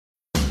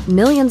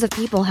Millions of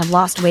people have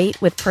lost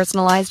weight with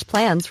personalized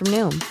plans from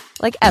Noom.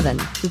 Like Evan,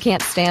 who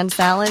can't stand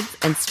salads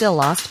and still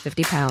lost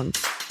 50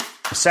 pounds.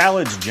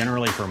 Salads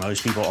generally for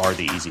most people are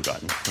the easy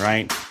button,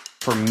 right?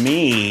 For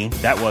me,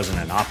 that wasn't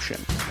an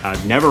option.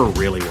 I never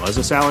really was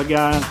a salad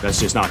guy. That's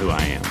just not who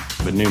I am.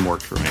 But Noom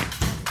worked for me.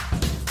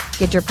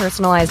 Get your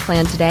personalized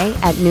plan today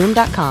at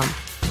Noom.com.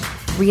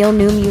 Real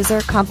Noom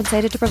user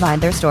compensated to provide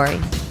their story.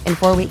 In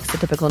 4 weeks, the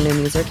typical Noom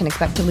user can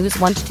expect to lose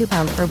 1 to 2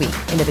 pounds per week.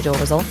 Individual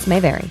results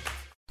may vary.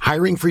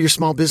 Hiring for your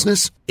small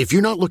business? If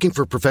you're not looking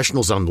for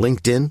professionals on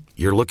LinkedIn,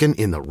 you're looking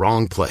in the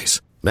wrong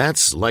place.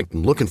 That's like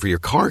looking for your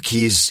car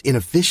keys in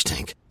a fish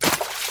tank.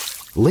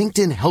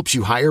 LinkedIn helps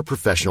you hire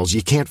professionals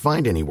you can't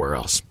find anywhere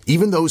else,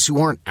 even those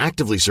who aren't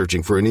actively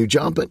searching for a new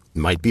job but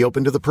might be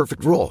open to the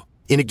perfect role.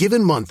 In a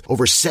given month,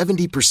 over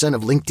 70%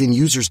 of LinkedIn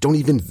users don't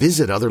even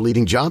visit other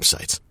leading job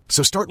sites.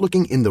 So start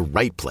looking in the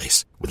right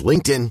place. With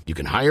LinkedIn, you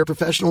can hire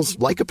professionals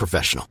like a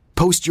professional.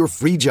 Post your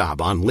free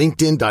job on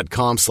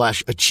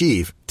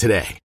linkedin.com/achieve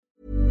today.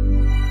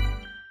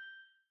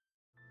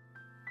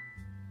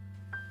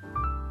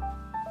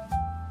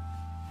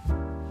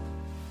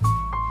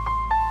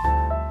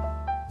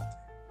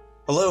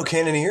 Hello,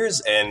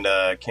 Cannoneers and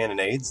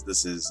Cannonades.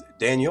 This is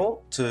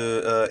Daniel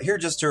here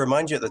just to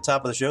remind you at the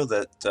top of the show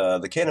that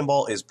the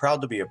Cannonball is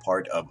proud to be a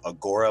part of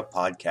Agora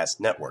Podcast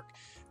Network.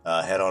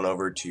 Head on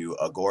over to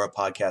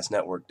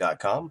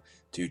agorapodcastnetwork.com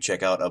to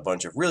check out a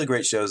bunch of really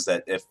great shows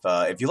that if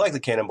you like the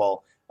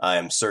Cannonball, I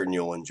am certain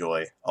you'll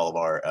enjoy all of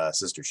our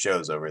sister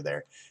shows over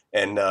there.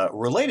 And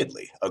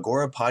relatedly,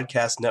 Agora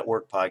Podcast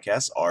Network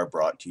podcasts are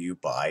brought to you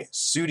by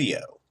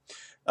Studio.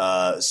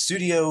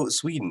 Studio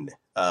Sweden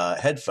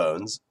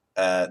headphones.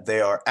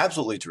 They are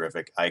absolutely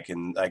terrific. I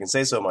can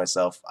say so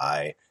myself.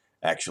 I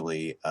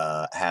actually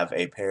have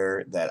a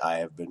pair that I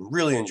have been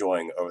really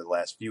enjoying over the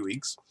last few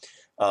weeks.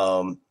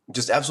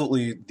 Just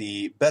absolutely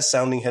the best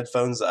sounding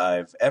headphones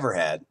I've ever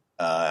had.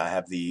 I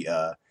have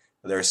there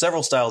are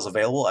several styles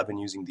available. I've been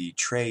using the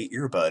Tray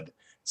earbud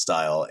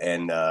style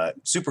and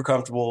super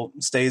comfortable,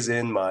 stays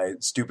in my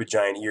stupid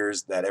giant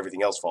ears that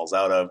everything else falls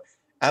out of.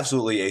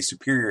 Absolutely a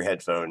superior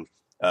headphone.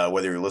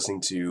 Whether you're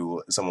listening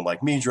to someone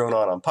like me drone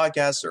on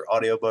podcasts or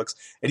audiobooks.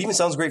 It even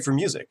sounds great for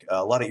music.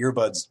 A lot of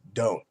earbuds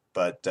don't,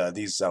 but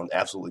these sound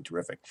absolutely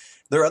terrific.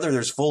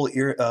 There's full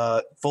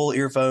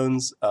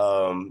earphones,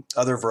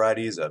 other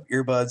varieties of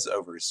earbuds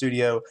over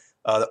Studio,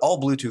 all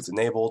Bluetooth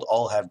enabled,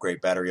 all have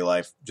great battery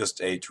life. Just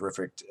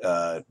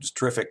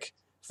terrific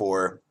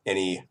for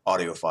any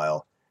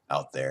audiophile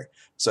out there.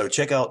 So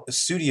check out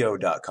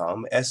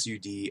studio.com,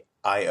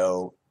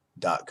 SUDIO.com.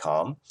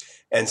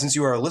 And since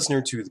you are a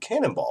listener to the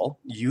Cannonball,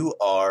 you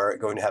are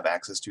going to have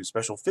access to a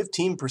special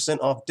 15%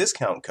 off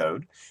discount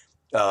code.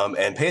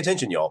 And pay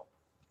attention, y'all,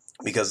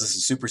 because this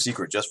is super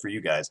secret just for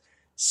you guys.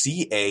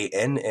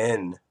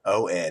 CANNONBALL.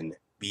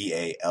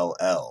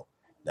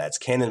 That's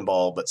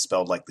Cannonball, but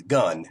spelled like the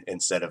gun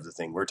instead of the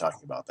thing we're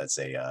talking about. That's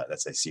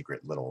a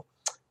secret little.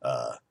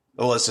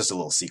 Well, it's just a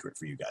little secret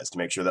for you guys to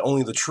make sure that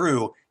only the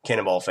true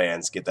Cannonball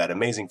fans get that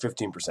amazing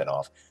 15%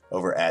 off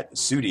over at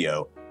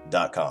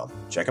studio.com.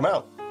 Check them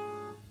out.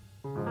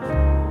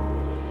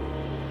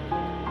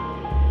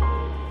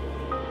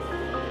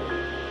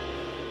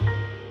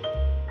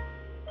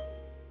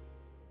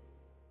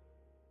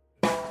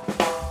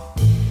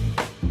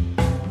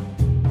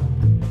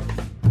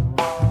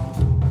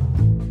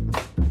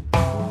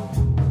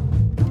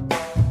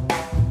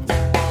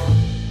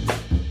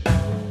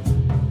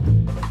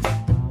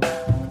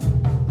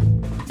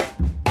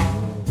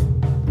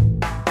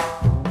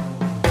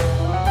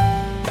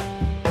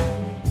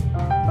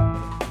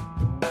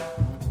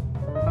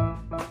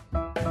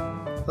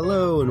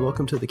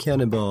 Welcome to the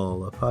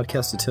Cannonball, a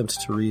podcast attempt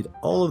to read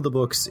all of the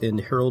books in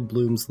Harold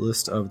Bloom's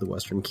list of the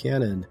Western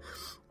canon.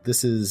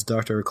 This is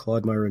Dr.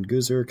 Claude Myron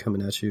Gooser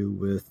coming at you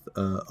with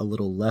a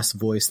little less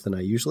voice than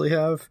I usually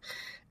have.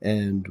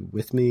 And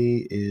with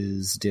me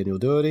is Daniel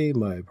Doherty,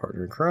 my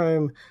partner in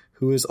crime,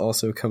 who is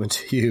also coming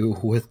to you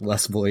with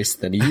less voice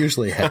than he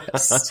usually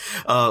has.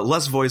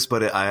 Less voice,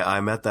 but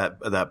I'm at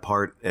that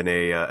part in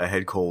a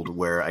head cold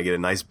where I get a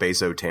nice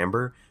basso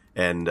timbre.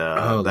 And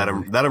that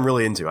I'm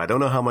really into. I don't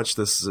know how much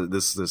this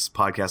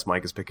podcast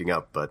mic is picking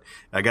up, but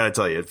I gotta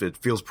tell you, it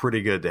feels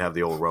pretty good to have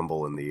the old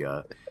rumble in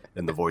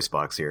the voice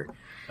box here.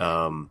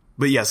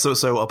 But yeah,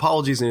 so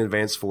apologies in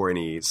advance for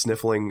any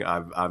sniffling.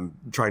 I'm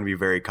trying to be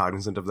very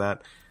cognizant of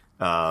that.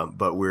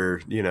 But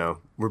we're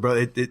both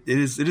it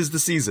is the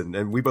season,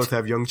 and we both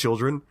have young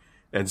children,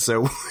 and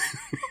so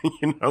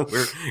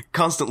we're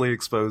constantly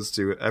exposed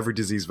to every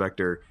disease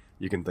vector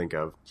you can think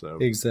of. So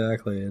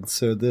exactly. And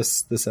so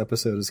this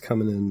episode is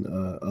coming in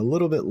a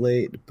little bit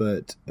late,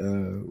 but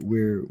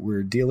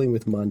we're dealing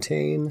with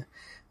Montaigne,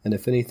 and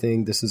if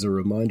anything, this is a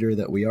reminder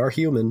that we are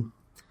human.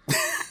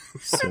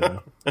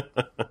 So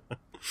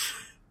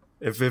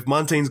if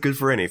Montaigne's good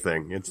for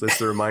anything, it's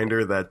a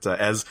reminder that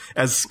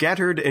as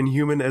scattered and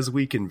human as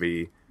we can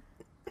be,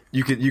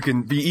 you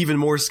can be even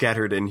more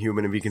scattered and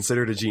human and be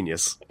considered a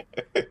genius.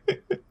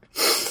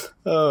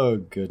 Oh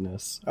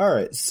goodness! All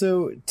right,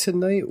 so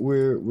tonight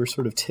we're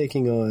sort of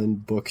taking on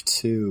book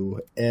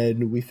 2,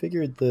 and we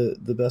figured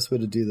the best way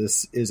to do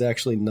this is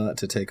actually not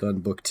to take on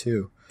book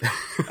 2.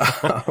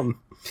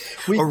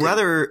 Or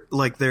rather,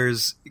 like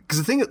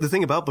because the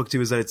thing about book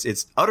 2 is that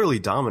it's utterly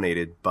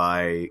dominated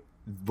by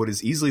what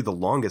is easily the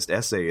longest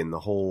essay in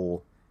the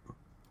whole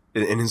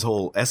in his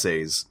whole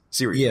essays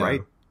series,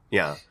 right?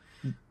 Yeah.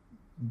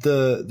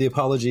 The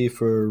Apology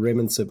for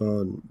Raymond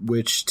Sebon,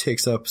 which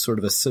takes up sort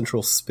of a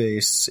central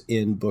space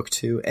in book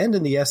 2 and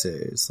in the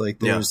essays. Like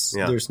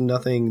there's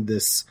nothing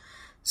this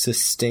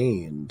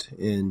sustained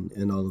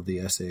in all of the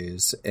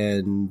essays,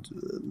 and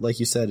like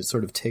you said, it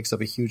sort of takes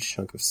up a huge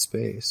chunk of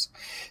space.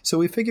 So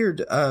we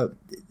figured a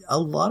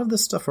lot of the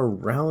stuff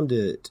around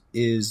it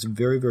is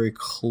very, very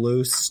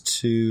close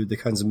to the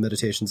kinds of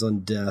meditations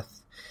on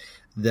death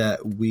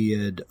that we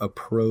had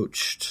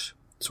approached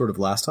sort of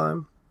last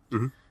time.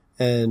 Mm-hmm.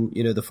 And,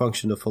 the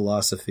function of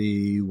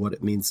philosophy, what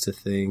it means to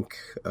think,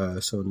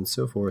 so on and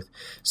so forth.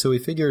 So we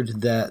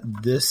figured that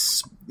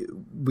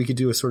we could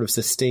do a sort of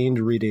sustained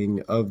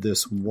reading of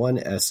this one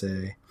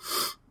essay,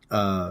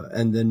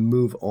 and then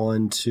move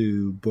on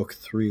to book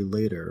 3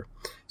 later.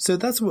 So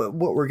that's what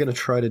we're going to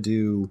try to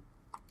do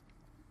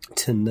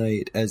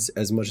tonight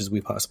as much as we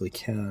possibly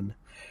can.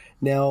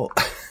 Now,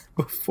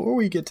 before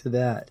we get to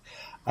that,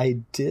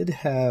 I did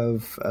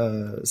have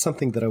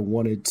something that I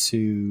wanted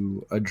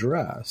to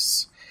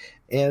address.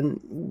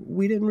 And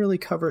we didn't really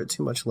cover it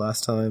too much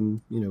last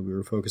time. We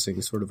were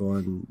focusing sort of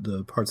on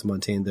the parts of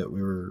Montaigne that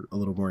we were a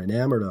little more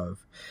enamored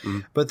of. Mm-hmm.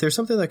 But there's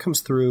something that comes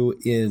through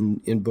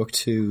in book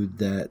 2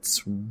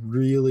 that's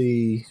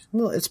really,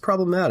 it's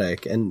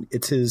problematic, and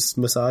it's his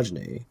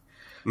misogyny.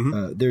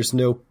 Mm-hmm. There's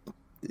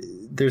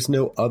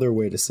no other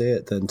way to say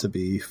it than to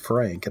be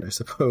frank. And I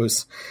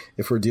suppose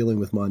if we're dealing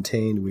with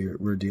Montaigne,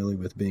 we're dealing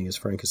with being as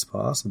frank as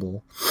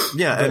possible.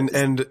 Yeah.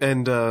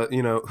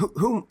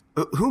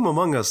 Whom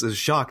among us is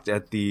shocked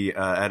at the,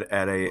 at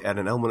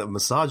an element of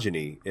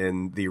misogyny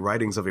in the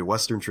writings of a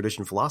Western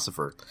tradition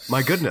philosopher?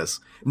 My goodness.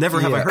 Never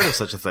have I heard of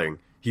such a thing,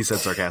 he said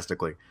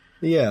sarcastically.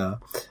 Yeah.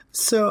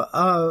 So,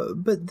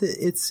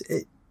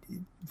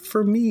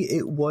 for me,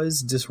 it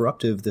was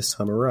disruptive this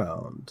time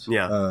around.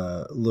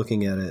 Yeah.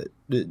 Looking at it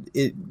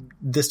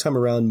this time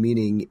around,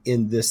 meaning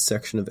in this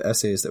section of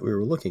essays that we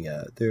were looking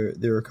at,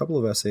 there are a couple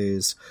of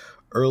essays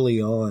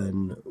early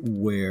on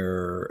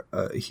where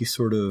he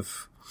sort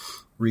of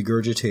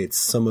regurgitates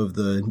some of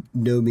the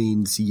no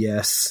means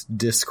yes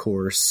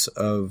discourse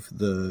of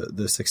the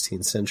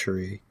 16th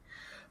century.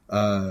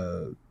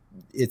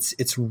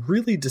 It's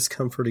really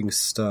discomforting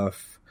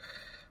stuff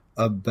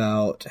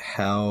about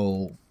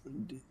how,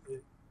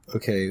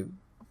 okay,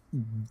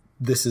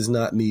 this is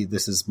not me,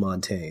 this is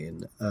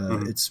Montaigne.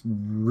 Mm-hmm. It's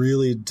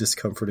really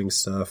discomforting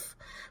stuff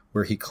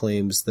where he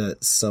claims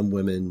that some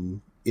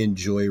women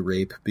enjoy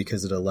rape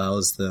because it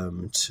allows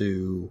them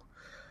to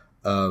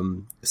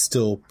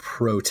still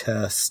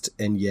protest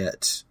and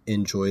yet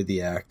enjoy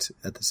the act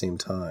at the same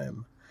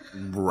time.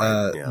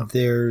 Right.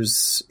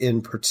 There's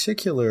in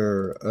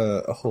particular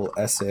a whole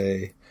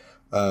essay,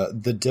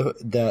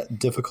 that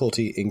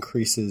difficulty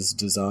increases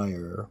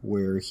desire,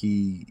 where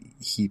he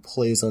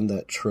plays on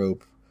that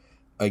trope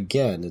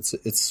again.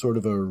 It's sort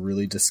of a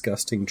really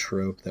disgusting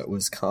trope that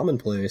was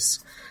commonplace,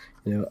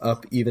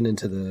 up even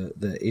into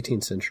the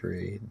 18th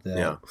century,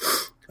 that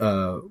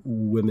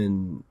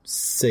women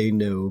say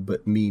no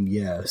but mean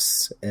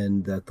yes,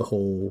 and that the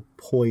whole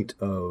point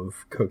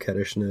of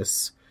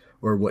coquettishness,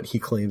 or what he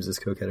claims is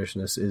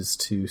coquettishness, is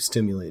to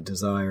stimulate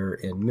desire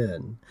in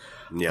men.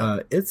 Yeah,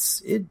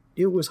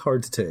 it was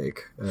hard to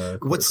take.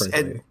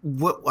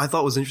 What I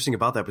thought was interesting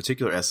about that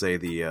particular essay,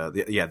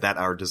 that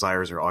our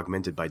desires are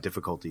augmented by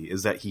difficulty,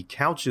 is that he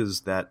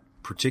couches that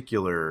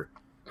particular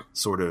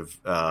sort of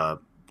I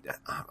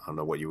don't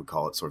know what you would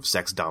call it, sort of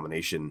sex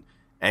domination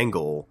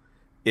angle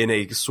in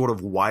a sort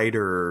of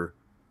wider.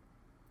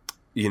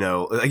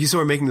 Like you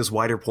sort of making this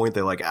wider point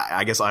that, like,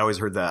 I guess I always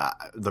heard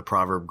the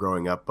proverb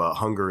growing up,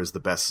 hunger is the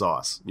best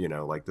sauce,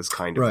 like this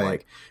kind of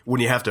like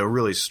when you have to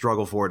really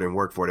struggle for it and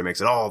work for it, it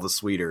makes it all the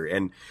sweeter.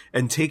 And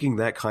taking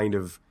that kind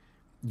of,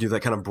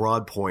 that kind of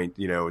broad point,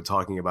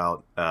 talking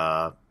about,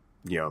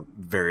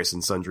 various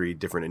and sundry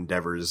different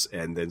endeavors,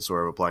 and then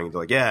sort of applying it to,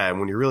 like, and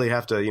when you really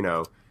have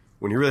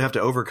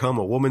to overcome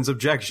a woman's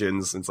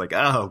objections, it's like,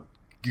 oh,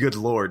 good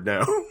Lord,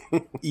 no.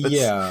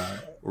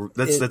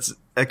 That's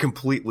a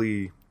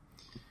completely...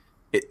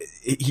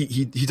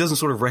 He doesn't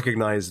sort of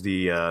recognize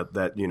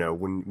that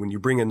when you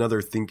bring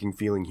another thinking,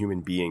 feeling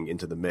human being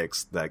into the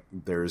mix, that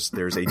there's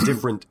a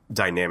different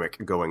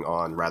dynamic going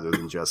on, rather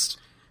than just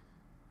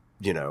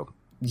your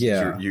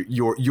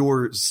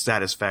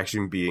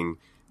satisfaction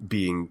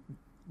being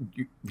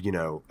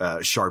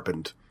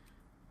sharpened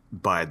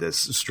by this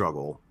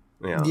struggle.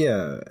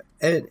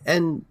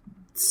 And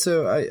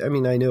so I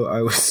mean, I know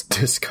I was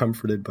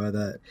discomforted by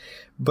that,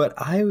 but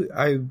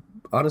I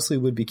honestly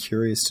would be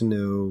curious to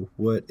know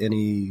what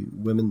any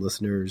women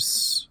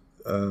listeners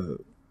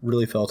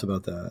really felt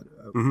about that.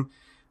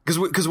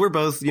 Because we're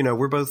both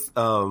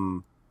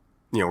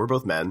we're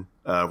both men.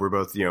 We're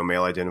both,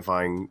 male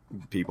identifying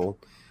people.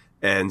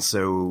 And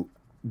so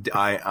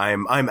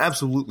I'm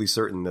absolutely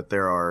certain that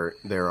there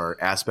are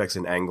aspects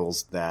and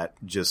angles that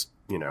just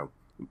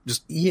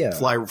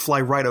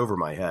fly right over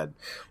my head.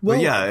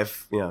 Well,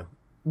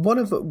 but one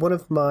of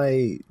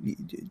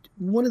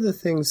the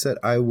things that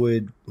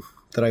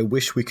I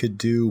wish we could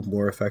do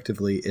more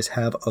effectively is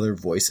have other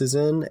voices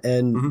in,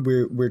 and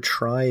we're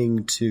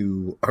trying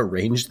to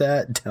arrange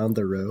that down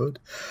the road,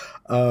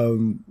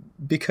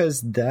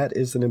 because that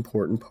is an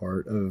important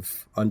part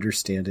of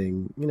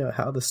understanding,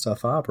 how the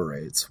stuff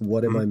operates.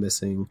 What am I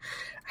missing?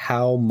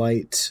 How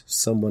might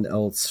someone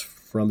else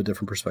from a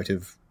different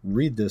perspective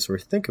read this or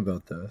think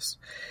about this?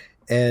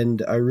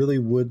 And I really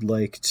would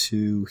like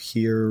to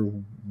hear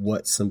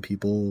what some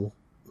people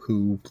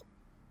who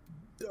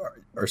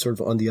are sort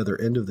of on the other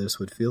end of this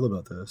would feel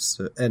about this.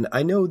 So, and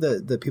I know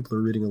that people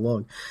are reading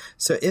along.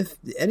 So if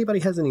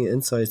anybody has any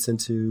insights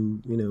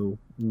into,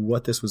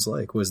 what this was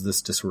like, was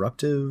this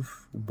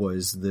disruptive?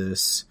 Was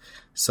this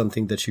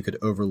something that you could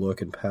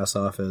overlook and pass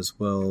off as,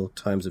 well,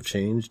 times have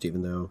changed,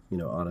 even though,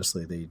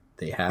 honestly,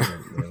 they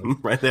haven't. Really.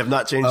 Right. They have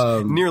not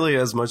changed nearly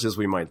as much as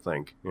we might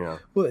think. Yeah.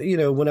 Well,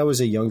 when I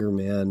was a younger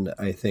man,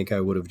 I think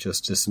I would have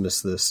just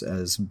dismissed this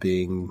as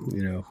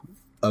being,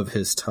 of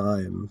his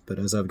time. But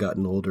as I've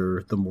gotten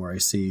older, the more I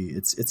see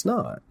it's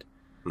not.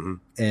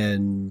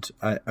 And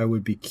I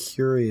would be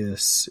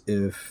curious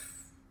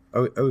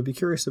I would be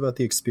curious about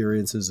the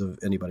experiences of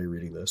anybody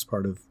reading this.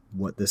 Part of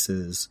what this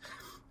is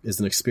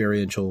an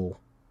experiential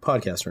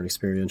podcast or an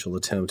experiential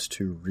attempt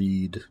to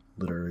read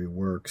literary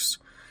works,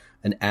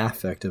 an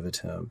affective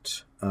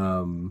attempt.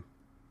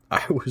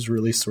 I was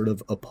really sort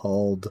of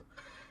appalled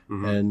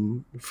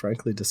and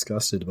frankly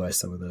disgusted by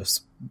some of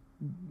this.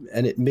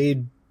 And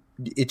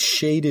it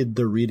shaded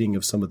the reading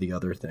of some of the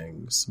other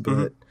things,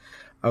 but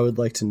I would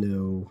like to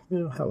know,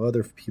 how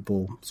other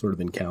people sort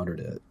of encountered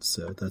it.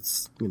 So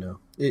that's,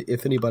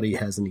 if anybody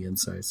has any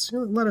insights,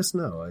 let us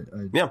know.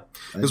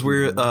 Because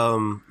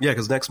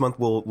because next month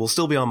we'll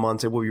still be on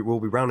Montaigne. We'll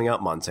be rounding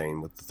out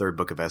Montaigne with the third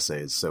book of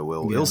essays.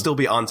 So it'll still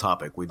be on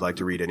topic. We'd like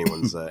to read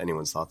anyone's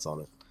thoughts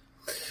on it.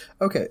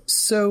 Okay,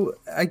 so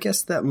I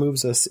guess that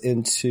moves us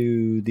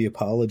into the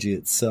apology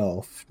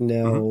itself.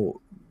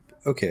 Now,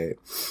 okay.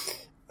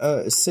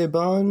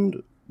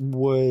 Sebond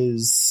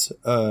was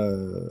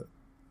a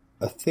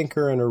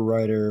thinker and a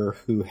writer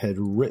who had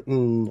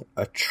written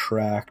a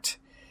tract.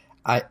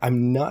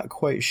 I'm not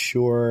quite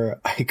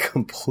sure I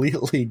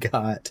completely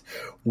got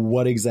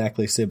what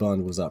exactly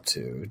Sebond was up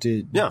to.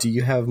 Do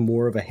you have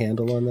more of a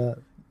handle on that?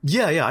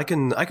 Yeah. I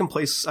can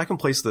place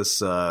this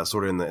sort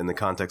of in the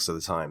context of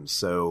the times.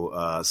 So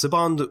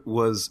Sebond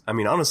was,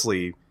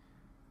 honestly,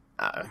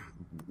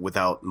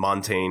 without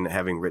Montaigne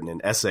having written an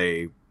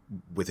essay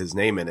with his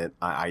name in it,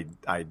 I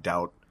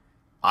doubt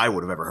I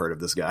would have ever heard of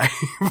this guy.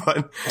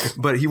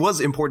 but he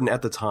was important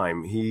at the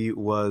time. He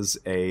was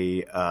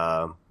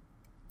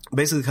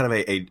basically kind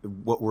of a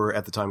what were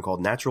at the time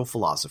called natural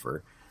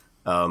philosopher,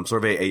 sort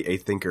of a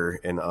thinker,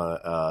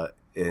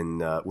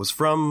 was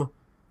from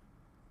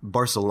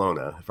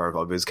Barcelona, if I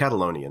recall. His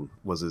Catalonian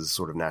was his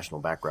sort of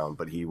national background,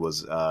 but he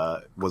was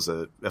a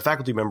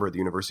faculty member at the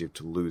University of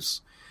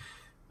Toulouse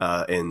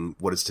in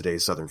what is today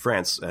southern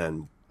France,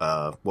 and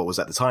what was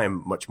at the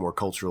time much more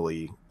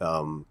culturally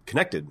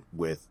connected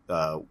with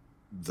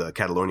the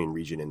Catalonian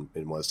region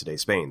in what is today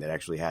Spain. That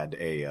actually had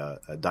a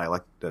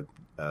dialect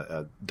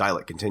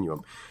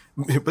continuum,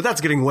 but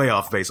that's getting way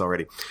off base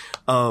already.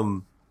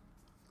 So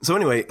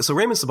anyway,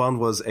 Raymond Sebond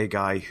was a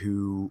guy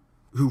who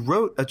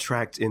wrote a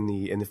tract in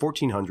the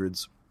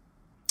 1400s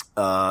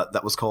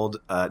that was called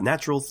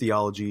Natural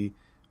Theology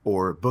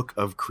or Book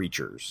of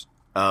Creatures.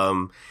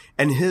 And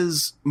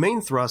his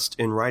main thrust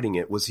in writing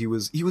it was he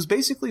was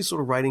basically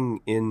sort of writing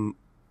in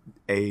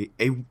a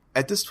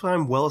at this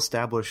time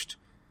well-established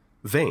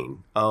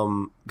vein,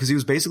 because he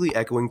was basically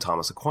echoing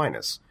Thomas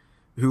Aquinas,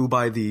 who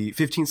by the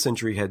 15th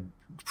century had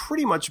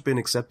pretty much been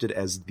accepted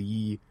as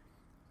the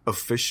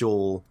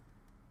official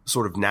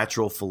sort of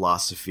natural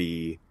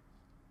philosophy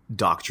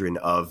doctrine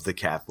of the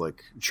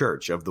Catholic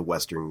Church, of the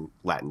Western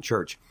Latin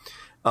Church.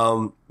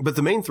 But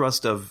the main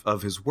thrust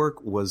of his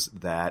work was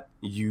that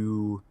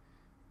you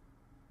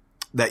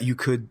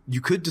could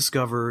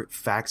discover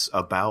facts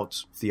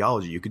about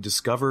theology. You could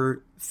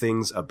discover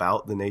things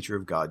about the nature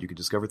of God. You could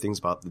discover things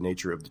about the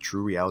nature of the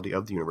true reality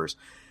of the universe,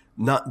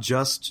 not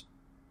just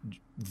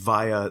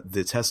via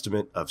the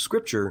testament of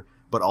Scripture,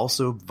 but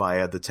also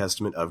via the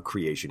testament of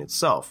creation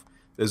itself.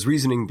 His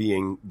reasoning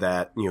being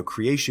that,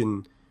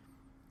 creation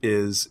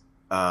is,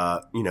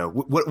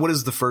 what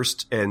is the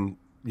first and,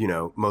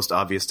 most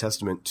obvious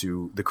testament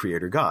to the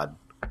Creator God?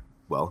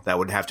 Well, that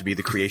would have to be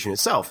the creation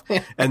itself.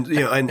 And,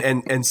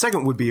 and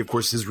second would be, of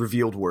course, his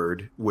revealed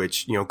word,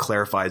 which,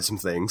 clarified some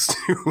things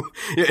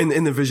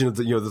in the vision of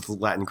the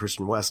Latin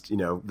Christian West,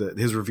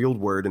 his revealed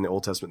word in the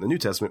Old Testament and the New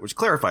Testament, which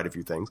clarified a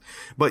few things.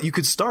 But you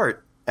could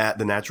start at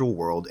the natural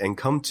world and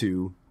come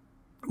to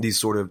these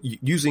sort of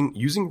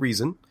using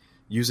reason,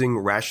 using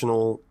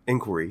rational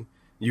inquiry.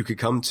 You could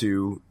come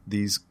to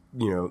these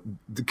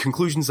the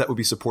conclusions that would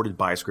be supported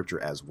by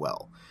scripture as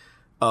well.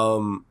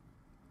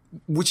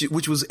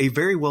 Which was a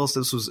very well.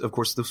 This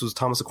was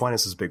Thomas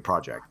Aquinas' big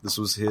project. This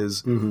was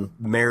his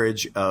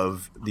marriage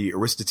of the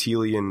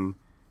Aristotelian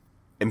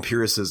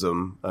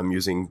empiricism. I'm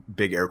using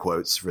big air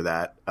quotes for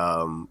that.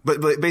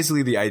 But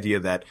basically the idea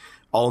that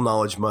all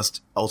knowledge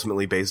must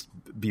ultimately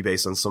be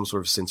based on some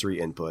sort of sensory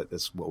input.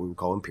 That's what we would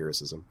call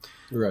empiricism.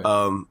 Right.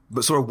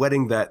 But sort of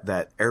wedding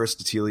that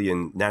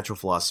Aristotelian natural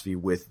philosophy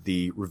with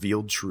the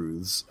revealed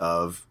truths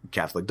of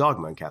Catholic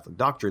dogma and Catholic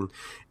doctrine,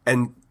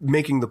 and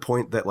making the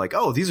point that like,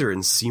 oh, these are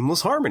in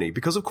seamless harmony.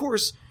 Because of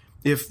course,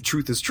 if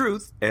truth is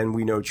truth, and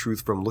we know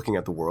truth from looking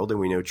at the world, and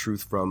we know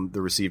truth from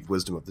the received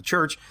wisdom of the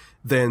church,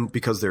 then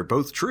because they're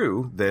both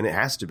true, then it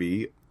has to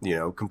be,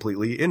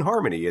 completely in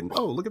harmony. And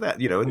oh, look at that,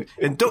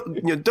 and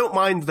don't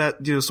mind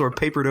that, sort of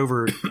papered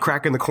over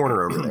crack in the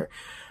corner over there.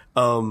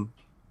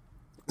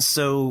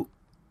 So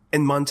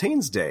in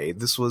Montaigne's day,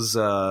 this was,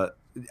 I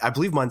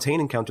believe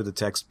Montaigne encountered the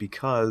text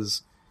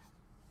because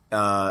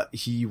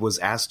he was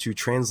asked to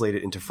translate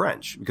it into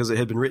French, because it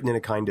had been written in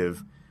a kind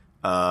of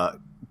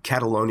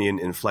Catalonian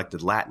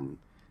inflected Latin.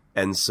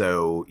 And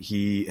so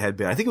he had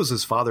been, I think it was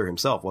his father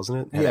himself,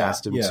 wasn't it? Had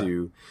asked him,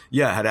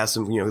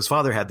 his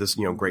father had this,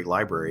 great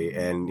library,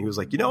 and he was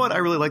like, you know what? I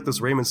really like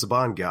this Raymond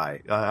Saban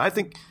guy. I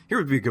think here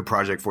would be a good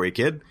project for you,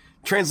 kid.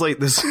 Translate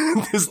this,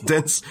 this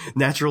dense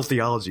natural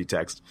theology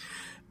text.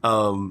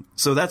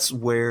 So that's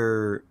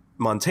where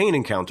Montaigne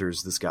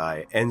encounters this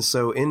guy. And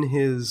so in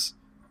his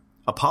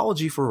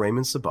apology for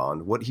Raymond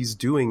Saban, what he's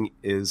doing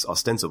is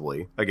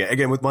ostensibly,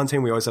 again, with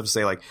Montaigne, we always have to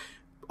say like,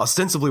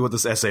 ostensibly what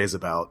this essay is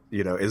about,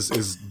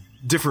 is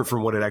different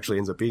from what it actually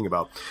ends up being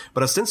about.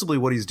 But ostensibly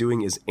what he's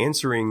doing is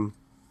answering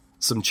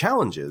some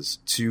challenges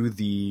to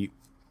the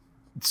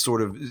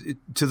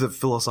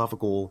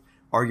philosophical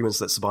arguments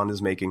that Saban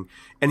is making.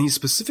 And he's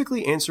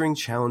specifically answering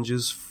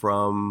challenges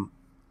from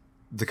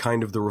the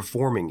kind of the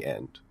reforming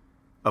end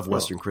of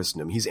Western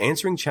Christendom. He's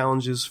answering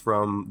challenges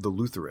from the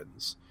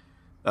Lutherans,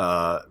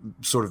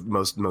 sort of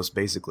most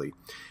basically.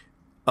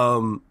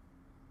 And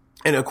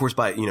of course,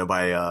 by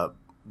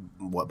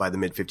the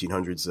mid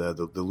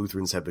 1500s, the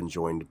Lutherans have been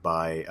joined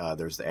by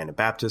there's the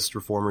Anabaptist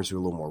reformers who are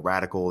a little more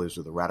radical. Those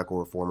are the radical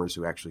reformers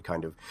who actually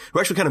kind of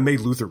made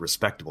Luther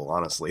respectable.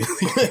 Honestly,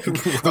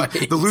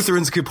 the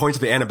Lutherans could point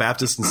to the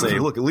Anabaptists and say,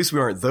 "Look, at least we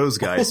aren't those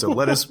guys. So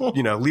let us,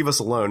 leave us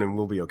alone, and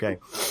we'll be okay."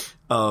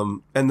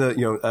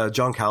 And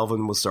John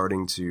Calvin was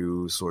starting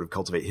to sort of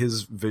cultivate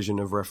his vision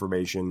of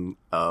Reformation.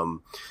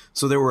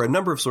 So there were a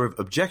number of sort of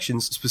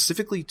objections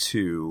specifically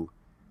to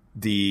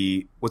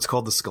what's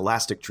called the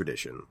scholastic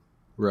tradition.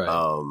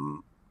 Right.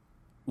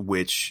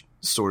 Which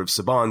sort of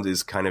Saban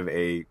is kind of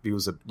he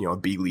was a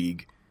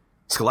B-League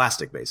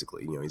scholastic,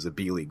 basically. He's a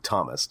B-League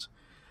Thomist.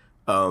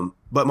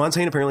 But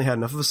Montaigne apparently had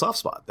enough of a soft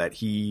spot that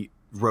he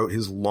wrote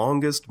his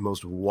longest,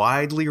 most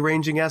widely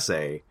ranging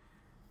essay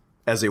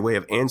as a way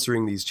of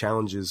answering these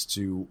challenges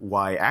to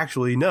why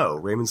actually, no,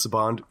 Raymond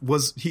Saban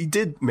he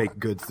did make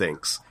good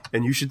thinks,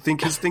 and you should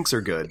think his thinks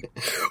are good.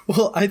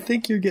 Well, I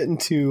think you're getting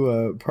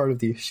to part of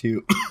the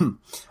issue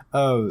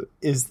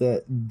is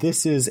that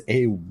this is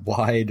a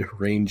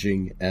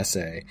wide-ranging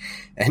essay.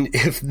 And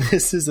if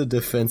this is a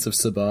defense of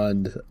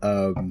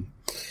Saban,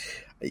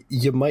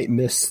 you might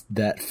miss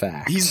that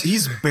fact.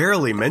 He's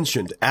barely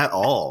mentioned at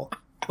all.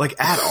 Like,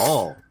 at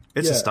all.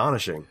 It's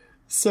astonishing.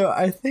 So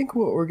I think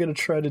what we're going to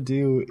try to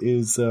do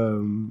is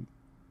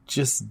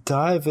just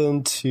dive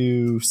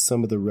into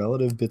some of the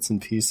relative bits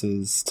and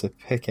pieces to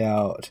pick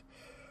out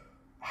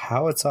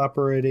how it's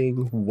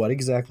operating, what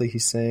exactly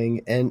he's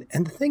saying. And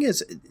the thing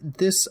is,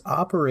 this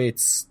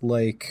operates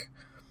like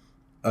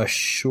a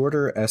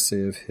shorter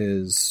essay of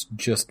his,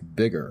 just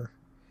bigger.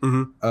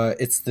 Mm-hmm.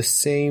 It's the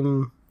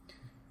same,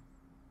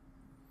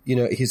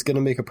 he's going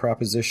to make a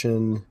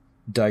proposition,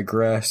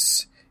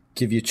 digress,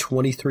 give you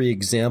 23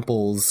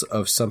 examples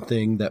of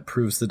something that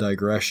proves the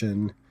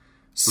digression,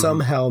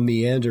 somehow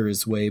meander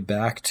his way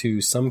back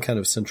to some kind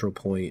of central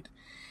point,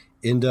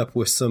 end up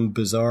with some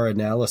bizarre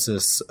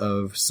analysis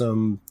of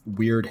some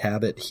weird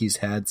habit he's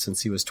had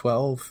since he was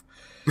 12,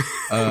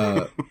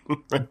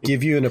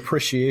 give you an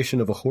appreciation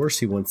of a horse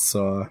he once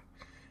saw,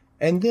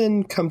 and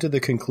then come to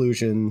the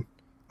conclusion,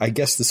 I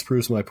guess this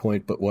proves my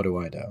point, but what do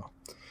I know?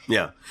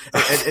 Yeah.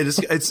 And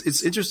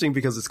it's interesting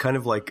because it's kind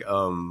of like,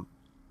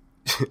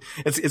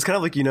 it's kind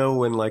of like,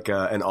 when like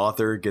an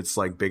author gets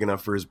like big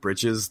enough for his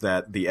britches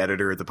that the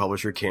editor, the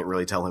publisher can't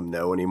really tell him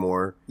no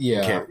anymore.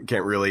 Yeah.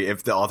 Can't really,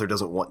 if the author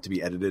doesn't want to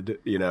be edited,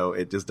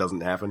 it just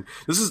doesn't happen.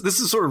 This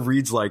is sort of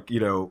reads like,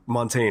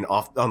 Montaigne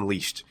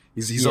unleashed.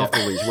 He's off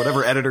the leash.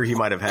 Whatever editor he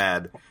might have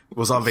had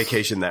was on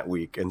vacation that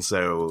week. And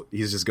so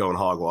he's just going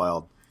hog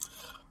wild.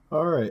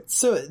 All right.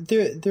 So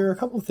there are a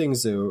couple of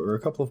things, though, or a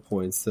couple of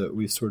points that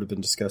we've sort of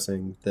been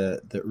discussing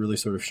that really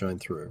sort of shine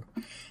through.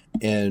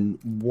 And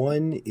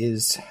one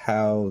is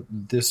how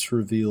this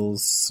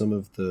reveals some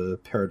of the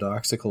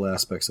paradoxical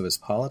aspects of his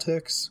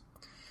politics.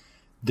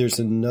 There's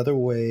another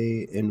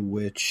way in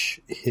which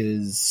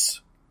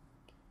his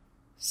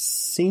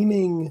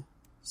seeming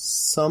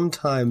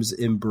sometimes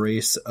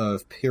embrace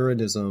of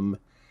Pyrrhonism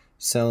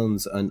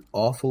sounds an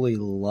awfully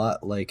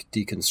lot like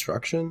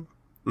deconstruction.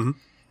 Mm-hmm.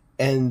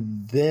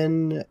 And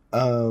then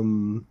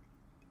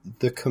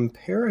the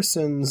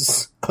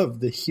comparisons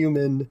of the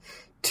human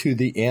to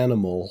the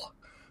animal,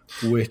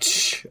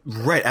 which...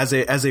 Right, as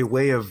a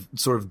way of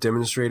sort of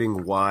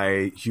demonstrating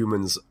why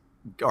humans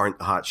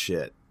aren't hot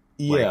shit.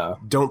 Yeah. Like,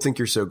 don't think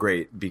you're so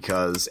great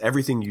because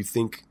everything you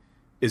think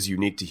is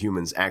unique to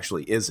humans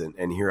actually isn't.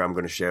 And here I'm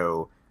going to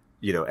show,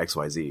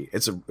 XYZ.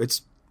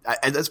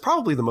 It's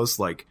probably the most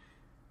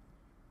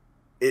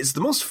it's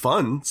the most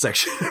fun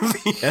section of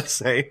the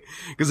essay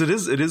because it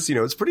is,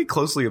 it's pretty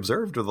closely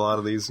observed with a lot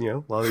of these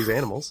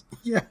animals.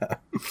 Yeah.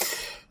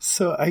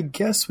 So I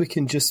guess we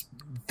can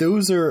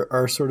those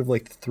are sort of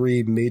like the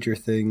three major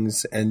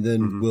things. And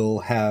then we'll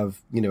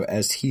have,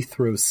 as he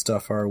throws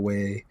stuff our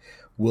way,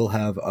 we'll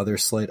have other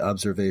slight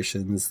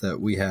observations that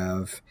we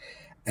have.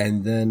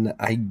 And then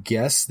I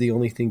guess the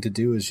only thing to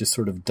do is just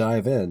sort of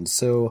dive in.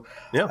 So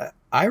yeah.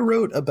 I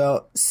wrote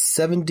about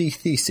 70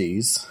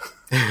 theses.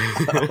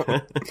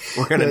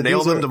 We're going to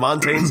nail them to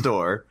Montaigne's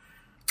door.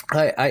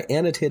 I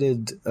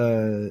annotated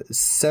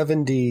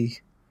 70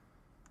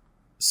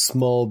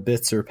 small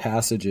bits or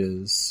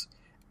passages,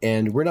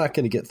 and we're not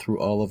going to get through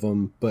all of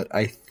them, but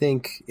I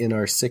think in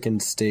our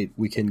sickened state,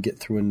 we can get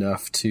through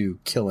enough to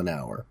kill an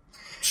hour.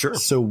 Sure.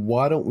 So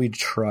why don't we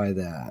try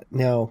that?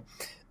 Now,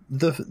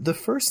 the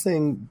first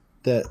thing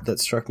that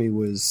struck me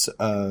was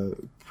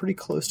pretty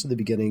close to the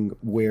beginning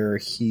where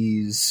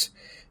he's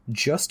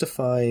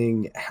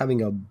justifying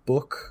having a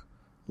book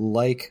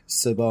like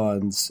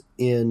Saban's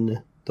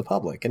in the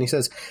public. And he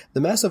says,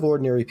 the mass of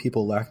ordinary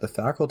people lack the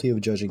faculty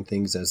of judging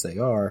things as they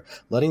are,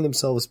 letting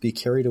themselves be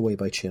carried away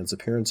by chance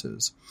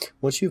appearances.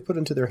 Once you have put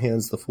into their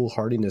hands the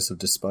foolhardiness of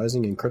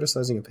despising and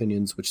criticizing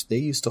opinions which they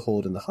used to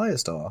hold in the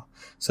highest awe,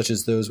 such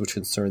as those which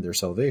concern their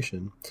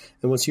salvation,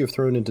 and once you have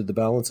thrown into the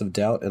balance of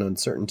doubt and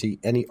uncertainty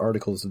any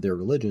articles of their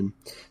religion,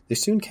 they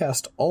soon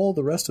cast all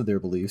the rest of their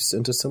beliefs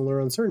into similar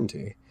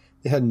uncertainty.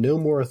 They had no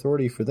more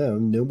authority for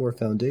them, no more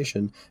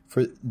foundation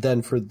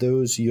than for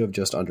those you have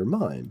just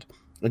undermined.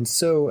 And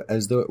so,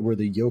 as though it were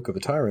the yoke of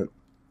a tyrant,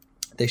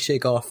 they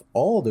shake off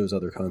all those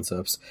other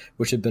concepts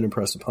which have been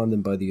impressed upon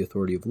them by the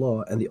authority of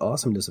law and the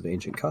awesomeness of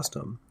ancient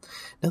custom.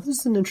 Now, this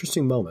is an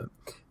interesting moment,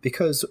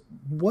 because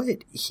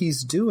what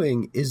he's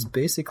doing is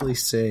basically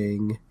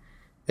saying,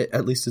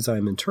 at least as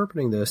I'm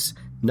interpreting this,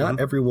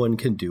 not everyone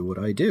can do what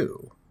I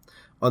do.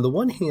 On the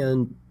one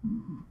hand,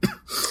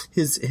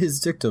 his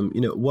dictum,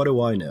 what do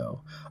I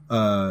know?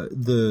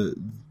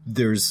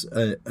 There's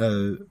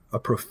a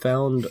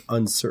profound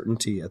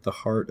uncertainty at the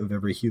heart of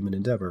every human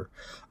endeavor.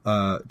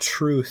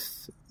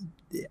 Truth,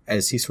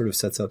 as he sort of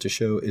sets out to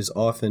show, is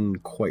often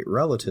quite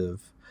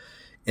relative.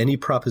 Any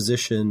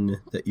proposition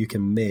that you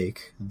can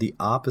make, the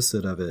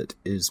opposite of it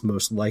is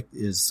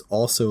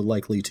also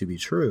likely to be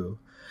true.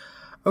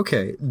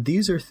 Okay,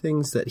 these are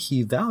things that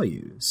he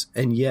values,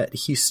 and yet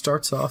he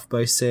starts off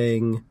by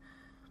saying,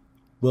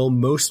 well,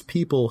 most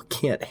people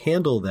can't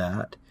handle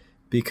that,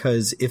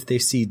 because if they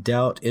see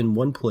doubt in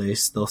one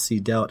place, they'll see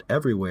doubt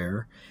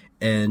everywhere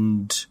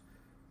and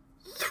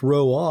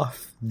throw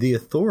off the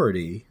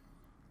authority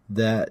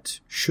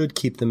that should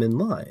keep them in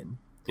line.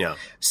 Yeah.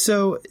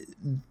 So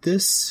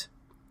this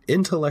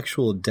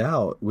intellectual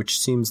doubt, which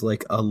seems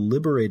like a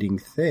liberating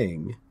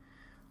thing,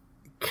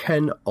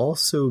 can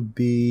also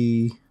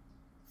be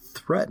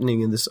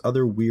threatening in this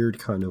other weird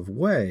kind of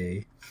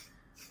way.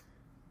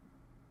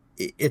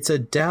 It's a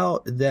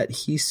doubt that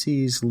he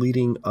sees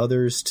leading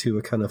others to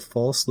a kind of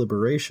false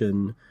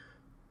liberation,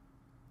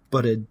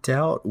 but a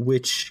doubt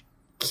which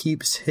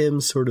keeps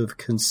him sort of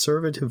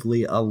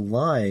conservatively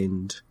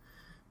aligned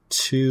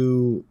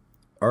to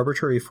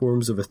arbitrary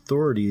forms of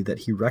authority that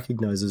he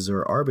recognizes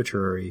are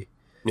arbitrary.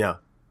 Yeah.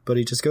 But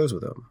he just goes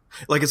with them.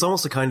 Like, it's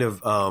almost a kind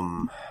of,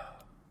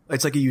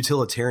 it's like a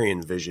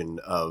utilitarian vision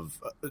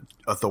of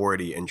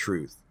authority and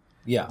truth.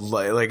 Yeah.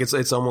 Like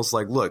it's almost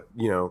like, look,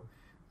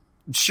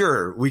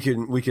 sure, we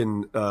can we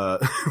can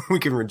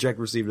reject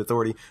received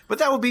authority, but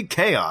that would be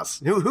chaos.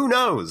 Who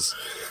knows?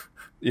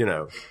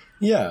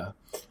 Yeah.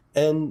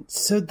 And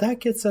so that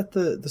gets at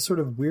the sort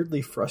of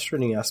weirdly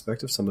frustrating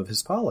aspect of some of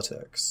his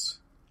politics.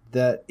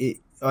 That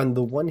on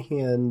the one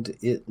hand,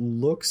 it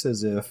looks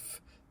as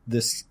if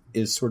this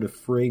is sort of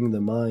freeing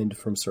the mind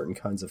from certain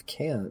kinds of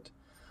cant.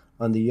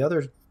 On the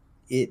other,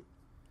 it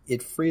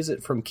frees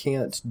it from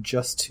cant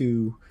just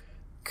to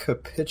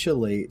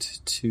capitulate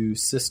to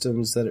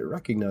systems that it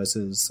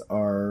recognizes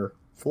are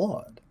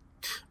flawed.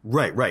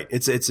 Right.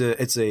 It's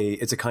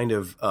a kind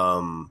of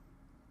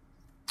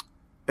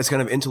it's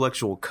kind of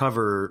intellectual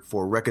cover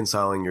for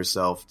reconciling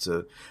yourself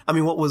to. I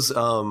mean, what was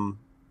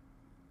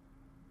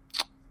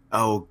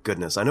oh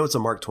goodness, I know it's a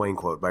Mark Twain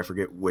quote, but I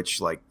forget which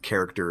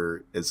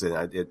character is in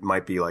it. It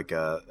might be like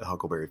a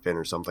Huckleberry Finn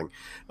or something.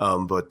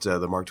 But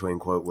the Mark Twain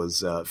quote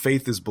was,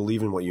 "Faith is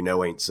believing what you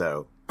know ain't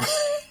so."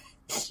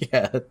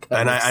 Yeah,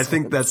 and I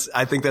think that's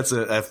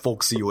a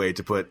folksy way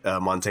to put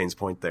Montaigne's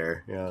point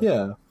there.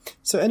 Yeah.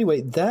 So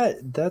anyway,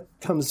 that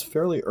comes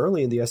fairly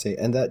early in the essay,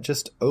 and that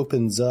just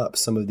opens up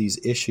some of these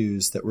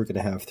issues that we're going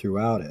to have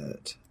throughout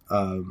it.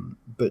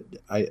 But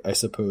I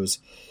suppose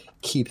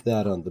keep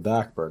that on the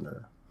back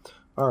burner.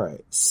 All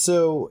right.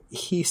 So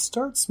he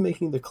starts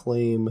making the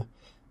claim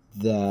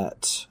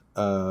that,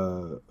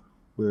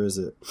 where is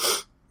it?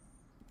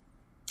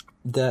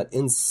 That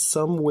in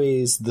some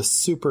ways the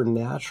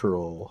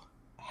supernatural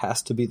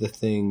has to be the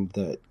thing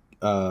that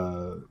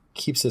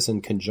keeps us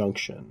in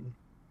conjunction.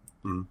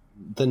 Mm.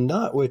 The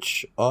knot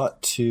which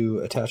ought to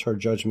attach our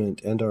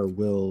judgment and our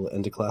will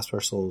and to clasp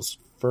our souls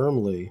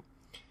firmly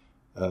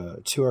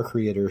to our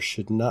Creator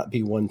should not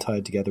be one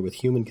tied together with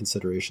human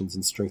considerations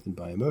and strengthened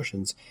by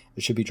emotions.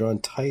 It should be drawn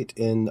tight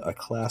in a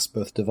clasp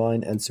both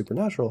divine and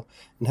supernatural,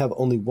 and have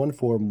only one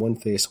form, one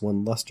face,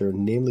 one luster,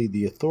 namely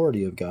the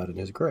authority of God and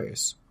His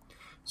grace.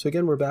 So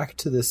again, we're back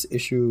to this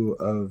issue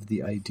of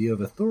the idea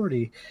of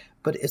authority,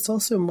 but it's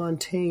also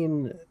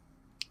Montaigne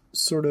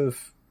sort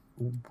of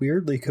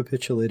weirdly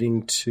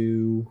capitulating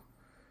to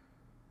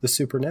the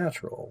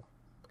supernatural.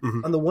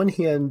 Mm-hmm. On the one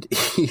hand,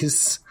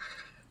 he's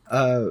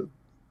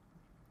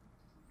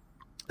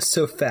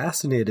so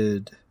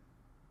fascinated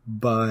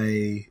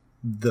by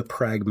the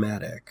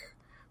pragmatic,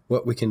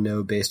 what we can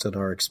know based on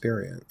our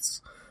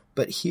experience.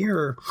 But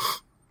here,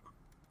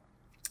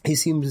 he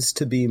seems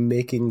to be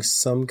making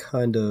some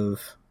kind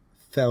of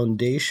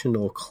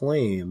foundational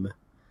claim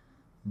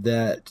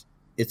that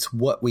it's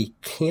what we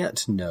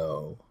can't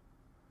know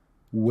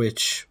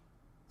which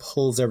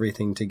pulls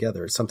everything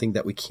together. It's something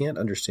that we can't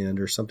understand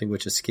or something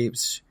which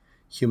escapes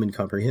human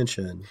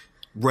comprehension.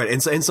 Right,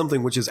 and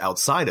something which is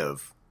outside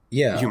of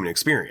human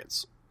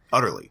experience,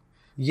 utterly.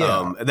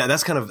 Yeah.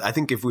 That's kind of, I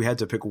think if we had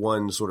to pick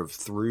one sort of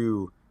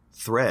through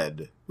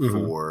thread mm-hmm.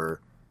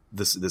 for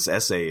this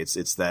essay,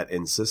 it's that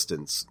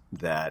insistence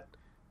that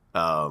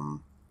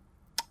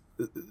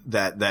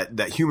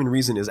that human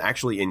reason is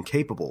actually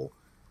incapable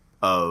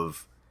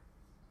of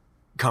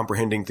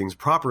comprehending things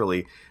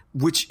properly,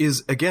 which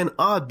is, again,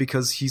 odd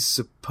because he's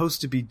supposed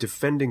to be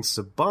defending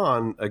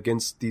Saban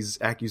against these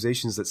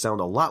accusations that sound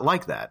a lot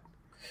like that.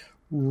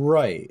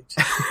 Right.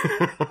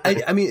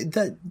 I mean,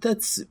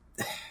 that's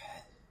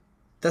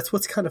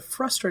what's kind of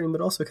frustrating,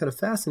 but also kind of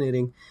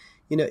fascinating.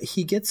 You know,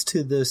 he gets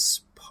to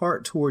this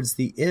part towards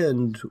the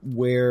end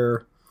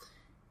where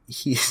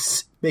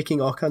he's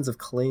making all kinds of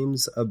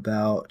claims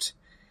about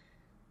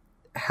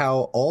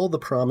how all the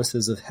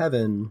promises of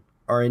heaven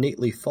are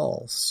innately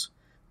false,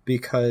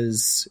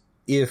 because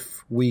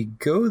if we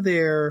go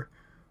there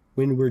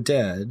when we're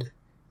dead,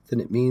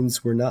 then it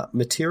means we're not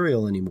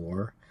material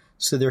anymore.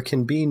 So there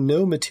can be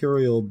no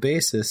material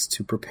basis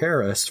to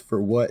prepare us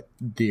for what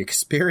the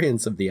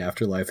experience of the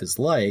afterlife is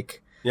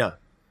like. Yeah.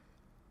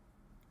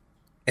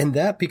 And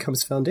that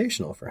becomes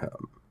foundational for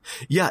him.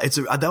 Yeah,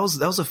 that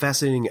was a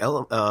fascinating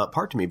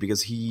part to me,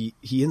 because he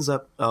ends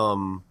up,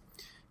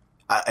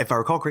 if I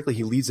recall correctly,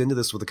 he leads into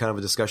this with a kind of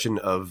a discussion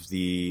of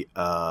the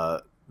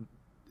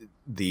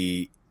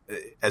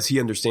as he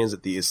understands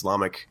it, the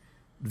Islamic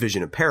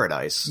vision of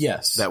paradise,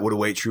 yes, that would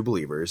await true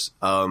believers.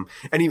 And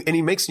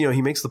he makes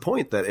the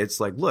point that it's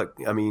like, look,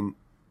 I mean,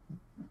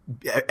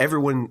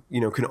 everyone,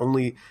 can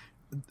only,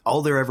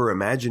 all they're ever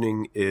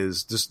imagining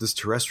is this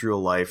terrestrial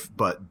life,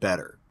 but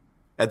better,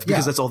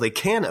 because that's all they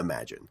can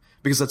imagine,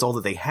 because that's all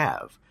that they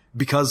have,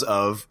 because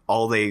of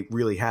all they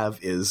really have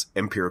is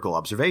empirical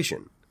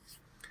observation.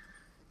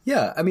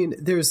 Yeah, I mean,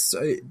 there's.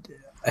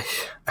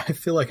 I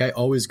feel like I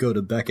always go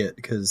to Beckett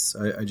because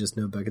I just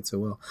know Beckett so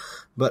well,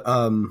 but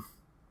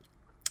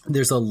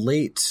there's a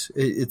late.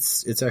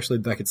 It's actually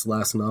Beckett's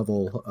last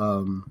novel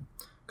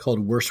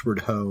called Worstward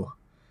Ho,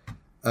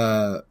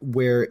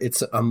 where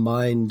it's a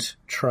mind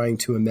trying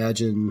to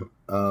imagine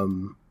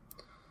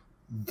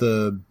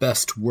the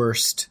best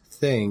worst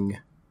thing,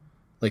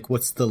 like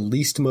what's the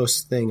least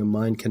most thing a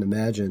mind can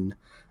imagine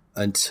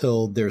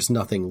until there's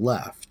nothing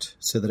left,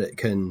 so that it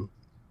can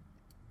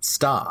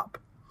stop.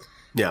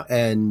 Yeah.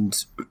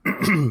 And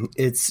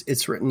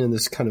it's written in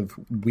this kind of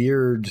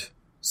weird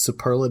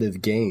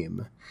superlative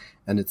game.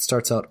 And it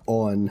starts out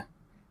on,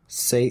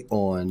 say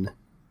on,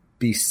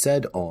 be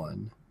said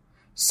on,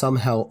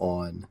 somehow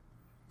on,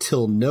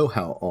 till know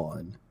how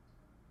on,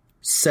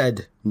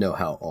 said know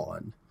how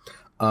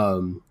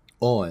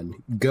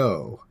on,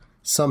 go,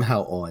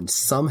 somehow on,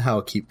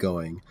 somehow keep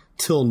going,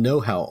 till know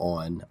how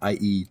on,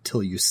 i.e.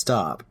 till you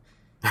stop,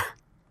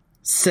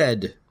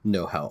 said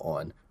know how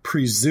on,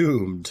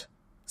 presumed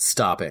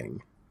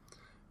stopping,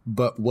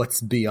 but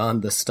what's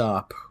beyond the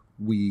stop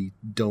we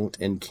don't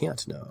and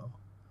can't know.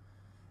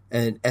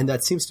 And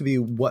that seems to be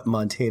what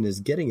Montaigne is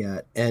getting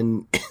at.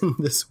 And in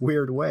this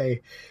weird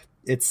way,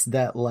 it's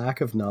that lack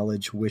of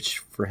knowledge which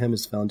for him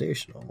is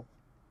foundational.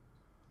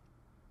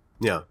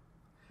 Yeah.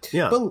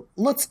 Yeah. But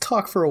let's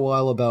talk for a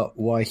while about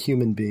why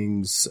human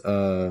beings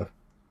are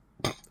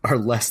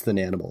less than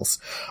animals.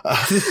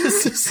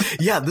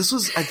 This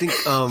was, I think,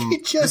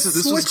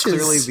 this was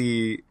clearly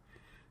the...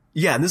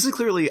 Yeah, and this is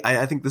clearly,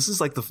 I think this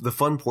is like the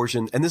fun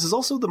portion, and this is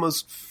also the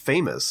most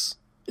famous,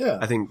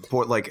 I think,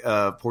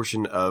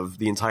 portion of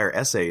the entire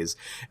essays.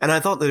 And I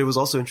thought that it was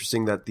also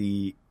interesting that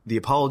the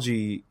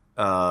apology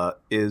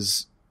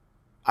is,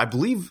 I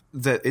believe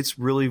that it's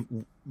really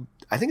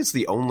I think it's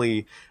the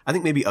only, I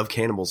think maybe Of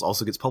Cannibals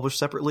also gets published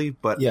separately,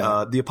 but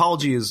the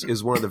Apology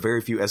is one of the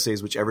very few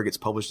essays which ever gets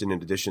published in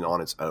an edition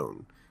on its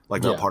own,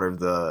 like not part of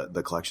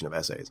the collection of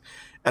essays.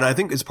 And I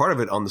think it's part of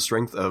it on the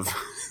strength of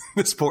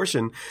this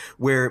portion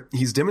where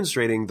he's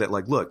demonstrating that,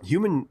 like, look,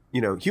 human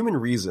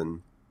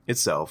reason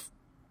itself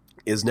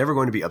is never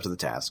going to be up to the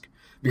task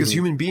because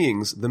human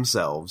beings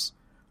themselves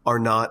are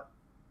not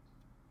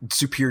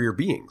superior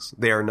beings.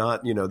 They are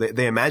not,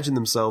 they imagine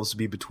themselves to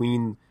be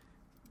between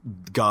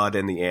God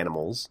and the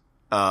animals,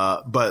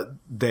 but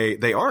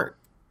they aren't.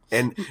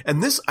 And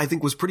this, I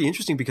think, was pretty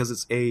interesting because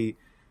it's in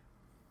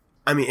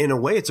a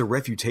way, it's a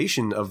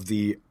refutation of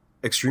the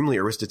extremely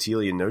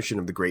Aristotelian notion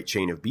of the great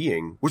chain of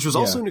being, which was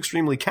also an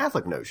extremely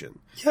Catholic notion.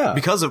 Yeah.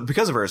 Because of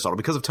Aristotle,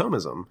 because of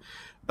Thomism.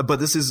 But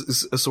this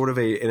is a sort of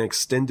an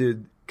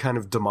extended kind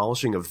of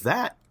demolishing of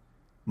that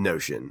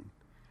notion.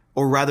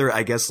 Or rather,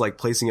 I guess, like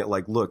placing it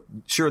like, look,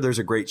 sure, there's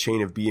a great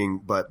chain of being,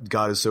 but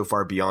God is so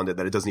far beyond it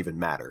that it doesn't even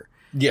matter.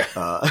 Yeah.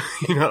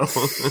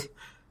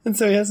 And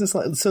so he has this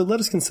line. So let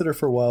us consider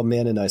for a while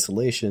man in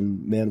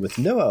isolation, man with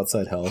no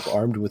outside help,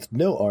 armed with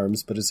no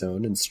arms but his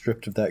own, and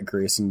stripped of that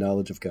grace and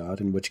knowledge of God,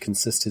 in which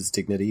consist his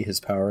dignity, his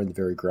power, and the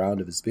very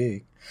ground of his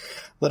being.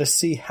 Let us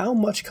see how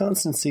much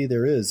constancy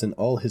there is in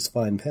all his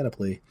fine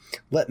panoply.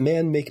 Let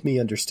man make me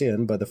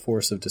understand, by the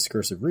force of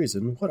discursive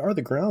reason, what are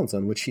the grounds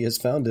on which he has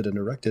founded and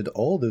erected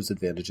all those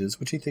advantages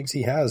which he thinks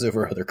he has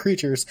over other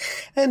creatures,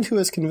 and who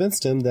has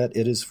convinced him that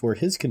it is for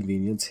his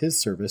convenience, his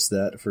service,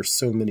 that, for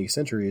so many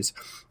centuries,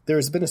 there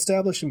has been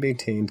established and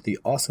maintained the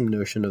awesome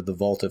notion of the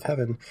vault of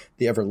heaven,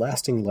 the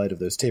everlasting light of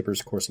those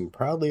tapers coursing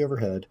proudly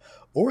overhead,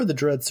 or the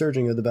dread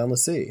surging of the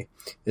boundless sea.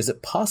 Is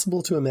it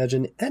possible to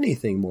imagine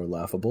anything more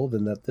laughable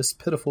than that this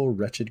pitiful,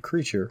 wretched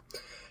creature,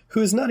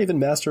 who is not even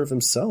master of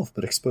himself,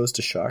 but exposed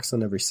to shocks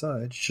on every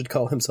side, should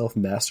call himself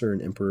master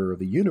and emperor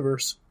of a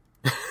universe,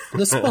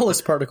 the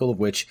smallest particle of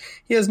which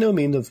he has no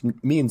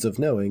means of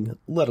knowing,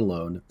 let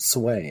alone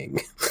swaying?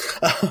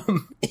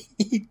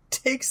 He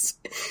takes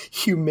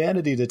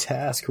humanity to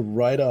task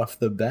right off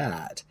the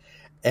bat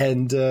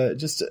and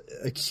just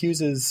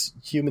accuses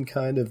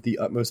humankind of the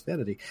utmost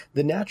vanity.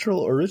 The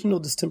natural, original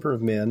distemper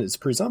of man is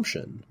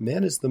presumption.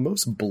 Man is the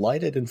most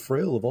blighted and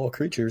frail of all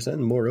creatures,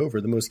 and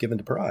moreover, the most given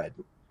to pride.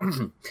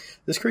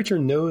 This creature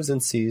knows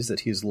and sees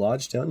that he is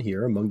lodged down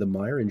here among the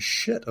mire and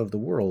shit of the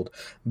world,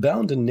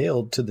 bound and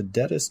nailed to the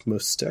deadest,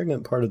 most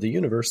stagnant part of the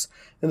universe,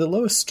 in the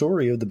lowest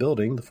story of the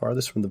building, the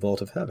farthest from the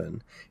vault of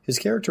heaven. His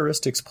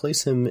characteristics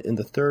place him in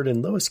the third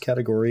and lowest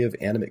category of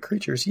animate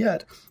creatures,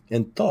 yet,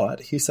 in thought,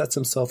 he sets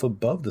himself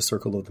above the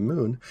circle of the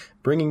moon,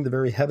 bringing the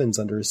very heavens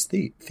under his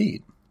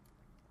feet.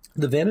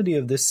 The vanity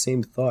of this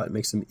same thought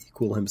makes him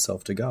equal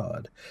himself to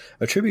God,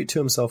 attribute to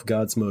himself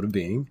God's mode of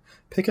being,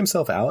 pick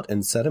himself out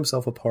and set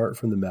himself apart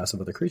from the mass of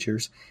other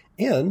creatures,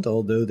 and,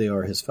 although they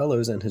are his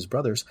fellows and his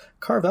brothers,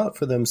 carve out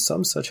for them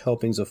some such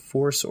helpings of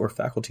force or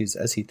faculties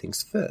as he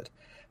thinks fit.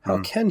 How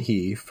can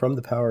he, from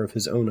the power of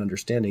his own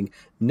understanding,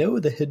 know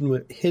the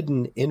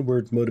hidden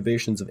inward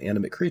motivations of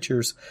animate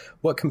creatures?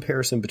 What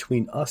comparison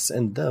between us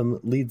and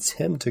them leads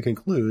him to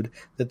conclude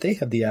that they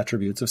have the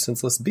attributes of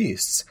senseless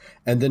beasts?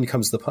 And then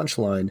comes the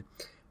punchline.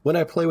 When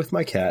I play with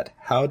my cat,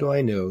 how do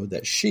I know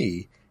that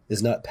she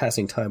is not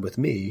passing time with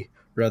me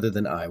rather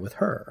than I with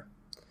her?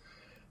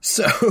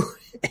 So,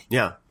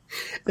 yeah,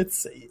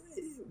 it's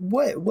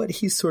what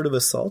he's sort of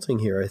assaulting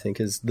here, I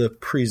think, is the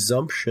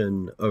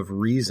presumption of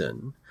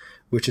reason,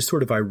 which is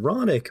sort of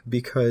ironic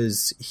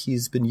because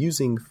he's been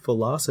using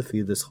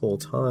philosophy this whole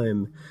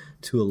time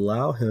to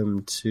allow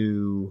him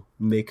to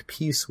make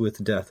peace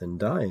with death and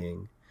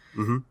dying.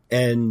 Mm-hmm.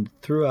 And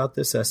throughout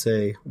this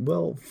essay,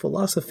 well,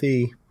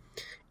 philosophy,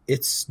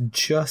 it's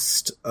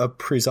just a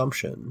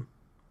presumption.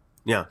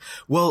 Yeah.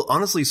 Well,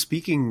 honestly,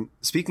 speaking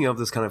of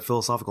this kind of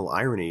philosophical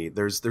irony,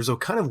 there's a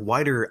kind of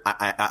wider,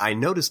 I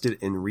noticed it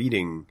in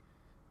reading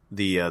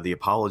the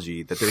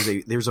Apology,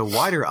 that there's a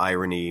wider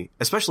irony,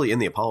 especially in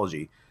the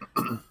Apology,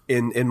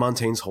 in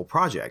Montaigne's whole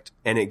project.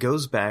 And it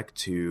goes back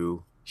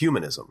to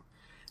humanism.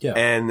 Yeah.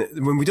 And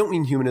when we don't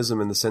mean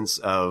humanism in the sense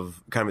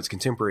of kind of its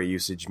contemporary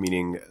usage,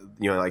 meaning,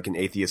 like an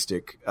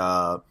atheistic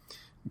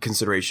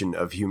consideration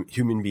of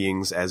human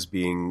beings as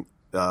being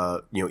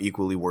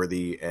equally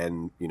worthy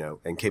and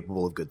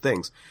capable of good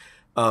things.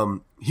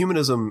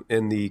 Humanism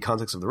in the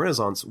context of the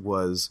Renaissance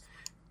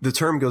the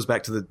term goes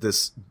back to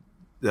this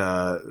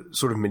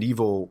sort of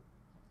medieval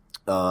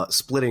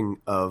splitting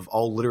of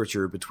all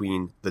literature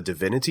between the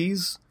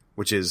divinities,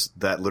 which is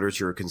that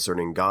literature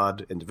concerning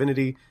God and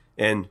divinity,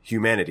 and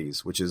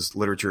humanities, which is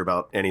literature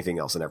about anything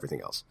else and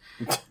everything else.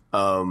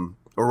 Or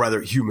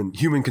rather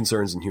human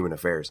concerns and human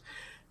affairs.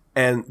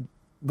 And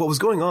what was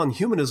going on,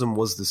 humanism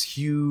was this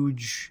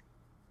huge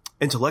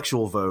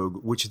intellectual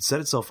vogue, which had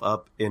set itself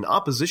up in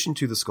opposition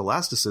to the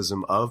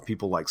scholasticism of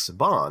people like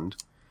Sebond,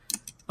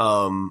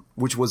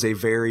 which was a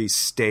very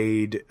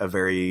staid, a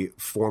very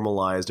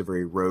formalized, a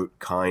very rote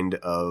kind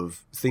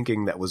of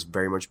thinking that was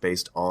very much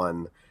based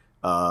on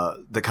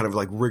the kind of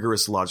like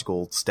rigorous,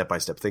 logical,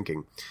 step-by-step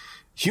thinking.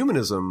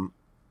 Humanism,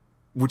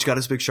 which got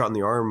its big shot in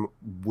the arm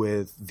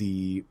with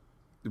the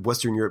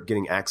Western Europe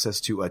getting access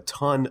to a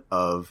ton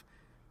of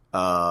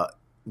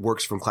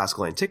works from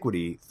classical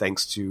antiquity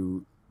thanks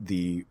to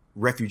the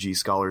refugee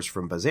scholars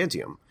from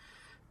Byzantium.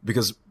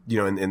 Because, you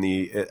know,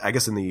 it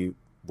had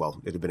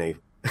been a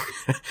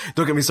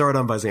don't get me started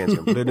on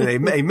Byzantium, but in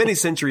a many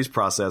centuries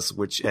process,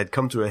 which had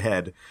come to a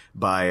head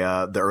by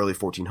the early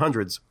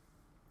 1400s,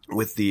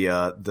 with the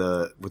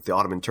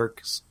Ottoman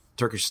Turkish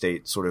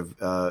state sort of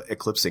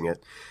eclipsing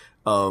it.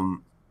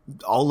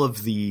 All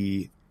of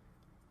the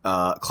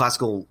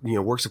classical, you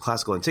know, works of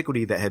classical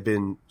antiquity that had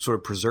been sort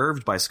of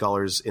preserved by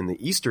scholars in the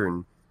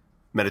Eastern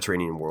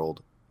Mediterranean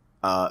world,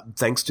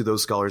 thanks to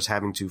those scholars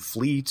having to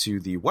flee to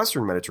the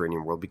Western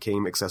Mediterranean world,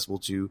 became accessible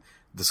to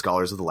the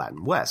scholars of the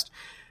Latin West.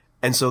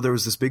 And so there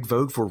was this big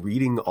vogue for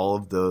reading all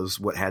of those,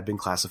 what had been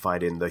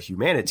classified in the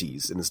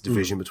humanities, in this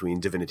division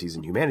between divinities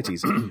and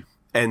humanities,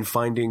 and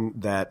finding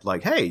that,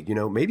 like, hey, you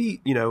know,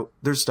 maybe, you know,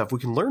 there's stuff we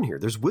can learn here.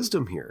 There's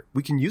wisdom here.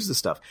 We can use this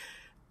stuff.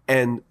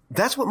 And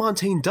that's what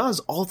Montaigne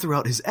does all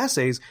throughout his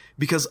essays,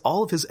 because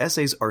all of his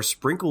essays are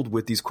sprinkled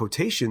with these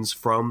quotations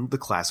from the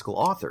classical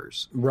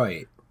authors.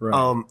 Right,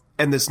 right.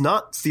 And it's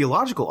not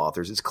theological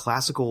authors. It's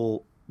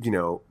classical, you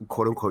know,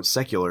 quote unquote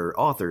secular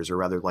authors, or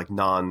rather like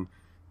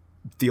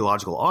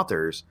non-theological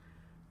authors.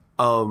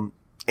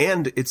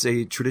 And it's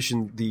a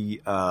tradition,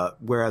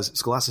 whereas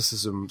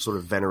scholasticism sort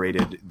of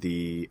venerated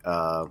the,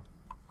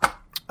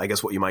 I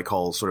guess what you might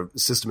call sort of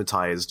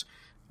systematized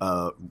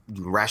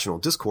rational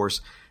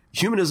discourse,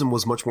 humanism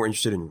was much more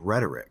interested in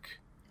rhetoric,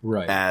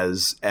 right,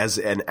 as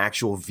an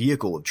actual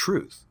vehicle of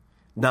truth.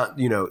 Not,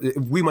 you know,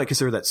 we might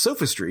consider that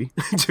sophistry,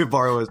 to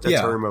borrow a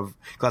term of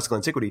classical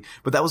antiquity,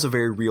 but that was a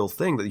very real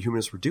thing that the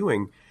humanists were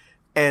doing.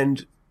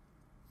 And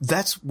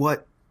that's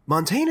what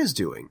Montaigne is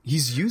doing.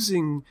 He's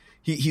using,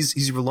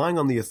 he's relying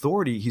on the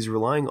authority. He's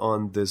relying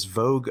on this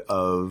vogue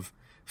of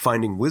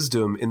finding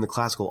wisdom in the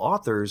classical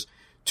authors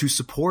to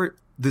support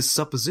this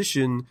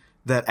supposition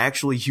that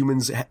actually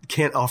humans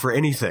can't offer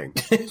anything.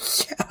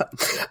 Yeah.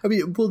 I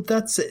mean, well,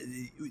 that's,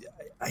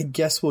 I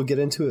guess we'll get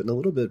into it in a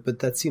little bit, but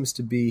that seems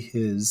to be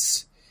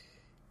his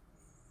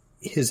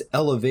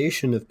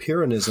elevation of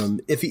Pyrrhonism.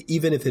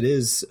 Even if it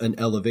is an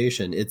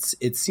elevation,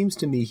 it seems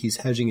to me he's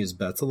hedging his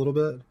bets a little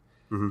bit.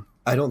 Mm-hmm.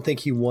 I don't think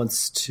he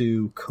wants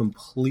to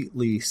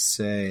completely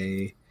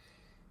say,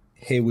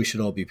 hey, we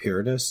should all be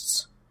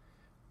Pyrrhonists,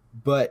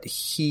 but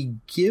he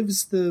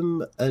gives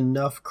them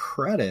enough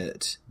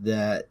credit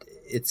that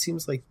it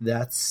seems like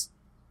that's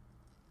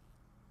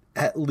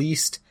at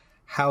least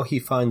how he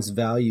finds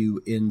value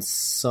in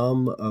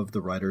some of the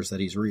writers that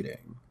he's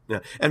reading. Yeah.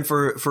 And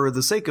for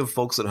the sake of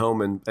folks at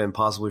home and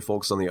possibly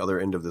folks on the other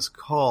end of this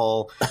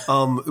call,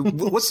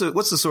 what's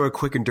the sort of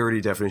quick and dirty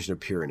definition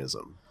of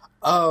Pyrrhonism?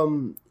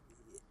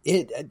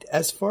 It,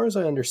 as far as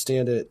I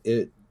understand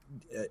it,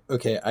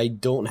 okay, I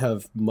don't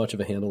have much of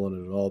a handle on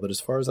it at all, but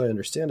as far as I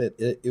understand it,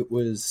 it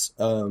was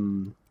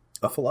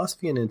a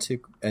philosophy in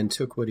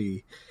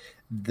antiquity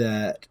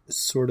that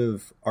sort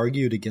of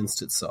argued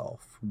against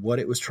itself. What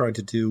it was trying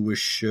to do was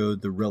show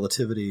the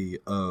relativity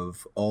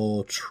of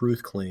all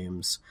truth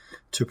claims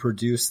to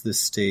produce this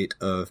state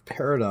of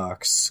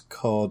paradox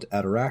called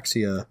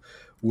ataraxia,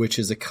 which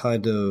is a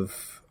kind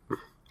of,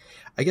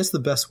 I guess the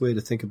best way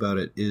to think about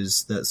it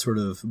is that sort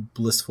of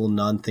blissful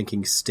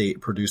non-thinking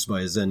state produced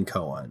by a Zen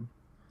koan.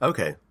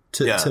 Okay.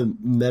 To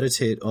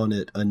meditate on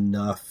it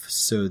enough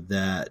so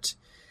that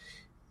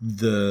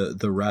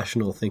the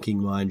rational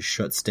thinking mind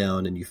shuts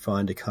down and you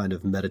find a kind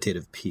of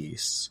meditative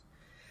peace.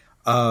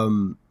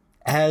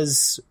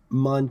 As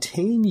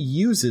Montaigne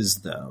uses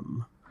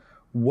them,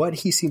 what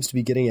he seems to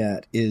be getting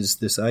at is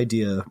this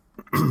idea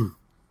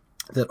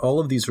that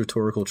all of these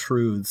rhetorical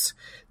truths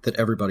that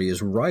everybody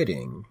is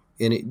writing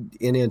in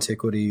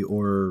antiquity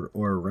or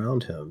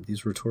around him,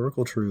 these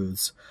rhetorical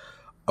truths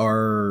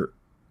are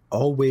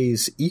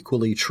always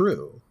equally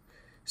true.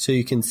 So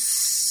you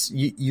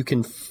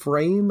can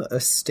frame a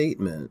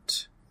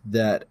statement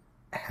that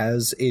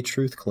has a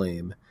truth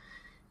claim.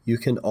 You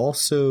can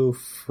also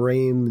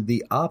frame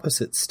the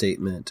opposite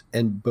statement,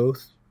 and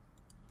both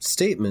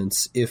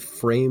statements, if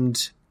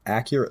framed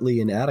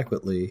accurately and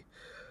adequately,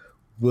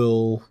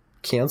 will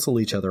cancel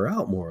each other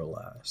out more or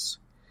less.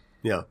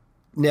 Yeah.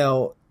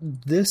 Now,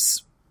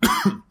 this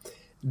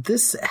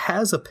this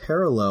has a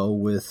parallel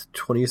with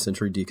 20th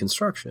century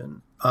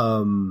deconstruction.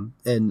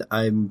 And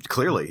I'm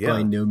clearly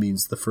by no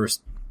means the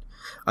first.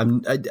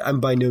 I'm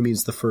by no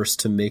means the first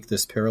to make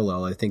this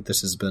parallel. I think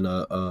this has been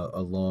a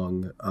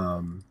long.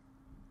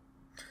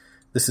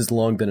 This has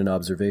long been an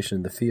observation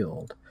in the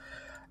field.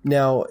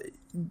 Now,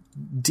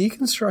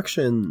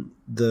 deconstruction,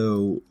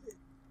 though,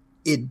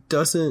 it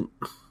doesn't,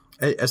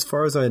 as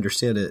far as I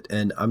understand it,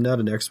 and I'm not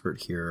an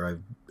expert here.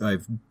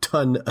 I've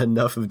done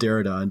enough of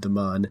Derrida and de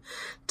Man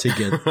to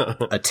get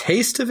a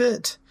taste of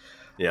it.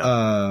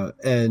 Yeah.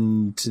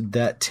 And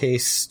that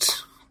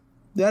taste,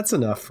 that's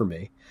enough for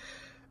me.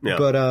 Yeah.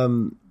 But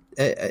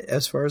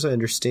as far as I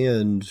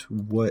understand,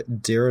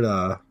 what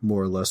Derrida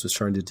more or less was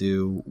trying to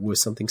do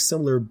was something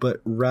similar,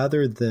 but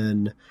rather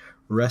than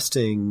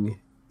resting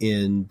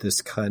in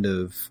this kind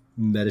of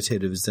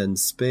meditative Zen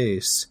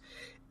space,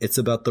 It's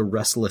about the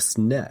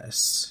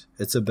restlessness.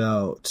 It's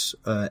about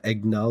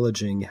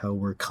acknowledging how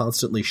we're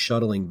constantly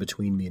shuttling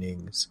between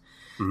meanings,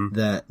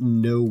 that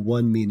no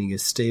one meaning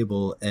is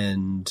stable,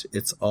 and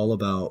it's all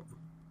about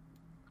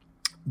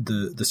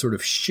the sort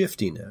of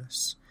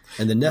shiftiness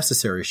and the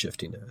necessary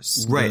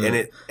shiftiness.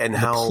 Right, the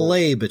how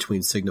play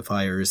between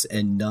signifiers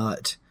and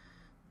not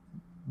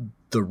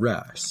the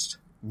rest.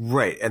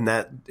 Right, and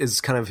that is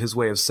kind of his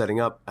way of setting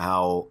up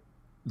how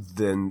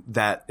then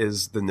that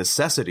is the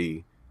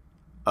necessity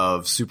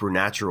of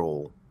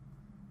supernatural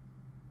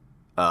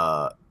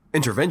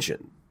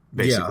intervention,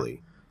 basically. Yeah.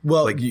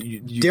 Well, like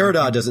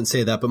Derrida doesn't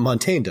say that, but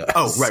Montaigne does.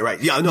 Oh,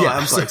 right. Yeah, no,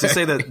 I'm sorry. To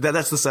say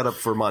that's the setup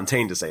for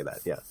Montaigne to say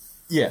that, yeah.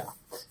 Yeah.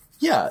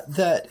 Yeah,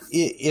 that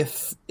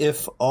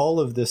if all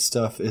of this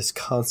stuff is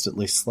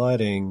constantly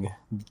sliding,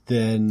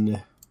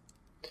 then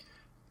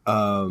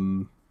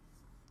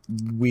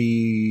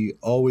we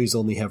always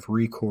only have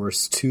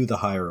recourse to the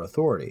higher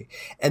authority.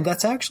 And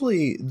that's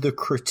actually the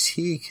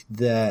critique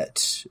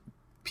that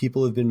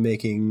people have been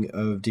making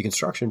of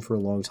deconstruction for a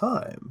long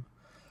time.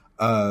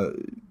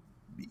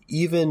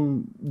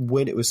 Even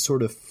when it was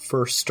sort of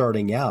first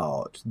starting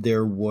out,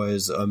 there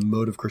was a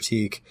mode of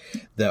critique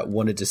that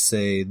wanted to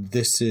say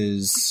this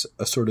is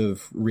a sort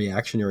of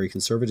reactionary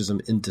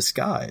conservatism in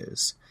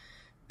disguise.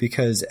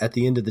 Because at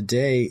the end of the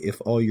day, if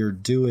all you're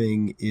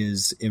doing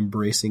is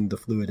embracing the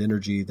fluid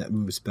energy that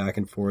moves back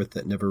and forth,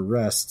 that never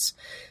rests,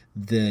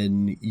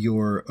 then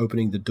you're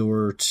opening the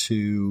door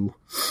to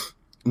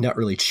not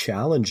really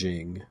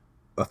challenging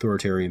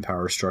authoritarian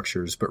power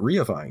structures, but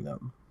reifying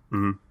them.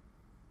 Mm-hmm.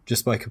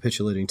 Just by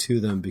capitulating to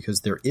them,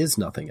 because there is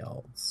nothing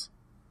else.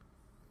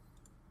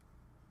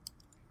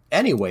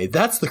 Anyway,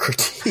 that's the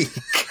critique.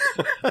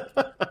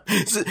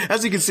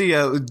 As you can see,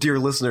 dear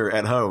listener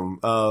at home,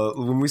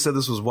 when we said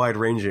this was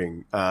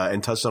wide-ranging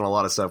and touched on a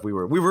lot of stuff, we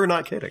were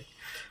not kidding.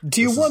 Do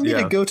you want me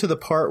to go to the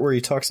part where he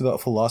talks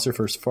about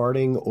philosophers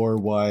farting, or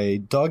why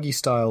doggy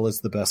style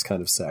is the best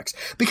kind of sex?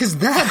 Because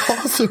that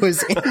also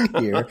is in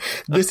here.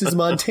 This is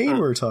Montaigne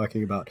we're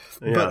talking about.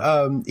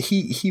 Yeah. But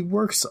he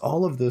works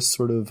all of this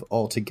sort of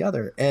all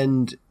together.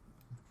 And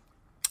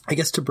I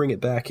guess to bring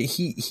it back,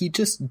 he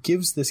just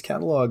gives this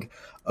catalog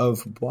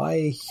of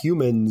why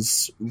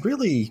humans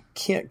really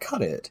can't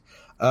cut it.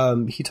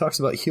 He talks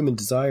about human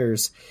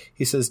desires.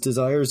 He says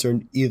desires are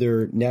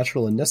either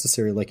natural and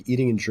necessary, like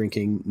eating and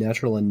drinking,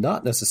 natural and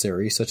not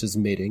necessary, such as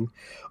mating,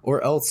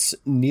 or else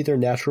neither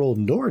natural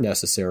nor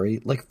necessary,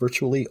 like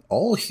virtually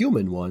all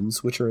human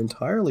ones, which are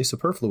entirely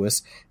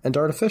superfluous and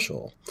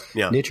artificial.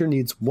 Yeah. Nature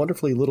needs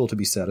wonderfully little to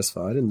be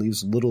satisfied and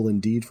leaves little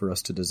indeed for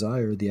us to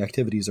desire. The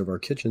activities of our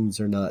kitchens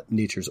are not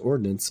nature's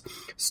ordinance.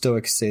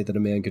 Stoics say that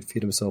a man could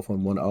feed himself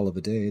on 1 olive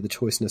a day. The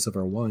choiceness of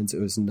our wines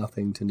owes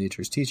nothing to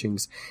nature's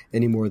teachings,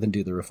 any more than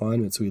do the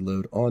refinements we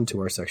load onto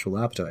our sexual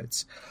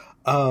appetites.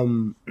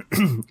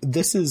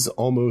 This is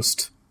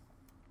almost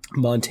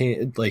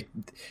Montaigne, like,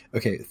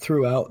 okay,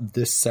 throughout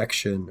this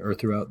section or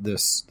throughout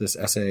this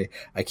essay,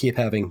 I keep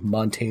having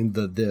Montaigne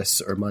the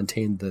this or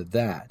Montaigne the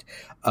that.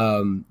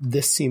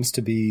 This seems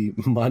to be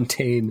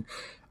Montaigne,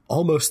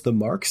 almost the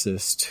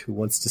Marxist, who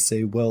wants to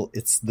say, well,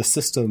 it's the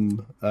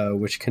system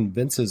which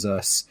convinces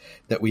us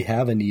that we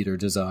have a need or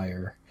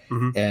desire.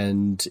 Mm-hmm.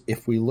 And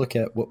if we look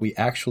at what we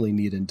actually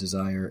need and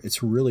desire,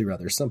 it's really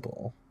rather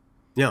simple.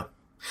 Yeah.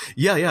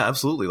 Yeah,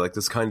 absolutely. Like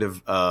this kind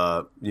of,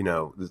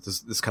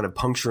 this kind of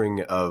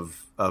puncturing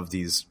of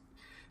these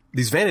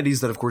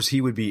vanities that, of course,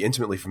 he would be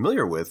intimately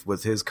familiar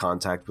with his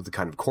contact with the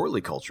kind of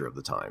courtly culture of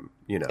the time.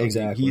 You know,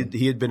 exactly.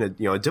 He had been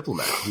a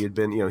diplomat. He had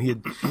been,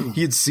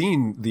 he had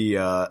seen the,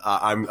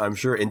 I'm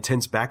sure,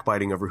 intense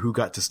backbiting over who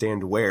got to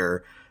stand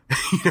where,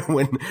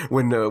 when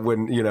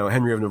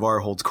Henry of Navarre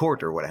holds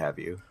court or what have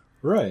you.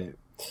 Right.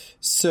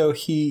 So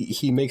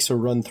he makes a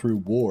run through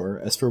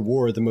war. As for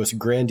war, the most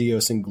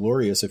grandiose and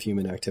glorious of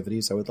human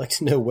activities, I would like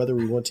to know whether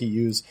we want to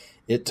use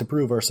it to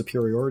prove our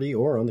superiority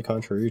or, on the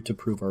contrary, to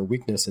prove our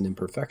weakness and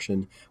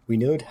imperfection. We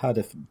know how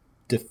to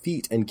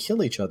defeat and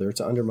kill each other,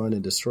 to undermine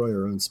and destroy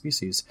our own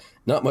species.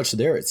 Not much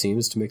there, it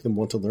seems, to make them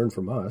want to learn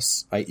from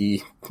us,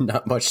 i.e.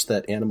 not much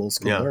that animals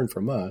can learn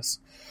from us.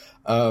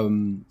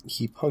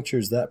 He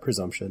punctures that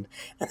presumption.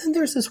 And then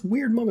there's this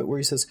weird moment where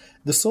he says,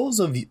 the souls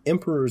of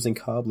emperors and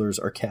cobblers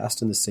are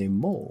cast in the same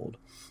mold.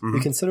 Mm-hmm. We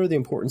consider the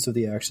importance of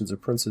the actions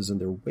of princes and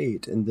their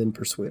weight, and then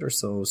persuade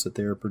ourselves that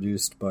they are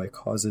produced by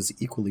causes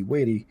equally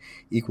weighty,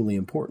 equally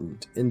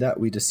important. In that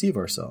we deceive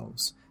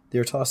ourselves. They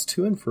are tossed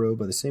to and fro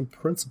by the same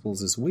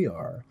principles as we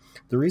are.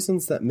 The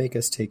reasons that make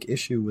us take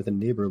issue with a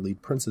neighbor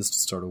lead princes to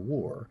start a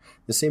war.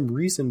 The same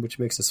reason which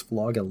makes us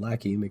flog a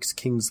lackey makes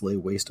kings lay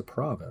waste a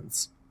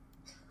province.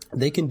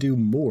 They can do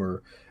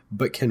more,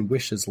 but can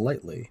wish as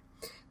lightly.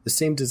 The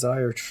same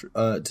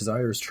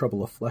desires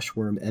trouble a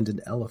fleshworm and an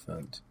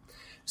elephant.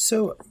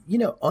 So,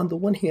 on the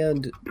one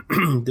hand,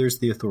 there's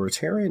the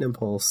authoritarian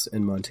impulse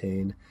in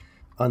Montaigne.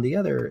 On the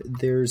other,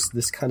 there's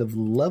this kind of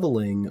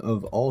leveling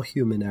of all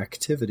human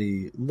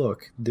activity.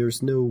 Look,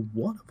 there's no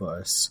one of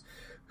us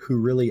who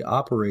really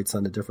operates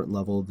on a different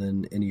level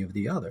than any of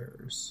the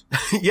others.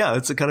 Yeah,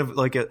 it's a kind of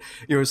like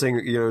you were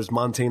saying, there's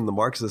Montaigne the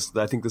Marxist.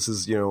 I think this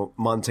is,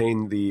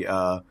 Montaigne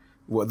the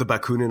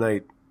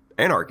Bakuninite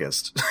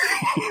anarchist.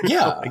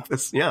 Yeah. Like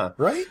this. Yeah.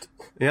 Right?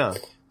 Yeah.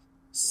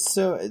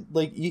 So,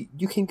 like,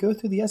 you can go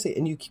through the essay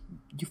and you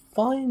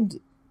find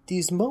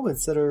these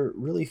moments that are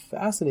really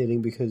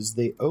fascinating because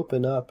they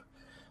open up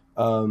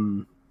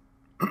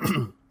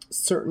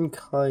certain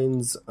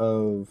kinds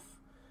of,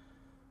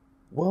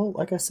 well,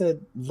 like I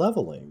said,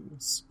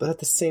 levelings. But at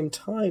the same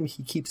time,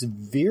 he keeps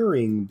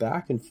veering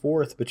back and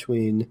forth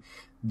between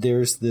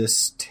there's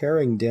this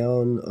tearing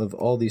down of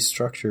all these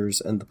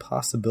structures and the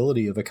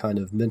possibility of a kind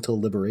of mental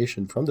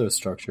liberation from those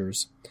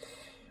structures.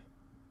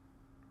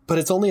 But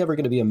it's only ever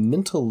going to be a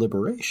mental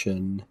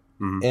liberation,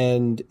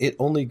 and it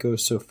only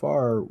goes so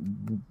far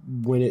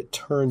when it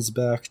turns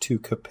back to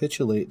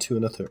capitulate to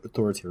an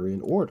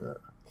authoritarian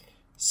order.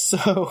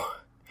 So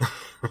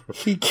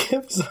he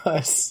gives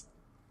us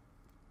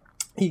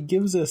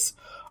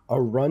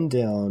a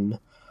rundown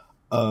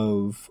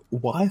of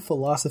why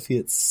philosophy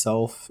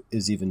itself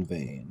is even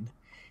vain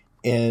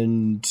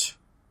and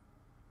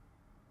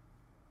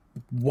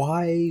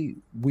why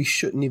we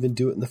shouldn't even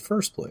do it in the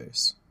first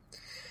place.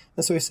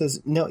 And so he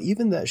says, now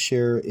even that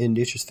share in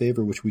nature's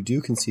favor which we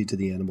do concede to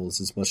the animals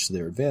is much to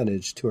their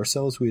advantage, to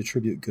ourselves we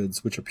attribute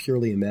goods which are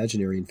purely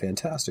imaginary and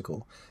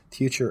fantastical,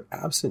 future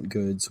absent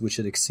goods which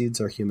it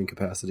exceeds our human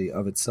capacity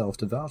of itself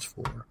to vouch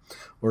for,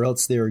 or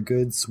else they are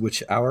goods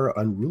which our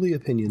unruly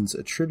opinions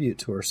attribute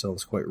to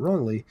ourselves quite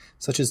wrongly,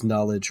 such as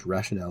knowledge,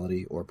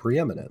 rationality, or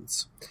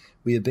preeminence.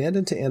 We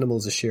abandon to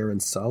animals a share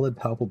in solid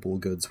palpable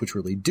goods which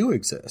really do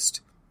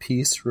exist: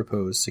 peace,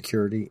 repose,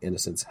 security,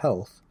 innocence,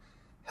 health,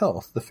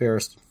 the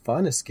fairest,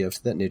 finest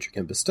gift that nature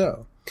can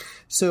bestow.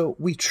 So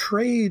we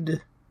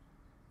trade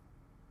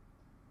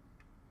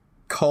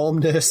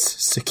calmness,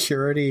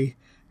 security,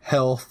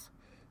 health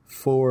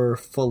for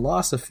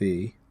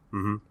philosophy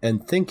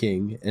and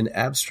thinking and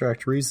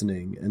abstract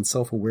reasoning and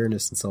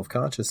self-awareness and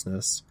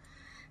self-consciousness,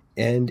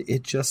 and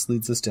it just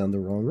leads us down the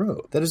wrong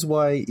road. That is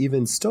why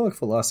even Stoic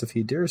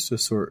philosophy dares to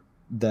assert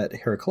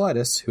that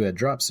Heraclitus, who had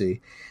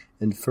dropsy,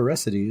 and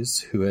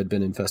Pherecydes, who had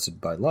been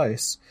infested by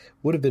lice,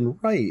 would have been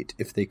right,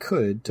 if they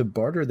could, to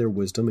barter their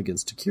wisdom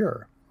against a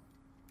cure.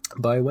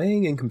 By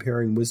weighing and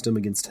comparing wisdom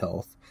against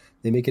health,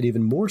 they make it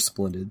even more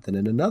splendid than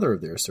in another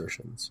of their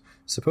assertions.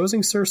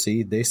 Supposing Circe,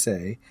 they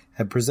say,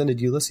 had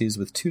presented Ulysses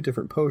with two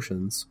different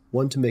potions,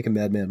 one to make a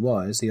madman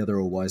wise, the other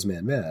a wise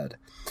man mad.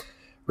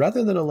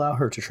 Rather than allow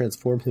her to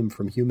transform him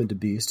from human to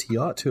beast, he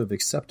ought to have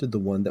accepted the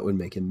one that would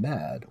make him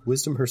mad.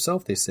 Wisdom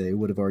herself, they say,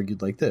 would have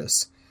argued like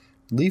this: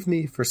 leave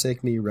me,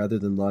 forsake me, rather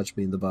than lodge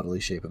me in the bodily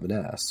shape of an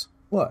ass.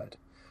 What?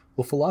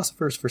 Will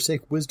philosophers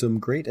forsake wisdom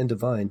great and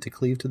divine to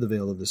cleave to the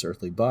veil of this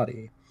earthly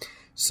body?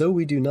 So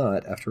we do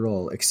not, after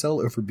all,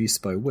 excel over beasts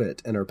by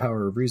wit and our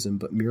power of reason,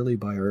 but merely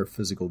by our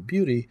physical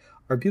beauty,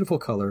 our beautiful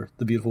color,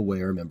 the beautiful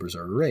way our members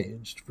are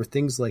arranged. For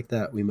things like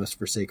that we must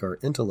forsake our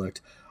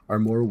intellect, our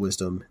moral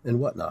wisdom, and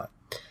whatnot.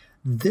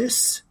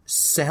 This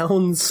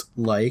sounds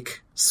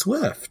like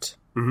Swift.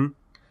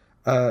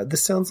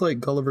 This sounds like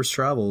Gulliver's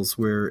Travels,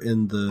 where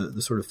in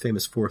the sort of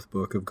famous fourth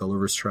book of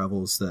Gulliver's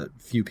Travels that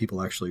few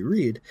people actually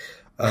read,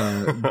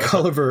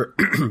 Gulliver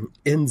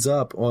ends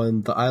up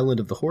on the island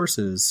of the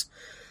horses,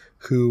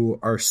 who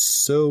are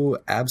so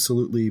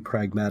absolutely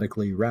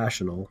pragmatically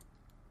rational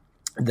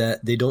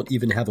that they don't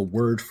even have a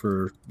word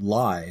for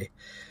lie.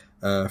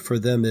 For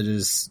them, it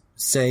is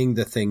saying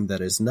the thing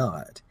that is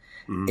not.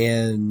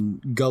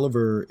 And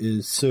Gulliver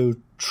is so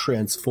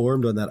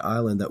transformed on that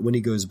island that when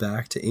he goes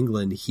back to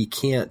England, he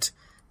can't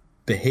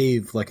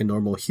behave like a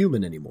normal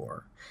human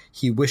anymore.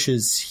 He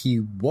wishes he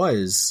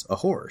was a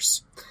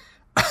horse.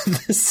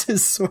 This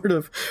is sort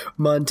of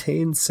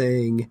Montaigne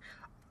saying,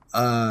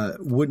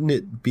 wouldn't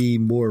it be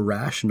more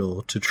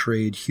rational to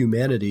trade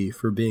humanity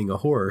for being a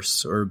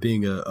horse or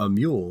being a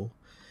mule,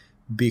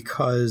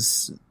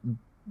 because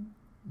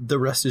the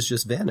rest is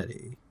just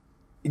vanity?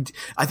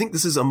 I think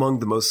this is among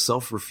the most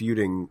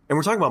self-refuting, and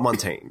we're talking about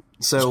Montaigne,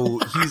 so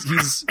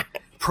he's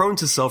prone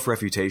to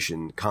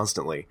self-refutation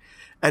constantly,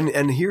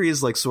 and here he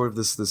is like sort of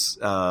this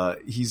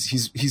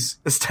he's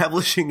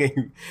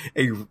establishing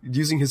a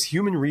using his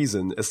human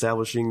reason,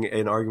 establishing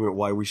an argument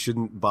why we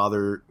shouldn't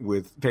bother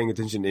with paying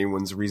attention to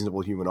anyone's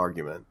reasonable human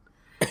argument.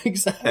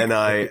 Exactly. And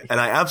I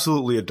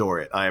absolutely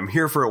adore it. I am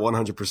here for it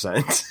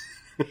 100%.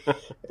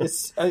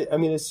 I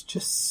mean, it's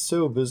just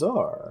so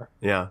bizarre.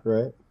 Yeah.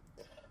 Right.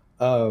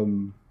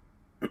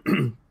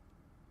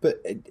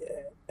 But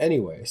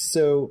anyway,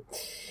 so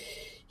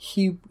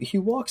he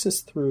walks us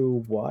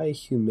through why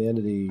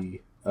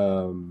humanity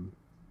is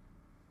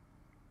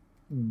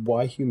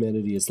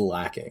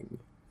lacking,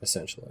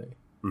 essentially.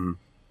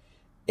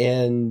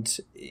 And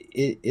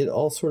it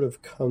all sort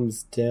of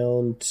comes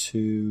down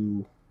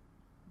to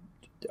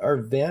our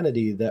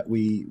vanity, that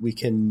we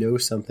can know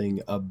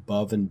something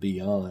above and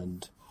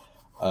beyond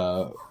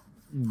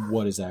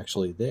what is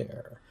actually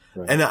there.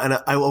 Right. And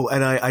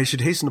I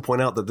should hasten to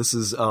point out that this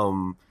is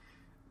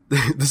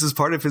this is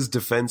part of his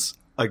defense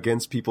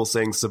against people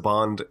saying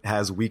Saban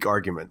has weak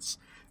arguments.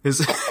 His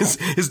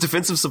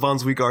defense of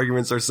Saban's weak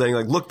arguments are saying,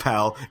 like, look,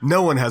 pal,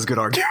 no one has good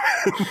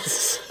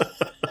arguments.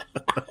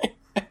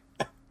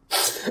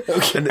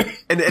 Okay.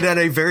 And at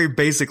a very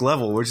basic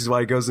level, which is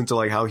why it goes into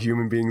like how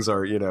human beings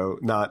are,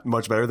 not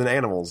much better than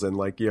animals, and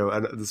like,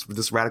 and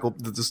this radical,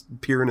 this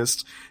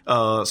Pyrrhonist,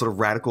 sort of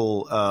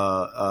radical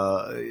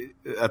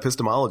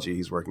epistemology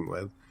he's working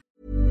with.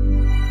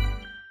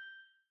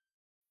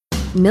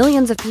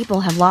 Millions of people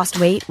have lost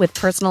weight with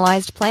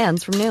personalized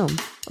plans from Noom.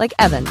 Like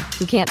Evan,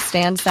 who can't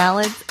stand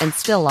salads and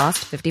still lost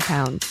 50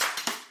 pounds.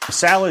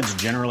 Salads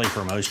generally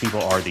for most people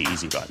are the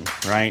easy button,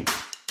 right?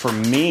 For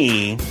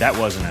me, that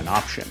wasn't an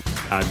option.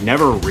 I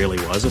never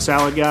really was a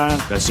salad guy.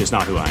 That's just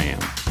not who I am.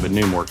 But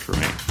Noom worked for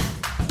me.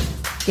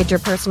 Get your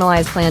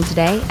personalized plan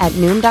today at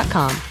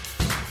Noom.com.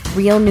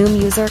 Real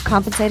Noom user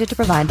compensated to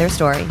provide their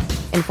story.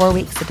 In 4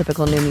 weeks, the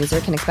typical Noom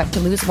user can expect to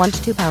lose 1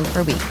 to 2 pounds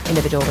per week.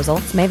 Individual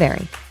results may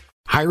vary.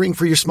 Hiring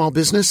for your small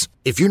business?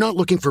 If you're not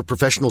looking for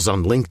professionals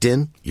on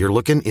LinkedIn, you're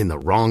looking in the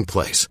wrong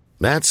place.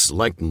 That's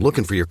like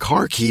looking for your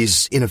car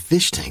keys in a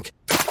fish tank.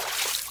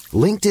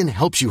 LinkedIn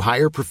helps you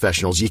hire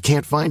professionals you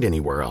can't find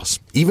anywhere else,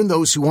 even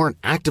those who aren't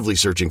actively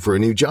searching for a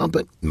new job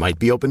but might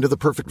be open to the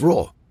perfect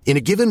role. In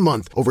a given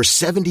month, over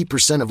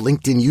 70% of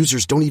LinkedIn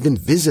users don't even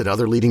visit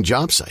other leading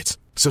job sites.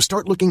 So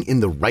start looking in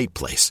the right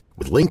place.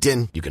 With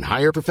LinkedIn, you can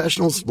hire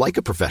professionals like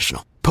a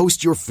professional.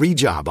 Post your free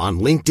job on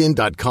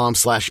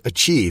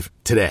linkedin.com/achieve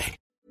today.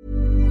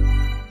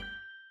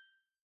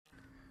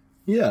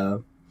 Yeah.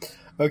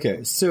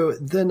 Okay, so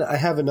then I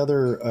have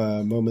another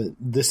moment.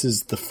 This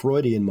is the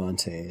Freudian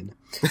Montaigne,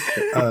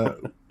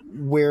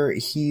 where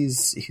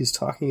he's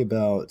talking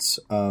about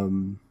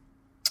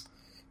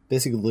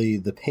basically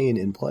the pain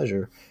in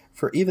pleasure.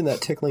 For even that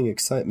tickling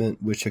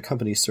excitement which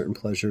accompanies certain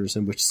pleasures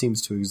and which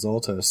seems to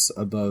exalt us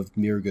above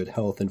mere good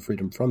health and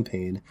freedom from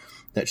pain,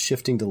 that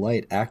shifting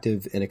delight,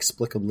 active,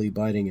 inexplicably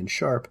biting and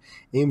sharp,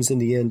 aims in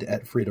the end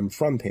at freedom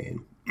from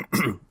pain.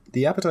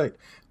 The appetite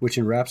which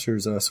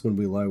enraptures us when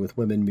we lie with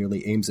women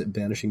merely aims at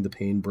banishing the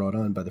pain brought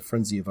on by the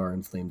frenzy of our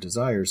inflamed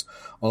desires.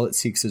 All it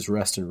seeks is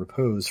rest and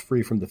repose,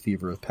 free from the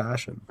fever of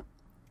passion.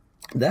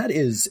 That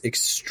is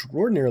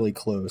extraordinarily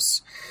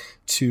close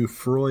to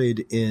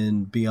Freud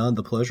in Beyond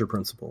the Pleasure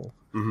Principle,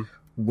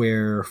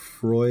 where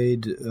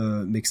Freud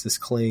makes this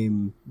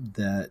claim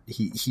that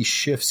he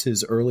shifts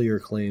his earlier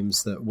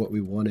claims that what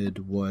we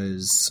wanted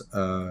was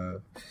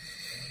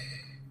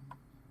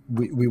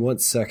we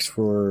want sex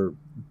for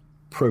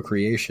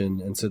procreation,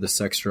 and so the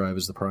sex drive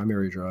is the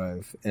primary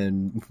drive.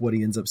 And what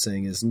he ends up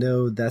saying is,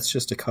 no, that's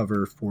just a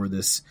cover for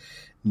this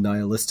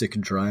nihilistic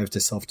drive to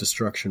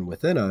self-destruction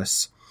within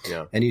us.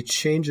 Yeah. And he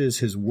changes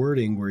his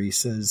wording where he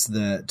says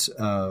that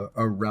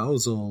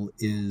arousal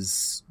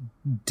is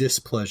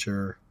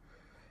displeasure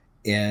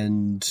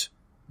and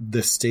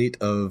the state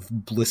of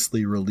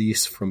blissfully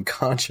release from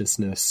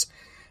consciousness,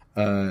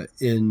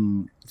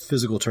 in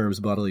physical terms,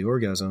 bodily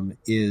orgasm,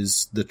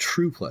 is the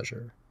true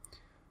pleasure.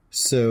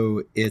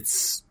 So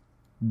it's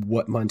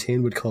what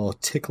Montaigne would call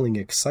tickling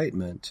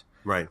excitement.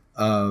 Right.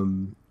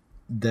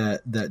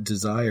 That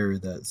desire,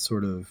 that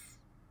sort of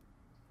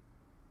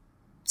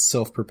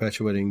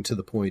self-perpetuating to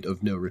the point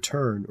of no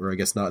return, or I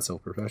guess not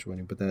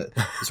self-perpetuating, but that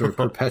sort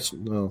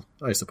of well,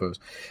 I suppose,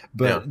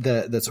 but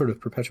that sort of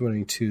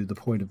perpetuating to the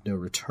point of no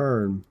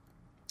return,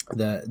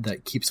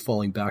 that keeps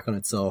falling back on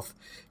itself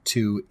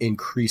to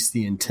increase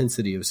the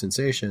intensity of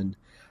sensation.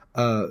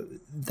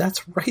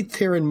 That's right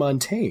there in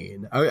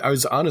Montaigne. I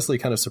was honestly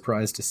kind of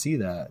surprised to see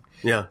that.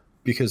 Yeah.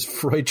 Because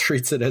Freud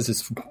treats it as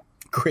his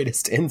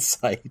greatest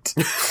insight.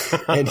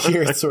 And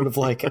here it's sort of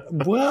like,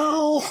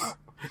 well,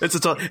 it's a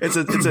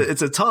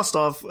tossed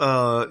off,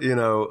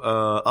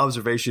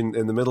 observation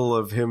in the middle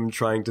of him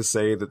trying to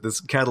say that this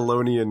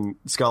Catalonian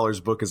scholar's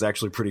book is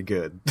actually pretty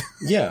good.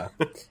 Yeah.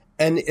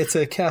 And it's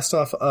a cast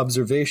off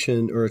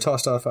observation, or a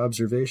tossed off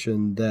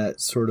observation that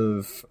sort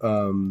of,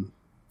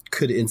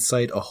 could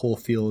incite a whole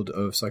field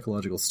of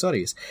psychological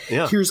studies.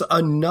 Yeah. Here's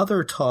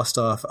another tossed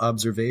off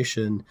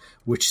observation,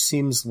 which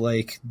seems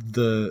like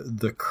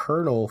the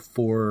kernel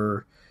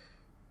for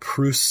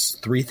Proust's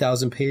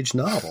 3,000-page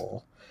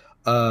novel.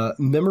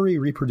 Memory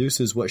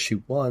reproduces what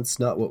she wants,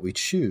 not what we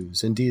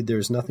choose. Indeed, there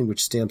is nothing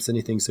which stamps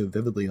anything so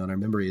vividly on our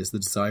memory as the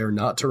desire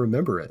not to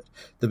remember it.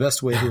 The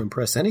best way to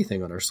impress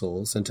anything on our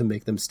souls and to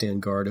make them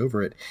stand guard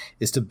over it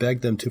is to beg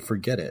them to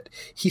forget it.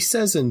 He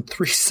says in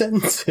 3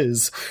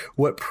 sentences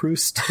what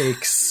Proust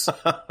takes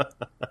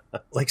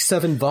like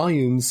 7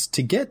 volumes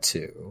to get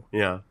to.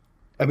 Yeah.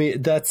 I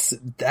mean, but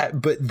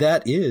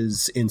that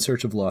is In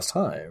Search of Lost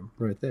Time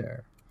right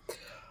there.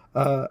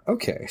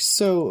 Okay,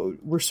 so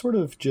we're sort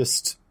of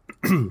just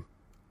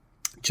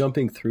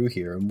jumping through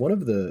here, and one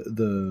of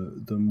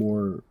the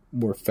more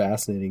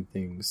fascinating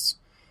things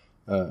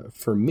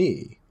for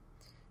me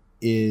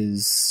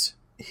is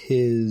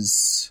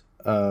his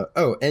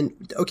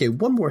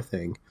one more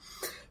thing.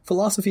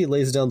 Philosophy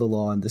lays down the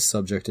law on this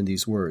subject in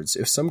these words: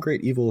 if some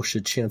great evil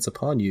should chance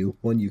upon you,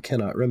 one you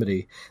cannot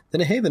remedy,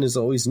 then a haven is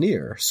always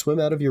near. Swim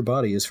out of your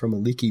body as from a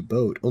leaky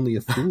boat. Only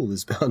a fool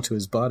is bound to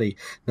his body,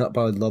 not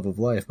by love of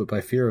life, but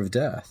by fear of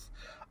death.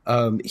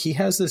 He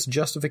has this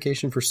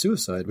justification for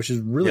suicide, which is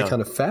really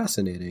kind of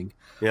fascinating.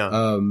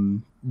 Yeah.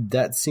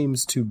 That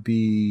seems to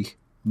be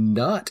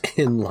not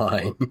in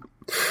line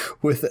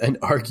with an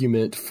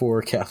argument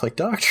for Catholic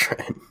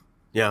doctrine.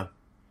 Yeah.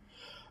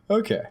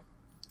 Okay.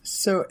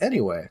 So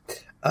anyway,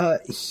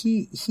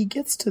 he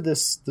gets to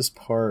this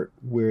part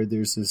where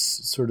there's this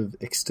sort of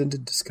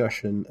extended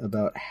discussion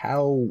about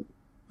how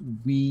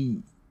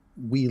we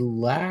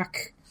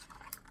lack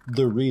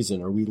the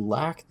reason, or we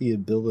lack the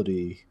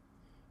ability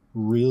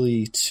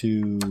really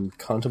to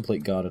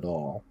contemplate God at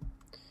all.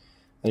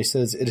 And he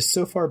says, it is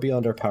so far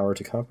beyond our power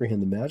to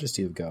comprehend the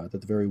majesty of God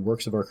that the very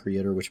works of our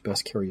Creator which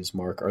best carry his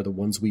mark are the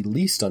ones we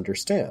least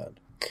understand.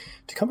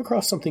 To come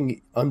across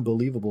something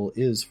unbelievable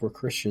is, for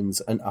Christians,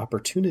 an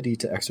opportunity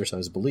to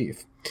exercise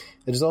belief.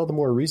 It is all the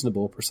more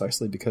reasonable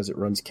precisely because it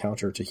runs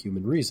counter to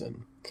human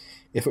reason.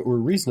 If it were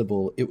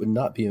reasonable, it would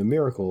not be a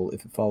miracle.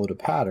 If it followed a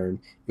pattern,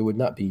 it would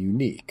not be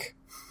unique.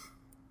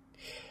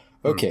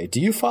 Okay,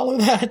 do you follow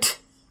that?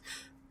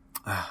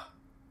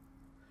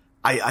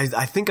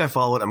 I think I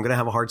follow it. I'm going to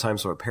have a hard time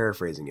sort of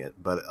paraphrasing it,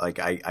 but like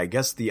I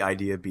guess the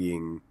idea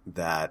being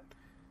that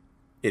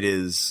it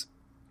is,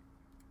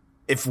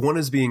 if one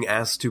is being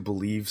asked to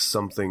believe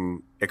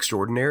something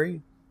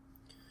extraordinary,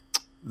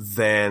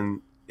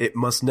 then it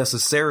must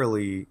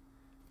necessarily,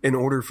 in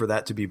order for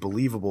that to be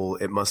believable,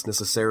 it must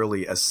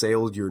necessarily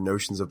assail your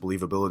notions of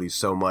believability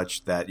so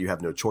much that you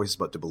have no choice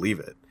but to believe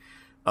it.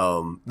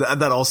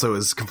 That also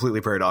is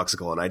completely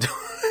paradoxical, and I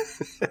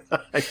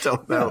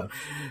don't know,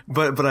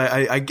 but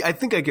I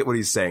think I get what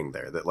he's saying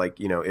there. That, like,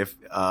 you know, if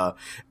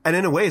and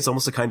in a way, it's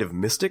almost a kind of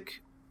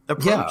mystic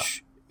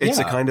approach. Yeah. It's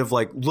a kind of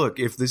like, look,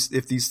 if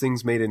these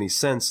things made any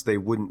sense, they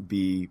wouldn't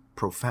be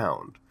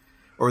profound,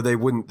 or there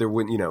wouldn't,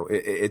 you know,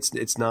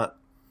 it's not,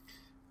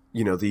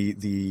 you know,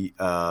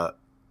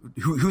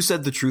 who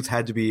said the truth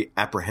had to be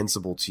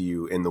apprehensible to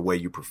you in the way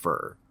you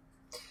prefer,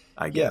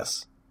 I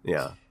guess.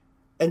 Yeah.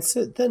 And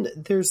so then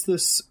there's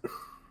this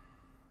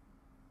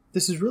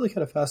is really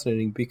kind of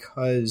fascinating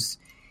because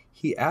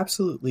he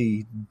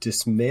absolutely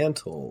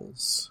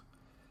dismantles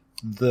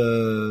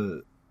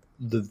the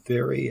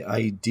very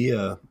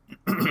idea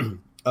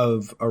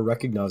of a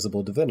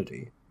recognizable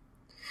divinity.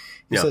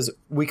 He says,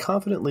 we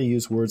confidently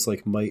use words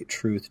like might,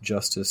 truth,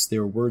 justice. They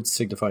are words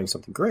signifying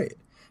something great.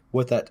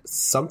 What that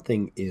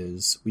something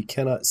is, we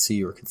cannot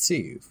see or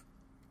conceive.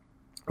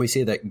 We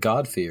say that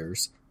God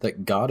fears,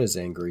 that God is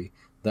angry,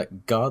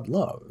 that God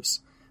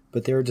loves,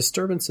 but there are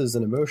disturbances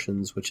and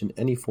emotions which in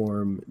any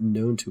form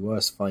known to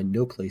us find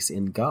no place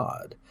in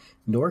God,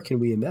 nor can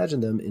we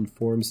imagine them in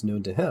forms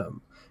known to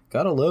him.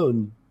 God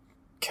alone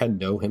can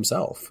know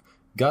himself.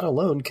 God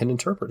alone can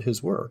interpret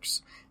his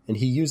works, and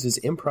he uses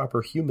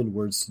improper human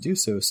words to do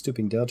so,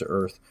 stooping down to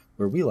earth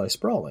where we lie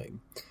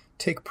sprawling.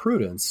 Take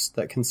prudence,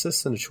 that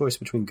consists in a choice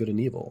between good and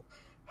evil.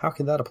 How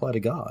can that apply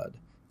to God?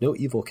 No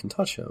evil can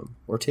touch him.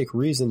 Or take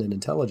reason and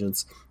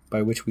intelligence,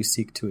 by which we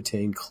seek to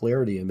attain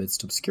clarity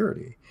amidst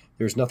obscurity.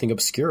 There is nothing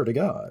obscure to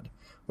God.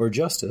 Or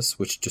justice,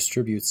 which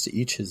distributes to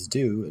each his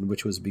due, and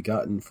which was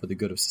begotten for the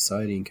good of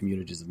society and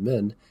communities of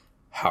men.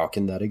 How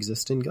can that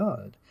exist in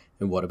God?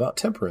 And what about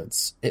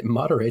temperance? It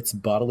moderates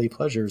bodily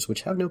pleasures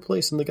which have no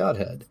place in the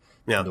Godhead.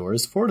 Yeah. Nor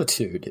is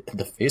fortitude, in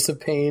the face of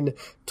pain,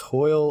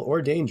 toil,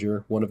 or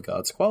danger, one of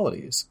God's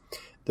qualities.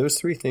 Those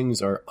three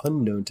things are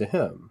unknown to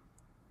him.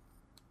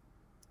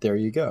 There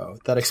you go.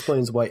 That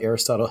explains why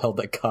Aristotle held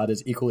that God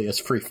is equally as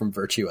free from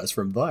virtue as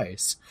from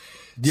vice.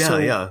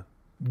 So,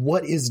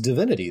 what is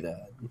divinity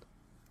then?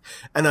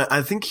 And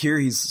I think here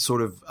he's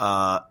sort of,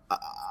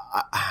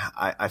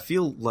 I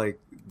feel like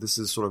this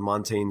is sort of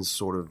Montaigne's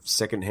sort of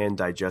secondhand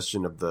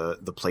digestion of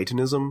the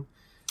Platonism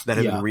that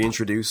had been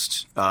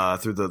reintroduced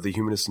through the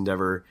humanist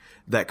endeavor.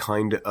 That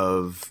kind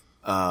of,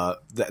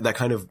 that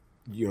kind of,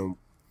 you know,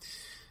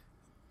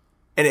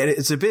 and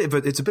it's a bit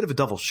of a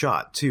double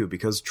shot too,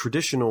 because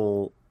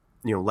traditional,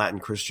 you know, Latin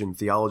Christian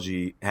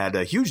theology had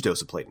a huge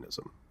dose of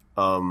Platonism,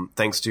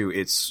 thanks to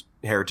its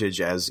heritage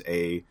as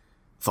a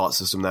thought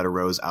system that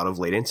arose out of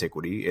late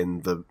antiquity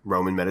in the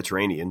Roman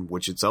Mediterranean,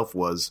 which itself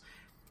was,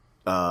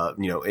 you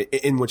know,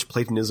 in which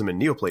Platonism and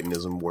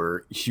Neoplatonism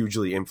were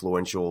hugely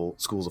influential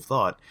schools of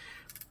thought.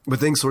 But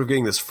things sort of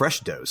getting this fresh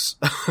dose,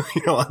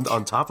 you know,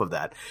 on top of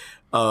that.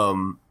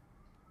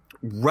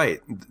 Right.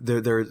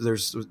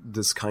 There's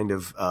this kind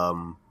of,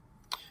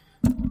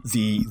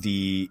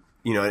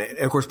 you know, and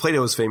of course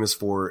Plato is famous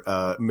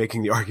for,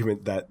 making the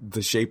argument that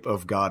the shape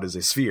of God is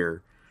a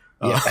sphere.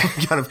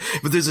 Kind of,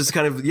 but there's this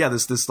kind of,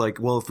 this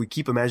like, well, if we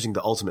keep imagining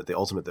the ultimate,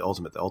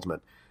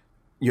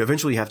 you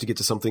eventually have to get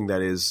to something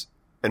that is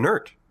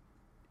inert.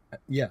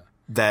 Yeah.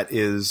 That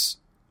is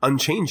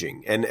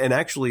unchanging. And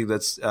actually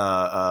that's,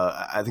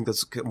 I think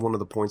that's one of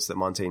the points that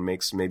Montaigne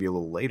makes maybe a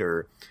little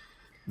later,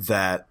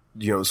 that,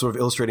 you know, sort of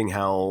illustrating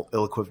how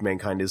ill-equipped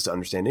mankind is to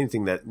understand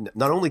anything, that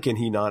not only can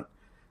he not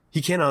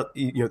He cannot,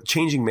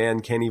 changing man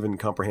can't even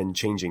comprehend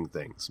changing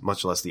things,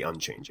 much less the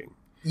unchanging.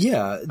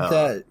 Yeah,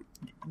 that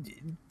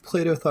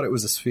Plato thought it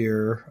was a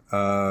sphere.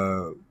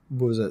 What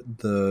was it?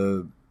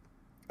 The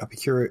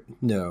Epicurean?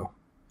 No,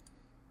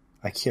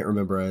 I can't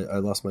remember. I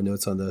lost my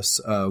notes on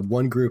this.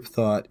 One group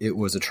thought it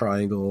was a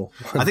triangle.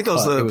 I think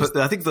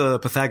I think the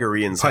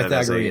Pythagoreans had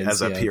it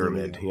as a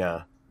pyramid.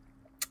 Yeah.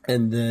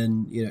 And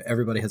then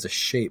everybody has a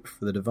shape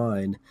for the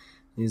divine.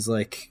 And he's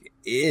like,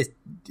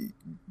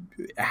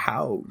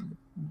 how?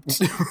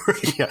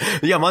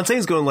 yeah.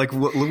 Montaigne's going like,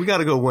 we got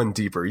to go one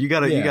deeper. You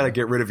got to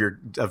get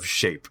rid of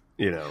shape.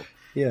 Yeah.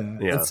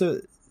 And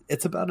so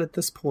it's about at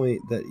this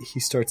point that he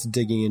starts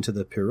digging into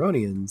the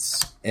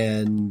Pyrrhonians,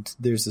 and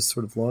there's this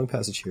sort of long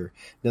passage here.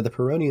 Now, the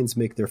Pyrrhonians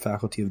make their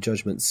faculty of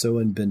judgment so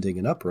unbending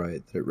and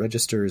upright that it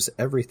registers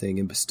everything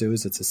and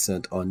bestows its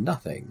assent on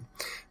nothing.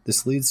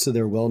 This leads to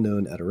their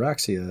well-known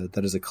ataraxia,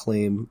 that is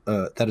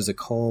a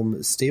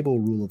calm, stable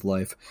rule of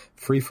life,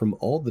 free from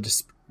all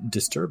the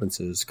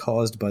disturbances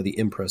caused by the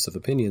impress of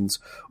opinions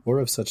or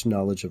of such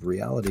knowledge of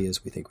reality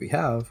as we think we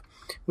have,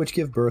 which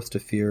give birth to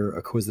fear,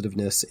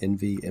 acquisitiveness,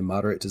 envy,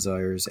 immoderate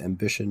desires,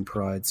 ambition,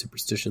 pride,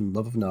 superstition,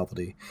 love of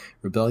novelty,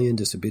 rebellion,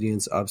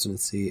 disobedience,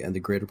 obstinacy, and the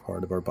greater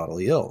part of our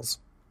bodily ills.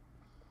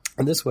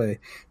 In this way,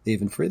 they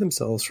even free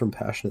themselves from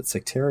passionate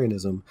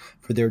sectarianism,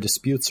 for their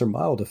disputes are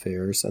mild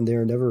affairs, and they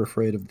are never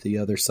afraid of the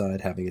other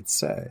side having its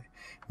say.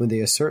 When they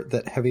assert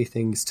that heavy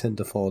things tend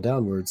to fall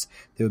downwards,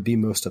 they would be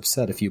most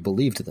upset if you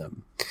believed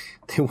them.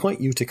 They want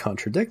you to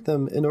contradict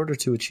them in order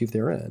to achieve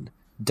their end,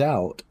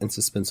 doubt and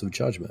suspense of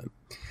judgment.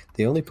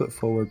 They only put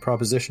forward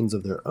propositions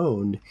of their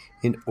own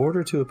in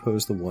order to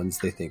oppose the ones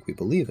they think we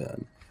believe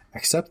in.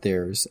 Accept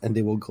theirs, and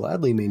they will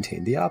gladly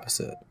maintain the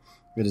opposite.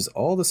 It is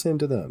all the same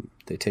to them.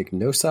 They take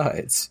no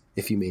sides.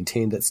 If you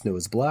maintain that snow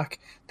is black,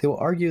 they will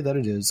argue that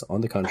it is,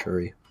 on the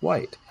contrary,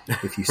 white.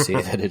 If you say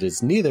that it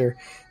is neither,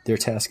 their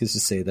task is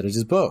to say that it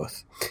is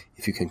both.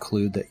 If you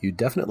conclude that you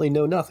definitely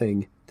know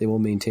nothing, they will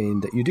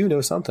maintain that you do know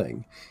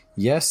something.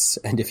 Yes,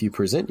 and if you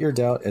present your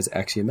doubt as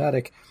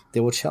axiomatic, they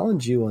will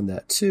challenge you on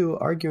that too,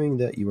 arguing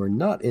that you are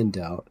not in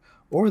doubt,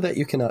 or that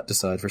you cannot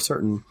decide for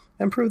certain,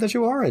 and prove that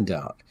you are in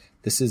doubt.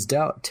 This is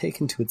doubt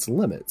taken to its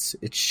limits.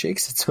 It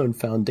shakes its own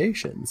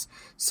foundations.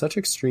 Such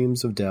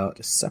extremes of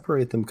doubt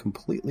separate them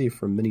completely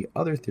from many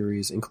other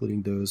theories,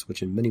 including those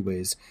which in many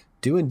ways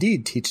do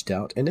indeed teach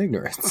doubt and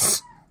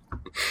ignorance.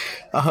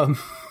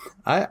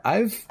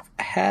 I've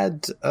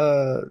had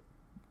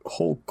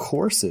whole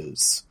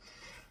courses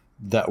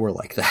that were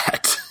like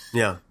that.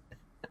 Yeah.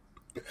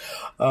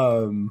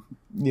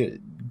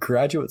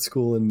 Graduate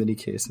school in many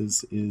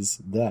cases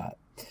is that.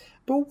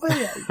 But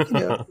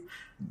what,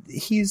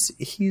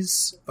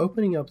 he's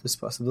opening up this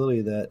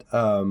possibility that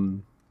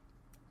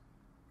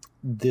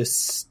this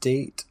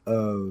state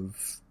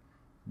of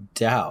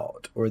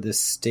doubt, or this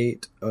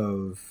state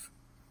of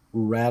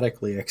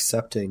radically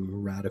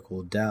accepting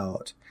radical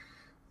doubt,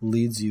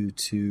 leads you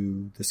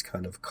to this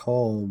kind of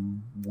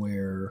calm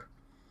where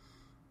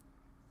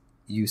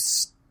you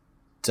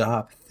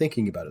stop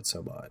thinking about it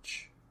so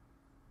much.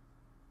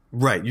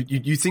 Right.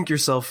 You think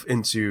yourself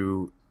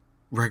into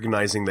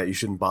recognizing that you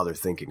shouldn't bother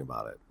thinking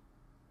about it.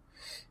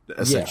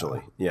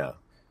 Essentially. Yeah.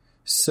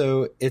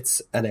 So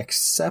it's an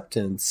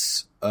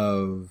acceptance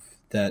of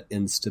that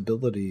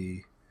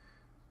instability,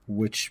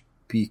 which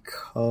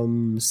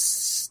becomes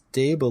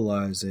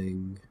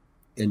stabilizing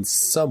in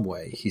some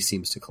way, he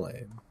seems to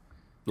claim.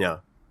 Yeah.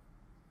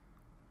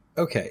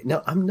 Okay.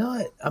 Now I'm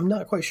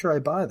not quite sure I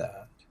buy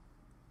that.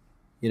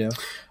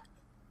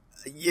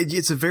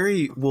 It's a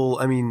very, we're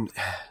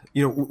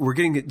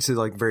getting into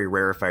like very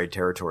rarefied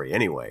territory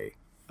anyway.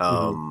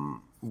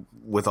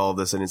 With all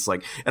this, and it's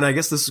like, and I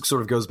guess this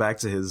sort of goes back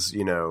to his,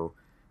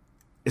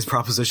 his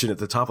proposition at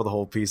the top of the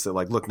whole piece that,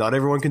 like, look, not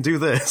everyone can do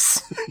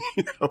this,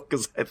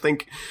 because I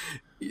think,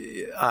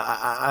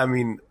 I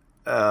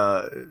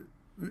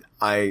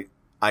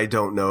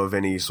don't know of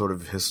any sort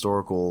of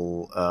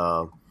historical,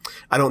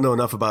 I don't know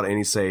enough about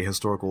any, say,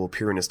 historical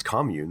Pyrrhonist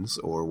communes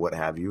or what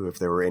have you, if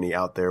there were any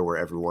out there where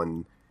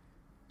everyone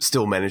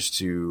still managed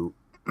to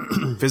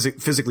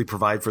physically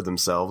provide for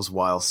themselves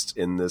whilst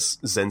in this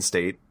Zen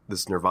state,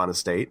 this Nirvana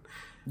state.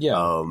 Yeah.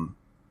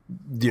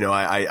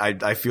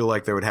 I feel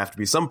like there would have to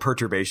be some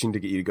perturbation to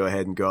get you to go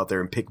ahead and go out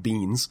there and pick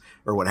beans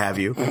or what have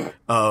you.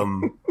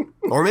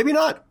 Or maybe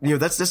not.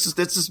 That's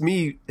just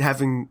me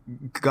having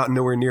gotten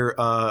nowhere near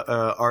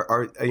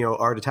art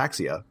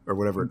ataxia or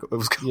whatever it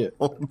was called. Yeah.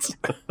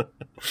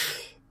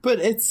 But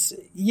it's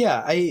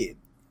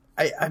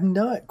I'm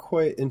not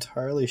quite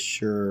entirely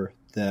sure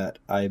that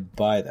I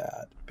buy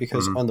that,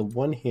 because on the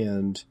one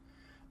hand,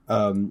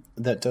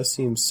 that does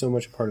seem so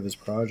much a part of his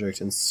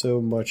project and so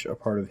much a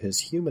part of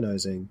his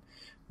humanizing.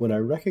 When I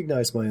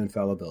recognize my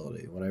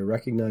infallibility, when I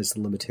recognize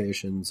the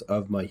limitations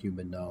of my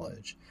human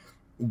knowledge,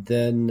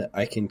 then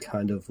I can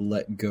kind of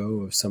let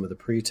go of some of the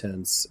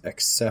pretense,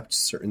 accept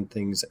certain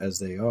things as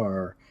they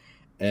are,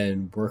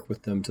 and work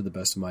with them to the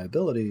best of my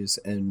abilities.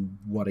 And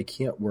what I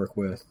can't work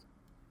with,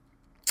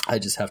 I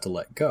just have to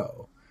let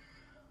go.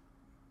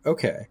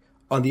 Okay.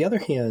 On the other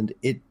hand,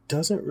 it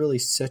doesn't really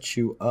set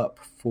you up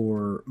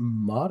for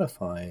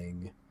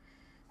modifying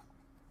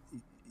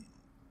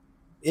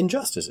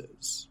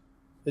injustices.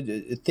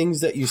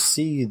 Things that you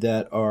see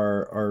that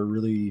are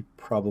really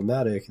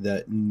problematic,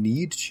 that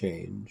need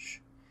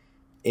change.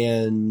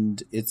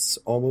 And it's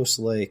almost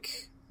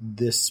like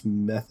this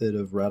method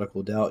of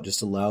radical doubt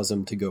just allows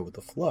him to go with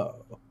the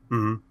flow.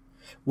 Mm-hmm.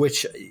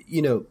 Which,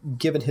 you know,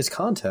 given his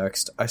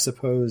context, I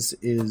suppose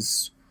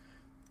is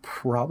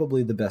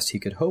probably the best he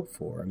could hope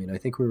for. I mean, I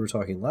think we were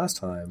talking last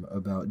time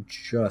about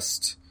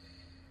just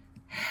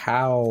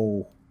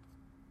how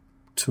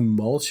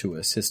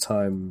tumultuous his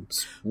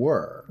times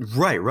were.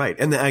 Right.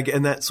 And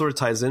that sort of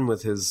ties in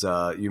with his,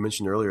 you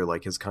mentioned earlier,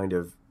 like his kind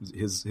of,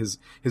 his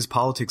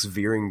politics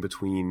veering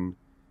between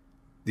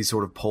these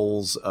sort of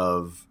poles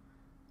of,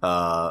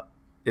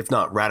 if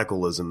not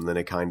radicalism, then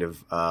a kind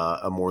of,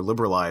 a more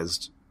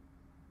liberalized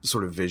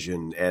sort of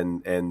vision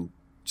and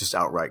just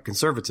outright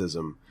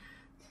conservatism.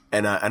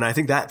 And I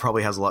think that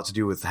probably has a lot to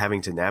do with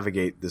having to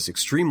navigate this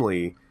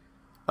extremely,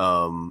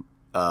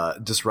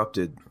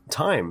 disrupted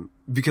time,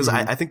 because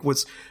I think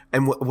what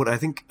I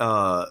think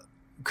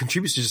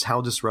contributes to just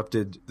how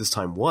disrupted this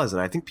time was,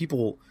 and I think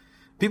people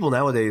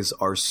nowadays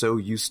are so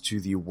used to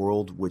the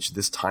world which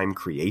this time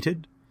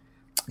created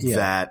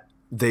that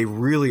they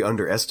really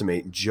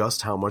underestimate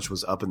just how much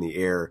was up in the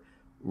air,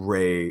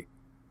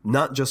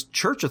 not just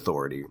church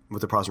authority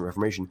with the Protestant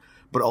Reformation,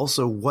 but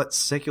also what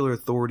secular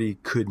authority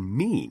could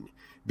mean,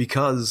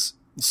 because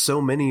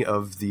so many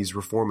of these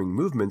reforming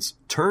movements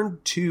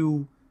turned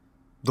to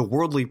the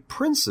worldly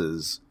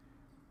princes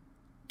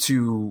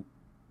to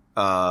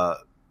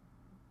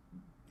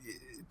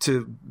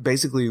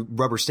basically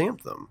rubber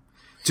stamp them,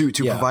 to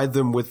provide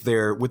them with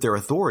their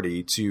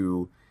authority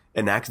to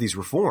enact these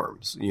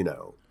reforms, you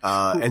know.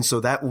 And so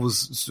that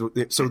was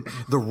so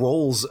the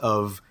roles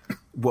of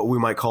what we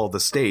might call the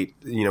state,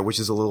 you know, which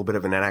is a little bit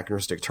of an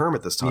anachronistic term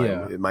at this time.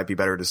 Yeah. It might be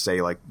better to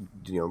say, like,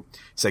 you know,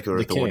 secular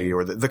authority king.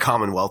 Or the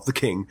commonwealth, the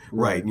king,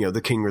 right? You know,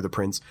 the king or the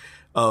prince.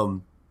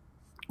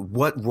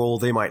 What role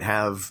they might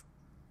have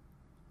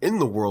in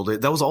the world,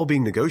 that was all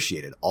being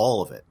negotiated.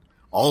 All of it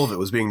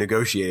was being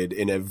negotiated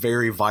in a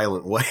very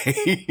violent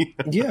way.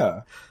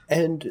 Yeah.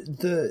 And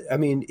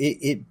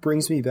it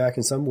brings me back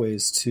in some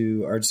ways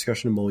to our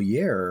discussion of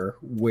Moliere,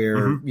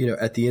 where, you know,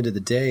 at the end of the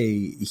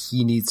day,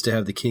 he needs to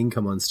have the king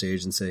come on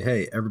stage and say,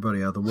 hey,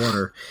 everybody out of the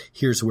water,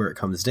 here's where it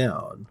comes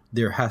down.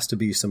 There has to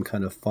be some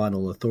kind of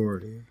final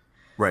authority.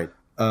 Right.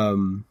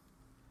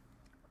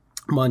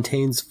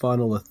 Montaigne's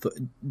final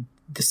authority,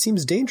 this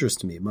seems dangerous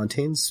to me.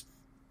 Montaign's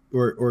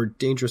or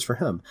dangerous for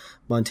him.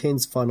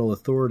 Montaigne's final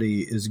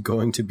authority is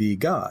going to be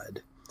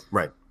God.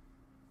 Right.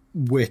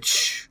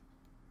 Which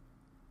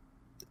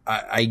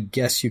I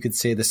guess you could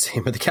say the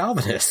same of the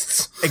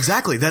Calvinists.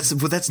 Exactly. That's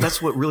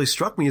what really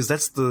struck me, is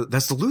that's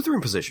the Lutheran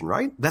position,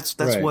 right? That's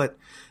right. What,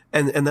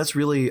 and that's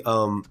really,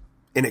 and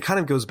it kind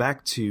of goes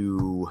back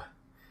to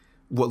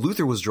what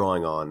Luther was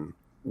drawing on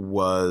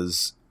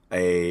was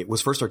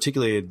first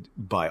articulated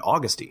by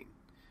Augustine.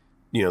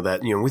 You know,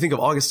 that, you know, when we think of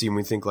Augustine,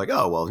 we think like,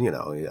 oh, well, you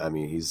know, I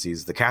mean,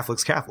 he's the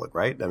Catholic's Catholic,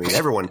 right? I mean,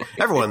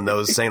 everyone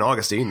knows St.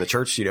 Augustine. The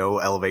church, you know,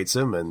 elevates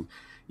him, and,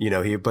 you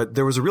know, but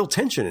there was a real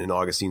tension in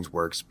Augustine's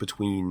works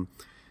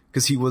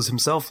because he was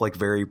himself like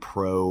very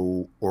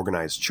pro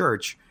organized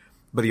church,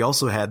 but he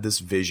also had this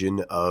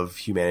vision of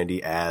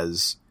humanity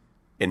as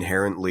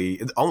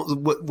inherently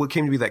what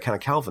came to be that kind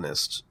of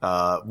Calvinist,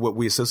 what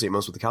we associate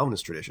most with the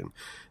Calvinist tradition,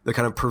 the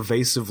kind of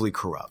pervasively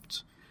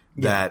corrupt.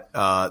 Yeah.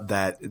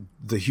 That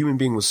the human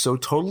being was so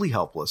totally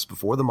helpless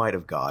before the might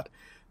of God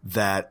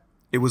that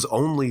it was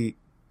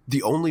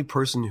the only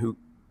person who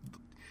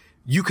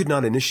you could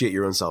not initiate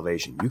your own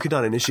salvation. You could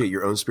not initiate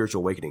your own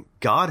spiritual awakening.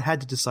 God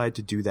had to decide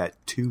to do that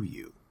to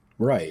you.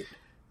 Right.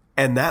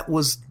 And that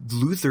was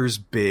Luther's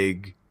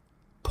big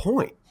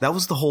point. That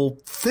was the whole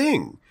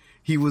thing.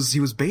 He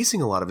was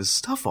basing a lot of his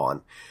stuff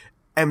on.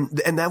 And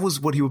that was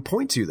what he would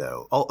point to,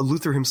 though.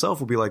 Luther himself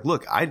would be like,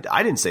 look, I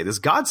didn't say this.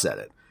 God said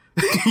it.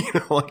 You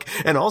know, like,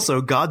 and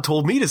also God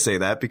told me to say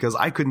that because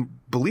I couldn't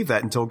believe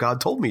that until God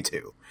told me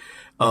to.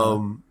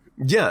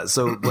 Yeah.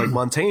 So like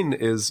Montaigne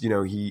is, you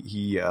know,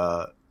 he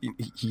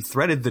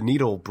threaded the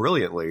needle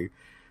brilliantly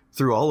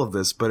through all of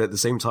this, but at the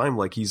same time,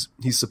 like he's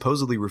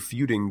supposedly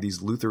refuting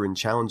these Lutheran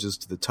challenges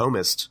to the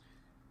Thomist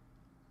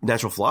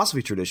natural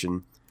philosophy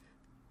tradition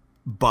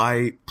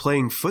by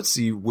playing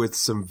footsie with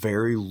some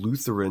very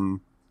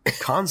Lutheran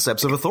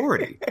concepts of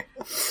authority.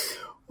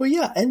 Well,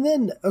 yeah. And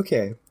then,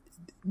 okay,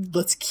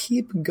 let's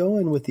keep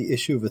going with the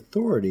issue of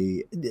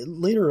authority.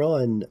 Later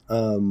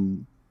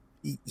on,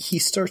 he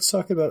starts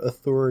talking about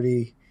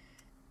authority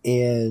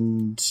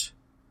and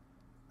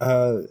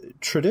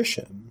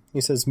tradition. He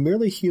says,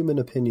 merely human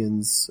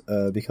opinions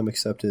become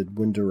accepted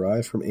when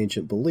derived from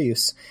ancient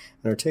beliefs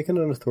and are taken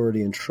on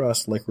authority and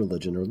trust like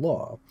religion or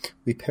law.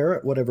 We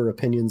parrot whatever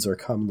opinions are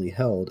commonly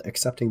held,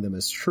 accepting them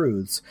as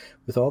truths,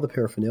 with all the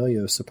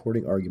paraphernalia of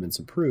supporting arguments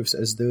and proofs,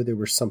 as though they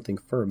were something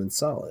firm and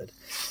solid.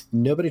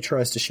 Nobody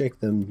tries to shake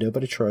them,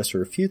 nobody tries to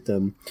refute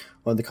them,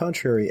 On the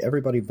contrary,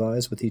 everybody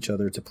vies with each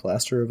other to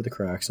plaster over the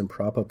cracks and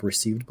prop up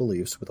received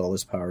beliefs with all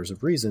his powers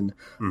of reason,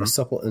 a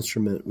supple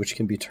instrument which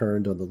can be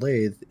turned on the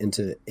lathe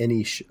into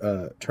any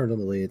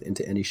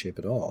shape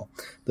at all.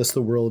 Thus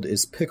the world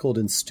is pickled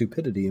in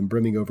stupidity and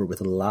brimming over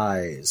with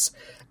lies.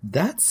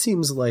 That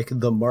seems like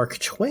the Mark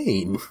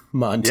Twain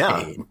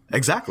Montaigne. Yeah,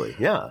 exactly.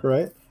 Yeah.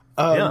 Right?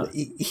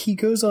 He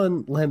goes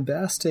on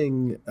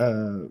lambasting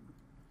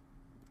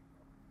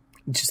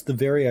just the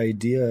very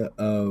idea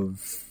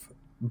of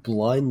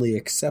blindly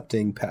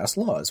accepting past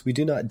laws. We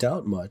do not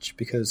doubt much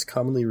because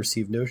commonly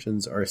received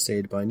notions are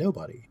assayed by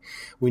nobody.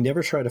 We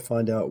never try to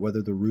find out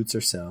whether the roots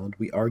are sound.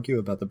 We argue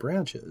about the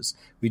branches.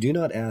 We do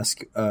not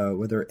ask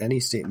whether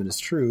any statement is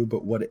true,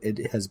 but what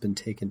it has been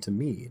taken to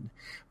mean.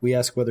 We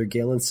ask whether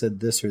Galen said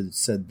this or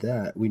said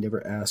that. We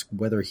never ask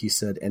whether he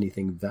said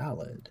anything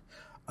valid.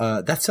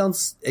 That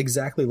sounds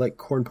exactly like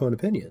Cornpone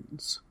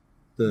Opinions,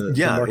 the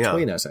Mark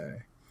Twain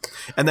essay.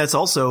 And that's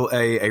also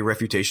a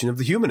refutation of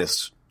the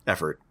humanist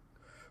effort.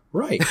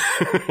 Right.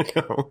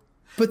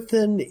 But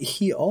then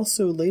he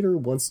also later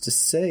wants to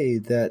say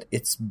that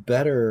it's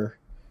better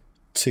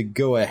to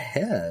go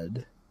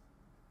ahead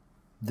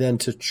than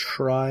to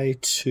try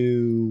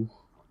to,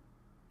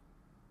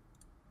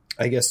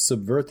 I guess,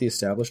 subvert the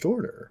established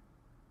order.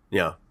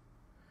 Yeah.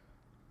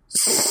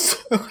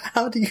 So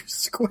how do you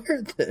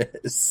square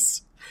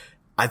this?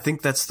 I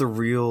think that's the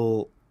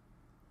real...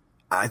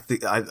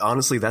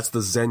 honestly, that's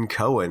the Zen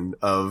koan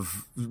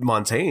of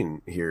Montaigne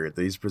here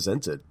that he's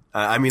presented.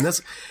 I mean,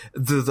 that's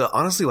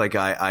honestly, like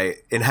I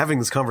in having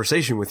this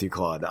conversation with you,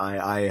 Claude,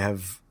 I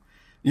have,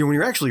 when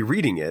you're actually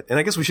reading it, and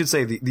I guess we should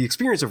say the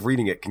experience of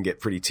reading it can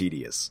get pretty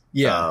tedious.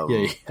 Yeah.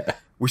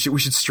 We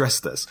should stress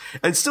this.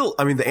 And still,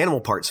 I mean, the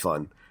animal part's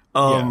fun.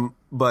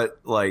 But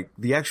like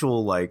the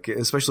actual, like,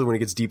 especially when it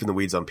gets deep in the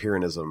weeds on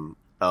Pyrrhonism,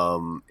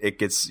 it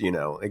gets a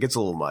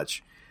little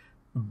much.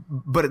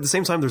 But at the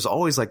same time, there's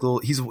always like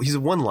he's a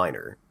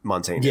one-liner,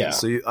 Montaigne. Yeah.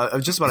 So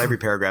just about every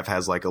paragraph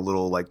has like a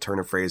little like turn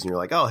of phrase, and you're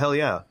like, oh hell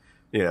yeah,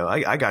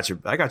 I got you,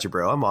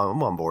 bro. I'm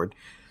on board.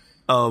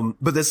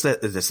 But that's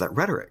that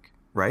rhetoric,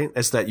 right?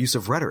 It's that use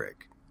of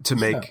rhetoric to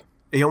make.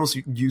 Yeah. He almost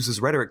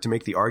uses rhetoric to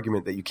make the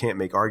argument that you can't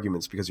make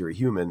arguments because you're a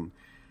human.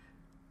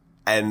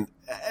 And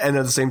at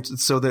the same,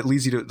 so that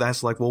leads you to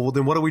ask, like, well,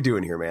 then what are we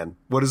doing here, man?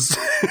 What is,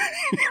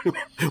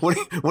 what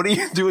are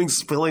you doing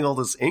spilling all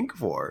this ink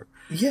for?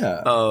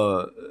 Yeah.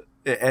 But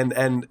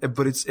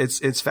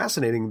it's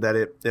fascinating that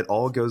it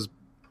all goes,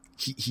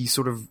 he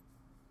sort of,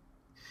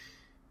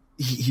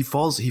 he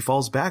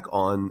falls back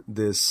on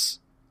this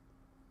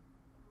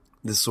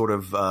sort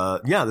of,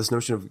 this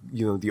notion of,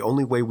 the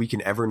only way we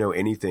can ever know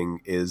anything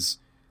is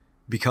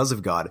because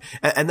of God.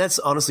 And that's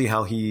honestly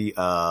how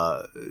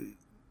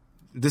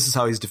this is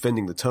how he's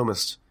defending the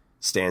Thomist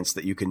stance,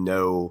 that you can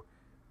know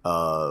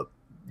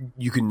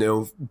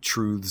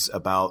truths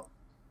about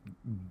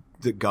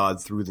the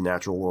God through the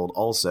natural world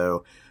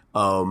also.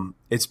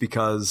 It's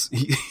because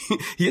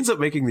he ends up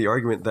making the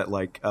argument that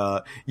like,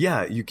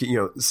 you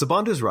can,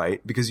 Sabanda's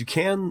right, because you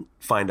can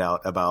find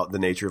out about the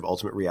nature of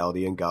ultimate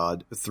reality and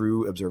God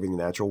through observing the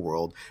natural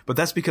world, but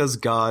that's because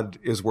God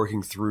is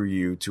working through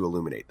you to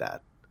illuminate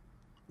that.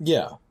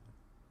 Yeah.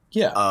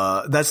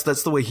 Yeah.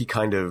 That's the way he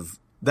kind of,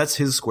 that's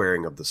his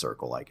squaring of the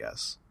circle, I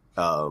guess.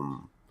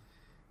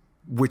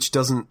 Which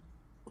doesn't,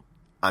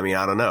 I mean,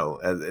 I don't know.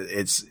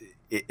 Is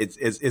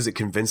it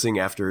convincing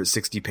after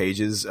 60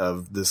 pages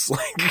of this,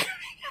 like,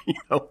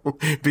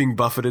 being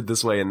buffeted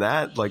this way and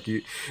that? Like,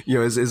 is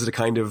it a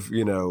kind of,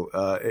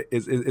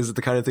 is it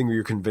the kind of thing where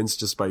you're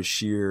convinced just by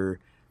sheer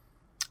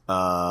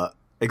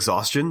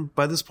exhaustion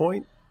by this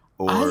point?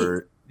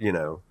 Or,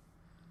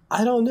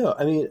 I don't know.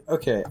 I mean,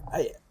 okay,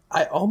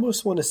 I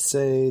almost want to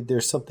say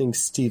there's something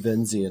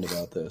Stevensian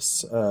about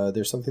this.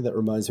 There's something that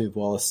reminds me of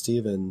Wallace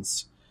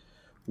Stevens,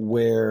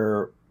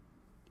 where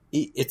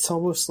it's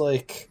almost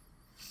like,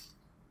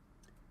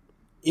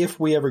 if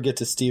we ever get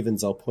to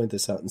Stevens, I'll point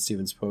this out in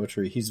Stevens'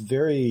 poetry, he's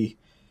very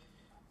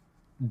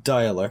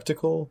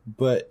dialectical,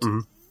 but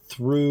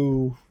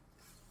through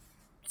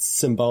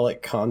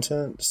symbolic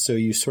content. So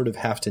you sort of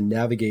have to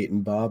navigate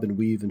and bob and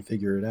weave and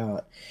figure it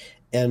out.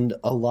 And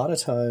a lot of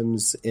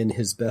times in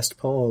his best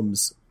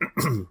poems,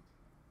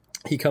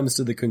 he comes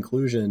to the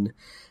conclusion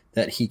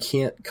that he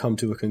can't come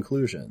to a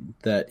conclusion,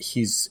 that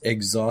he's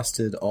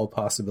exhausted all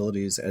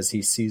possibilities as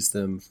he sees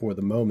them for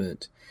the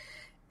moment.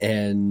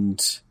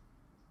 And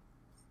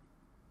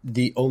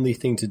the only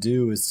thing to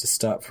do is to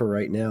stop for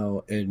right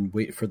now and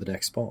wait for the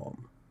next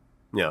poem.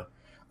 Yeah.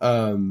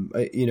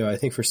 I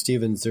think for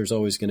Stevens, there's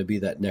always going to be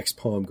that next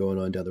poem going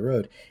on down the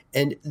road.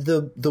 And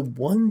the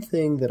one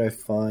thing that I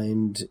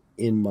find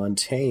in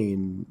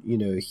Montaigne,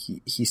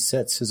 he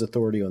sets his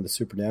authority on the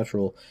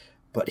supernatural,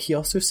 but he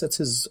also sets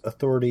his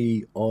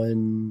authority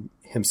on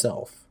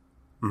himself.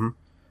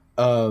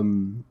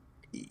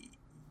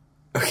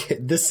 Okay,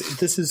 this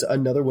is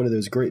another one of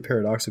those great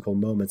paradoxical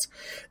moments.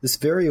 This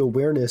very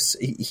awareness,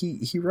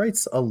 he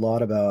writes a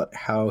lot about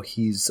how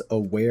he's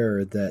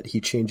aware that he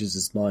changes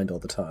his mind all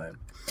the time.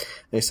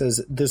 And he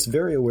says, this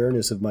very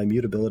awareness of my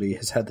mutability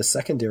has had the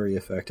secondary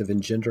effect of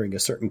engendering a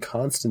certain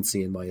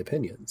constancy in my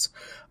opinions.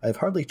 I have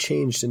hardly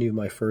changed any of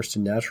my first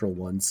and natural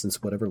ones,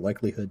 since whatever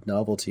likelihood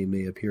novelty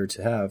may appear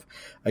to have,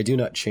 I do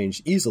not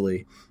change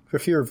easily, for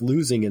fear of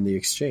losing in the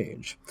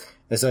exchange.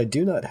 As I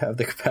do not have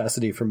the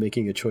capacity for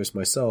making a choice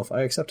myself,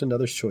 I accept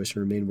another's choice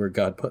and remain where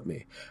God put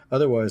me.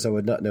 Otherwise, I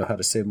would not know how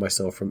to save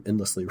myself from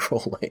endlessly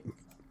rolling.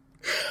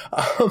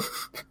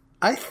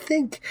 I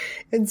think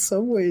in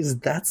some ways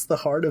that's the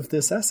heart of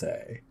this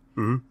essay.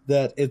 Mm-hmm.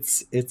 That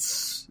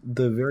it's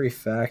the very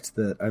fact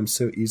that I'm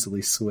so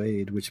easily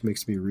swayed, which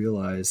makes me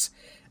realize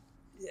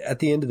at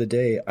the end of the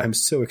day, I'm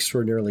so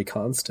extraordinarily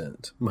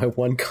constant. My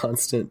one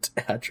constant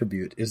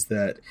attribute is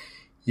that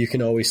you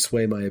can always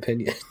sway my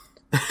opinion.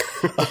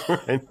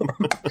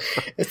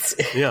 It's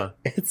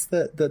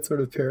that sort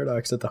of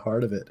paradox at the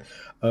heart of it.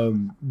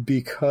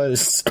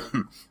 Because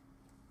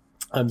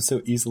I'm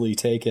so easily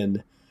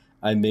taken,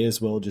 I may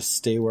as well just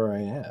stay where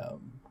I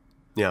am.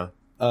 Yeah.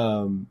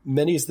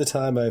 Many's the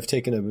time I've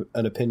taken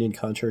an opinion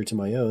contrary to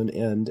my own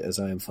and, as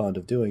I am fond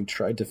of doing,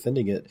 tried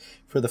defending it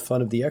for the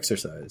fun of the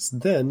exercise.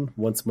 Then,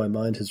 once my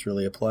mind has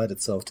really applied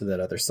itself to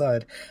that other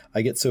side,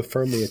 I get so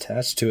firmly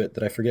attached to it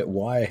that I forget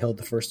why I held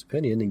the first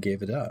opinion and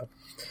gave it up.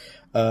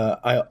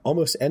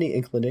 Almost any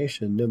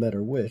inclination, no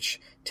matter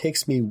which,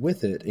 takes me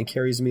with it and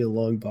carries me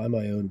along by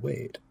my own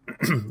weight.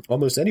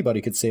 Almost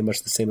anybody could say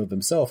much the same of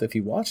himself if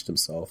he watched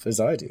himself, as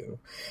I do.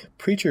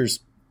 Preachers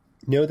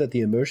know that the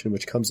emotion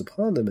which comes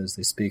upon them as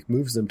they speak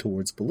moves them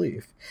towards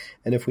belief.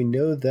 And if we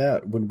know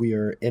that when we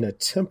are in a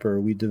temper,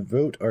 we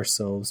devote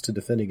ourselves to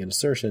defending an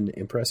assertion,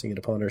 impressing it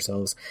upon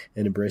ourselves,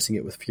 and embracing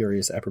it with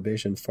furious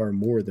approbation far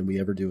more than we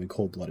ever do in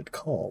cold-blooded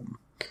calm.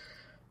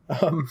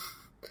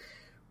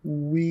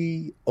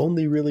 We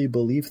only really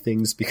believe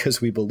things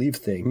because we believe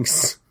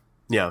things.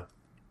 Yeah.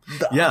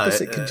 The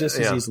opposite could just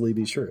as easily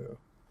be true.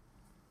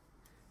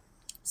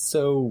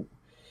 So,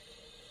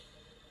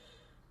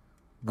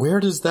 where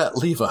does that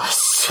leave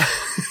us?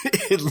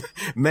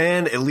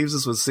 It leaves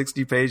us with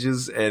 60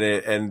 pages,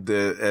 and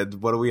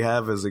what do we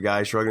have as a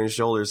guy shrugging his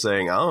shoulders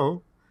saying,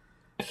 "Oh,"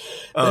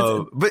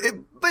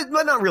 but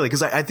not really,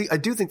 because I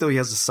do think though he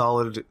has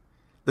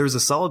there's a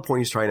solid point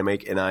he's trying to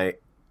make, and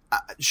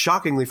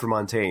shockingly for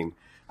Montaigne,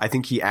 I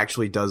think he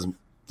actually does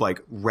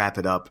like wrap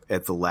it up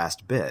at the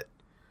last bit.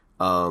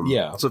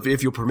 Yeah. So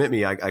if you'll permit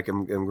me, I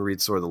can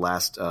read sort of the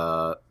last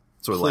last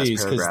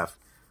paragraph.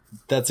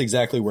 That's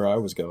exactly where I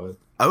was going.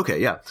 Okay,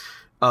 yeah.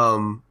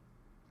 And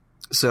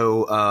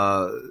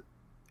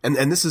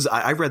this is,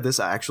 I read this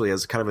actually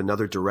as kind of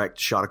another direct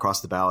shot across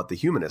the bow at the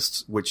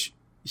humanists, which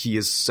he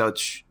is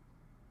such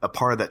a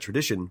part of that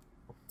tradition.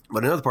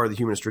 But another part of the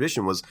humanist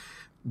tradition was,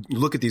 you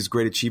look at these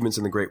great achievements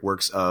and the great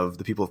works of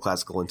the people of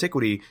classical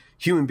antiquity,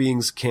 human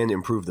beings can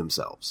improve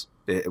themselves.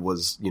 It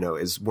was,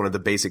 is one of the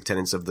basic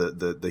tenets of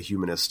the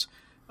humanist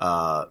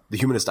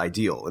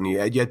ideal. And you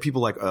had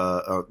people like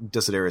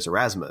Desiderius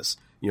Erasmus,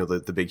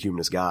 the big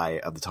humanist guy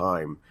of the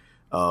time.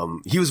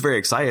 He was very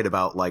excited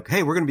about like,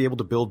 hey, we're going to be able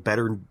to build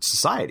better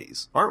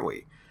societies, aren't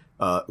we?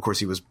 Of course,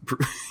 he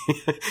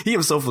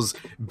himself was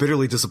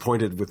bitterly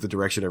disappointed with the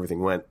direction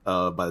everything went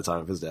by the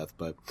time of his death.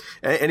 But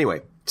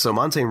anyway, so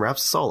Montaigne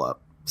wraps this all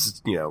up.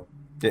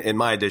 In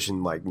my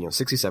edition,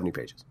 60, 70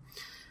 pages.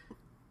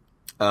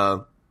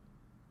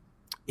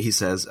 He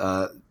says,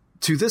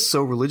 to this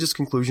so religious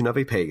conclusion of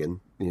a pagan,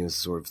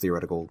 sort of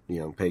theoretical,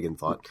 pagan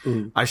thought,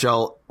 I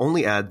shall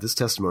only add this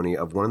testimony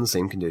of one and the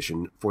same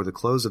condition for the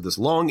close of this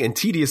long and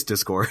tedious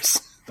discourse.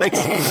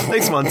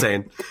 Thanks,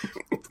 Montaigne,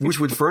 which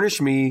would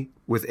furnish me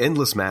with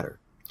endless matter.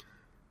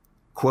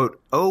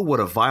 Quote, "Oh, what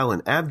a vile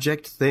and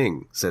abject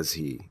thing," says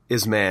he,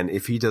 "is man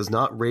if he does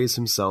not raise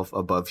himself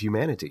above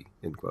humanity."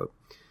 End quote.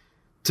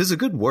 "'Tis a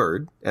good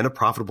word and a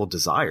profitable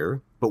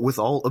desire, but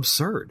withal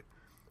absurd.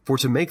 For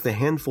to make the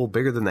handful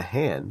bigger than the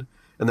hand,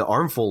 and the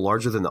armful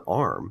larger than the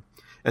arm,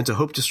 and to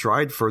hope to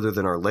stride further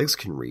than our legs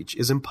can reach,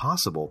 is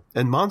impossible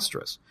and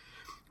monstrous.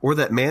 Or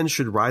that man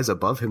should rise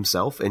above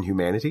himself and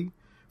humanity,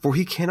 for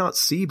he cannot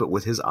see but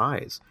with his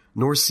eyes,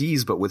 nor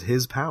sees but with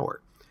his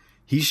power.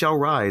 He shall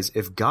rise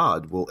if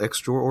God will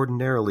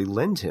extraordinarily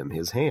lend him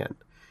his hand.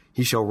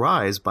 He shall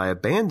rise by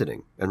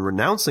abandoning and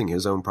renouncing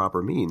his own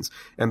proper means,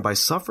 and by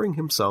suffering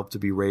himself to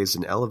be raised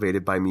and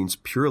elevated by means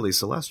purely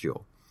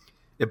celestial.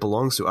 It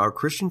belongs to our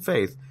Christian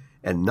faith,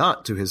 and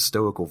not to his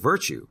stoical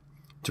virtue,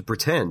 to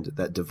pretend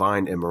that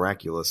divine and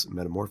miraculous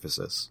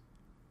metamorphosis."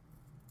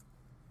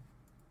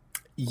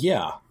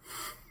 Yeah.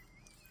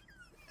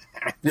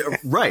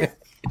 Right.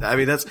 I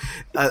mean, that's,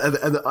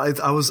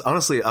 I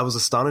was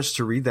astonished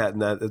to read that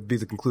and that it'd be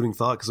the concluding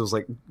thought, because I was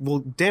like, well,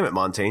 damn it,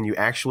 Montaigne, you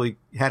actually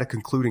had a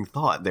concluding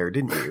thought there,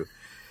 didn't you?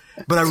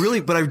 But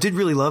I did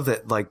really love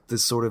that, like,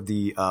 this sort of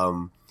the,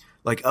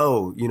 what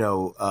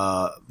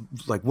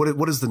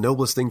is the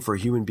noblest thing for a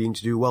human being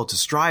to do? Well, to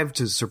strive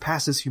to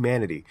surpass his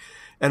humanity.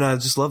 And I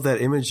just love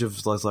that image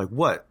of like,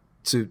 what?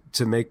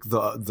 to make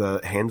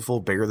the handful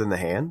bigger than the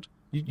hand.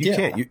 You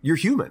can't. You're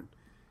human.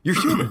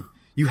 You're human.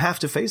 You have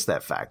to face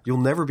that fact. You'll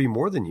never be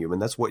more than human.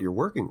 That's what you're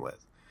working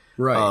with.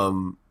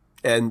 Right.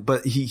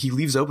 But he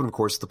leaves open, of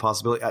course, the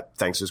possibility,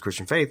 thanks to his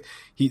Christian faith,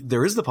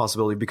 there is the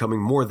possibility of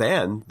becoming more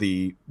than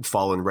the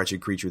fallen,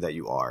 wretched creature that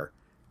you are,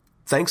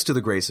 thanks to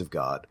the grace of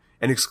God,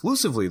 and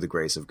exclusively the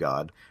grace of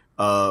God,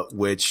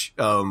 which,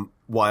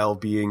 while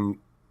being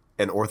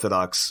an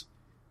orthodox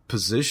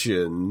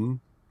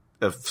position,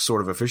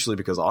 sort of officially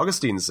because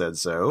Augustine said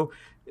so,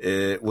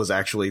 it was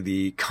actually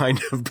the kind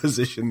of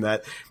position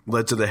that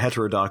led to the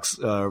heterodox,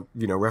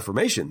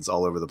 reformations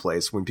all over the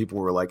place, when people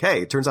were like,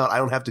 hey, it turns out I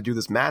don't have to do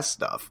this mass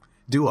stuff,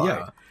 do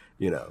I?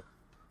 Yeah.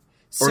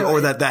 Or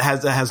that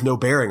has no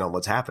bearing on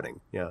what's happening.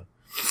 Yeah.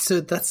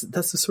 So that's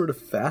a sort of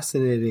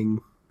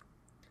fascinating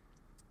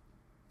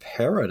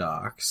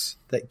paradox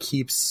that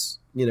keeps,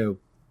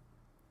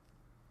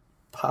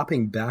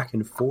 popping back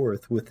and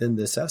forth within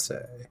this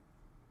essay,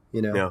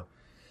 Yeah.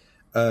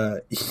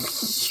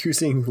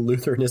 Using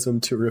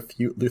Lutheranism to